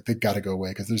Death Eaters. Like, they've got to go away,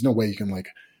 because there's no way you can like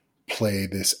play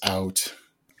this out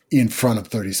in front of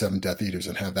 37 Death Eaters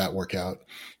and have that work out.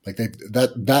 Like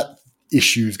that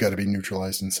issue's got to be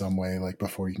neutralized in some way, like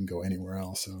before you can go anywhere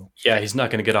else. So he's not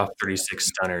going to get off 36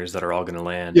 stunners that are all going to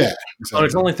land. Yeah, exactly. Oh,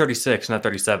 it's only 36, not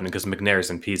 37, because McNair's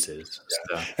in pieces.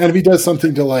 Yeah. So. And if he does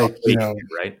something to like,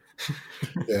 right?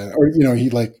 or he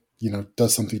like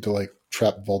does something to like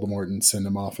trap Voldemort and send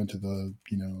him off into the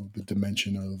the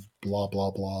dimension of blah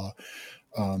blah blah.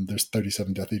 There's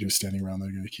 37 Death Eaters standing around that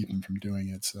are going to keep him from doing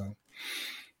it. So.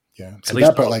 Yeah, so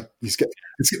that part, like, this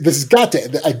has got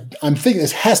to. I'm thinking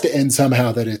this has to end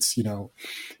somehow. That it's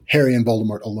Harry and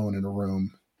Voldemort alone in a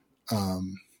room.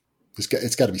 It's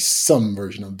got to be some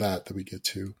version of that we get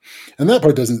to, and that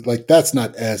part doesn't like. That's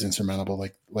not as insurmountable.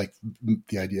 Like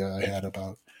the idea I had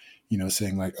about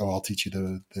saying like, oh, I'll teach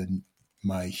you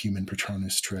my human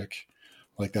Patronus trick.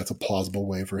 Like, that's a plausible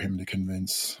way for him to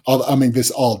convince.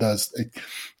 This all does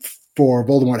for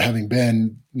Voldemort having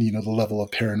been the level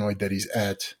of paranoid that he's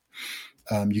at.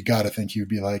 You got to think you'd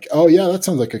be like, oh yeah, that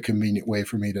sounds like a convenient way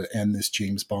for me to end this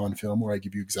James Bond film, where I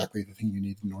give you exactly the thing you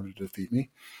need in order to defeat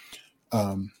me.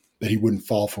 That he wouldn't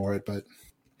fall for it, but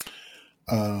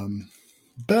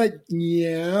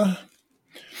yeah.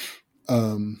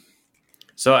 The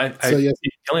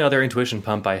only other intuition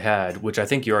pump I had, which I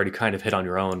think you already kind of hit on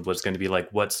your own, was going to be like,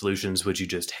 what solutions would you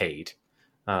just hate?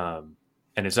 And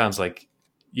it sounds like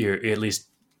you're at least,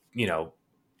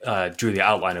 drew the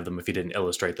outline of them if you didn't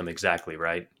illustrate them exactly,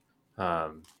 right?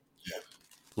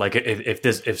 Like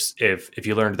if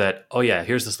you learned that, oh yeah,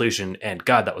 here's the solution, and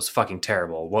God, that was fucking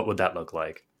terrible, what would that look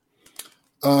like?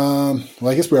 Well,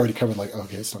 I guess we already covered like,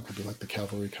 okay, it's not going to be like the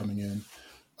cavalry coming in,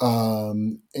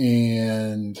 and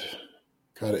and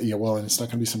it's not going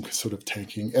to be some sort of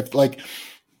tanking. If like,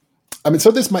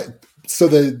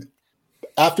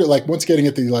 after like once getting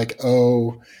at the like,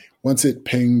 oh. Once it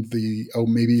pinged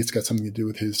maybe it's got something to do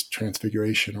with his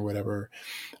transfiguration or whatever.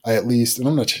 I'm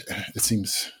not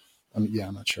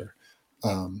sure.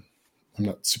 I'm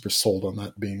not super sold on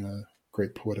that being a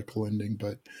great poetical ending,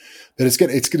 but that it's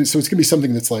going to be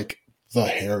something that's like the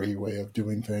Harry way of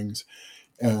doing things.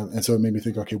 And so it made me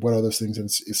think, okay, what are those things?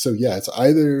 And so, it's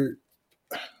either,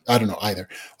 I don't know, either.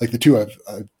 Like the two I've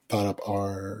thought up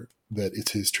are that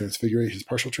it's his transfiguration, his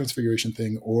partial transfiguration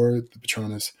thing, or the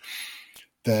Patronus.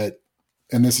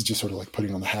 And this is just sort of like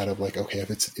putting on the hat of like, okay,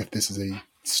 if this is a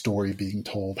story being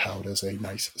told, how does a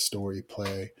nice story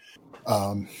play?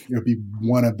 It would be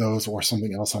one of those or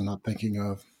something else I'm not thinking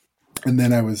of. And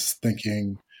then I was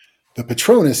thinking the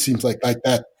Patronus seems like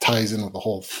that ties in with the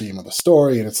whole theme of the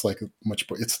story, and it's like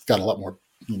it's got a lot more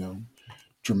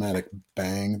dramatic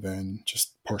bang than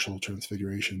just partial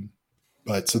transfiguration.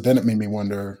 But so then it made me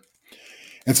wonder,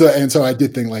 and so I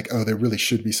did think like, oh, there really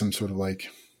should be some sort of like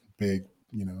big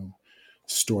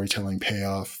storytelling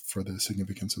payoff for the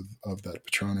significance of that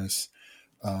Patronus.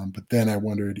 But then I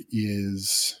wondered,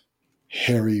 is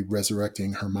Harry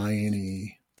resurrecting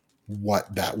Hermione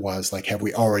what that was? Like, have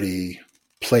we already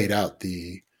played out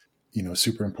the,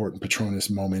 super important Patronus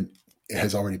moment? It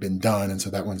has already been done, and so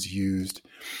that one's used.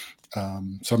 So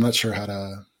I'm not sure how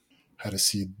to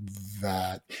see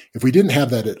that. If we didn't have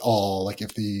that at all, like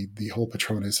if the whole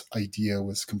Patronus idea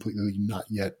was completely not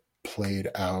yet played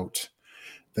out,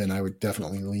 then I would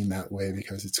definitely lean that way,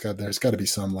 because there's got to be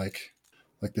some like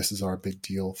this is our big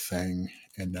deal thing,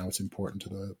 and now it's important to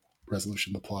the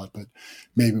resolution of the plot. But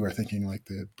maybe we're thinking like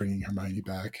the bringing Hermione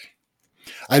back.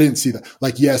 I didn't see that.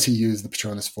 Like, yes, he used the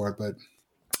Patronus for it, but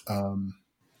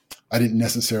I didn't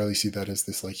necessarily see that as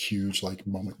this like huge like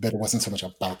moment. That it wasn't so much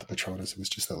about the Patronus. It was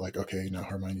just that like, okay, now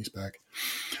Hermione's back.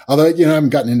 Although, I haven't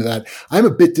gotten into that. I'm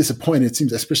a bit disappointed. It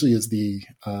seems, especially as the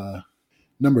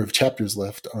number of chapters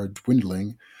left are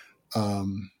dwindling,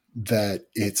 that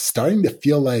it's starting to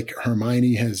feel like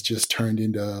Hermione has just turned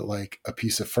into like a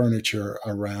piece of furniture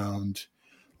around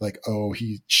like,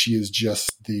 she is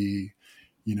just the,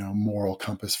 moral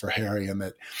compass for Harry, and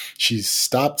that she's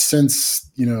stopped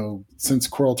since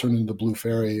Quirrell turned into the Blue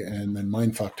Fairy and then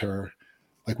mindfucked her.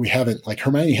 Like,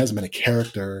 Hermione hasn't been a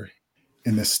character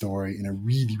in this story in a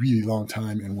really, really long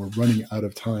time, and we're running out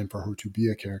of time for her to be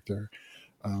a character.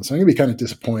 So I'm going to be kind of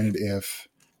disappointed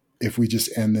if we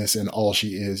just end this and all she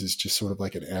is just sort of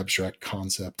like an abstract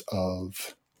concept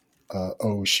of,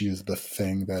 she is the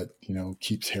thing that,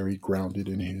 keeps Harry grounded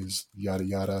in his yada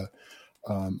yada.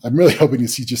 I'm really hoping to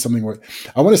see just something where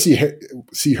I want to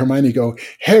see Hermione go,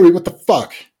 Harry, what the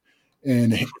fuck?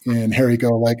 And Harry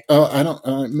go like, oh, I don't,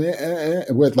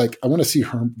 with like, I want to see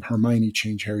Hermione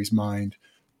change Harry's mind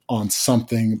on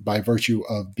something by virtue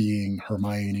of being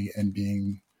Hermione and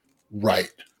being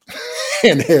right.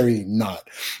 And Harry not.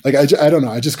 Like, I don't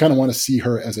know. I just kind of want to see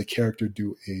her as a character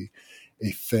do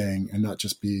a thing and not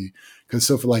just be, because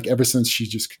so for like ever since she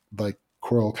just like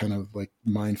Quirrell kind of like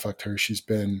mind fucked her, she's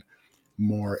been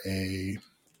more a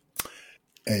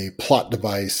plot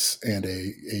device and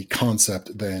a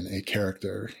concept than a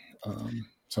character.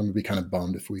 So I'm gonna be kind of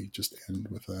bummed if we just end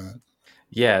with that.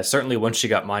 Yeah, certainly once she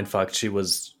got mindfucked, she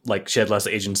was like, she had less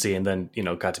agency, and then,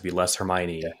 got to be less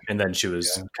Hermione, and then she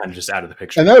was kind of just out of the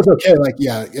picture. And that was okay. Like,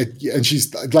 and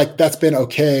she's like, that's been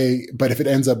okay. But if it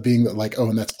ends up being like,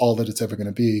 and that's all that it's ever going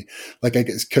to be, like, I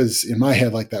guess, because in my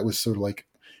head, like that was sort of like,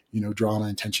 drama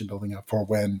and tension building up for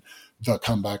when the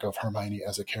comeback of Hermione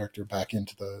as a character back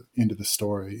into the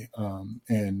story.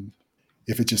 And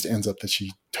if it just ends up that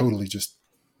she totally just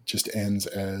ends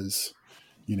as,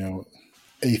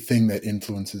 a thing that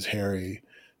influences Harry,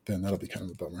 then that'll be kind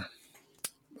of a bummer.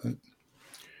 But I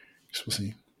guess we'll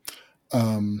see.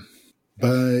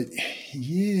 But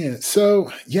yeah,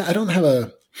 so yeah, I don't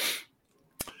have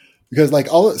because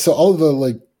like all of the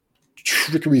like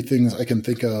trickery things I can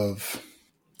think of.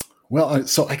 Well,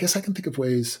 so I guess I can think of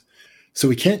ways. So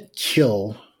we can't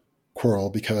kill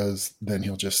Quirrell because then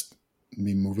he'll just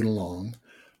be moving along.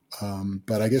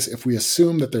 But I guess if we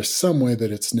assume that there's some way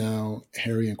that it's now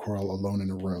Harry and Quirrell alone in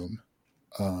a room,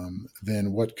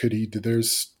 then what could he do?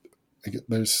 There's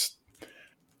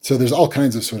all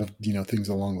kinds of sort of, things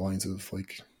along the lines of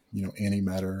like,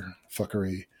 antimatter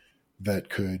fuckery that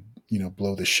could,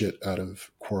 blow the shit out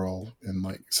of Quirrell, and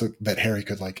like, so that Harry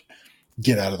could like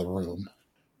get out of the room,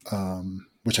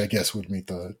 which I guess would meet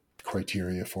the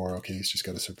criteria for, okay, he's just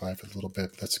got to survive for a little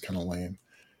bit. But that's kind of lame.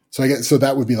 So I guess, so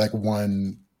that would be like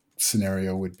one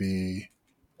scenario would be,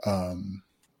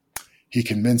 he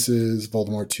convinces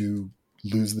Voldemort to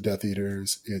lose the Death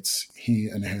Eaters. It's he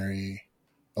and Harry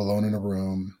alone in a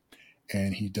room,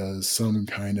 and he does some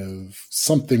kind of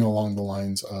something along the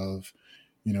lines of,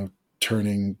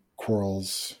 turning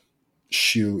Quirrell's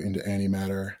shoe into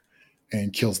antimatter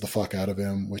and kills the fuck out of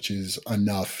him, which is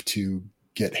enough to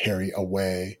get Harry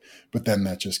away. But then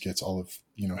that just gets all of,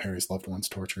 Harry's loved ones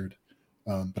tortured.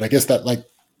 But I guess that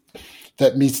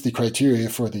meets the criteria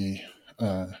for the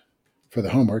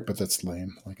homework, but that's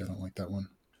lame. Like, I don't like that one.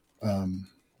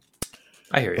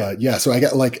 I hear you. But yeah, so I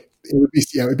got like,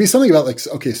 it'd be something about like,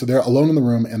 okay, so they're alone in the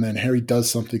room, and then Harry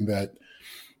does something that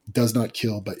does not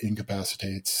kill but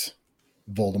incapacitates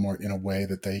Voldemort in a way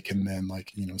that they can then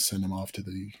like, send him off to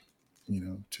the,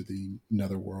 to the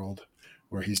netherworld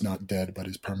where he's not dead but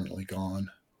is permanently gone.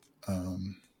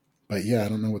 But yeah, I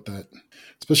don't know what that,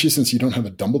 especially since you don't have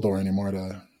a Dumbledore anymore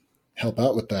to help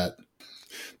out with that.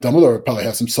 Dumbledore would probably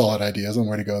have some solid ideas on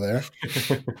where to go there.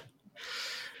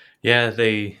 Yeah,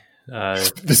 they...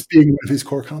 this being one of his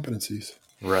core competencies.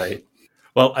 Right.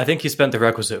 Well, I think he spent the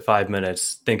requisite 5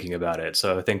 minutes thinking about it,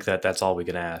 so I think that's all we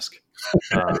can ask.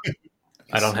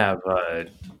 I don't have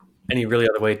any really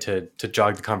other way to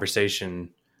jog the conversation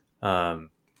and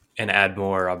add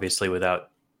more, obviously, without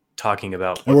talking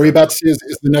about. And were you about to say,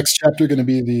 is the next chapter going to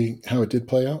be how it did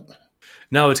play out?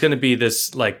 No, it's going to be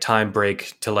this like time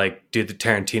break to like do the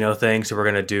Tarantino thing. So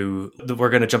we're going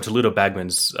to jump to Ludo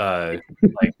Bagman's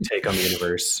like take on the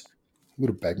universe.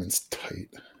 Ludo Bagman's tight.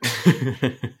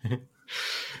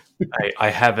 I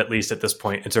have at least at this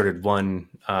point inserted one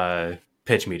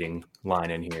pitch meeting line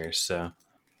in here. So,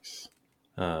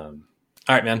 all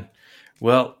right, man.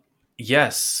 Well,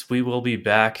 yes, we will be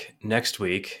back next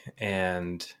week,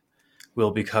 and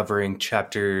we'll be covering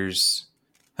chapters.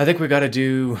 I think we got to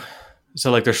do. So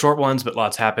like they're short ones, but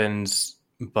lots happens,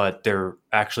 but they're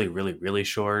actually really, really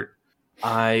short.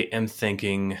 I am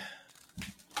thinking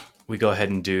we go ahead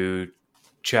and do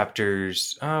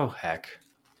chapters. Oh, heck.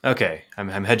 Okay.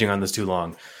 I'm hedging on this too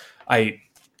long. I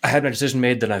had my decision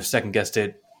made, then I've second guessed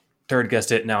it, third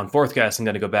guessed it. Now in fourth guess, I'm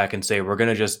going to go back and say, we're going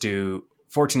to just do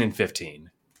 14 and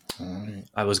 15. All right.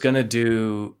 I was going to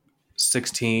do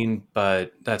 16,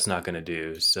 but that's not going to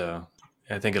do. So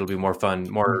I think it'll be more fun,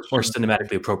 more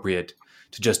cinematically appropriate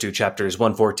to just do chapters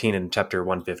 114 and chapter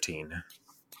 115.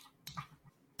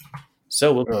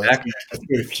 So we'll be back. That's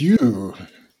very few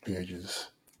pages.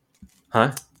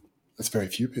 Huh? That's very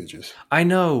few pages. I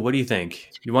know. What do you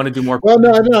think? You want to do more? Well,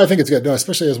 no, I think it's good. No,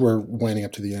 especially as we're winding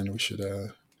up to the end, we should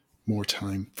more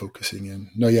time focusing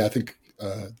in. No, yeah, I think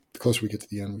the closer we get to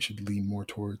the end, we should lean more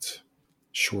towards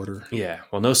shorter. Yeah.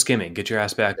 Well, no skimming. Get your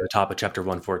ass back to the top of chapter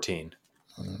 114.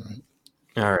 All right.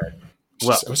 All right.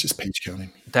 Well, I was just page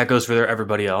counting. That goes for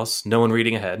everybody else. No one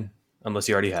reading ahead, unless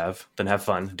you already have. Then have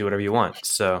fun. Do whatever you want.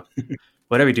 So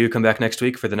whatever you do, come back next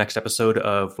week for the next episode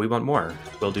of We Want MoR.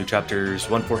 We'll do chapters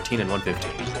 114 and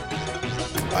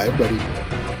 115. Bye, everybody.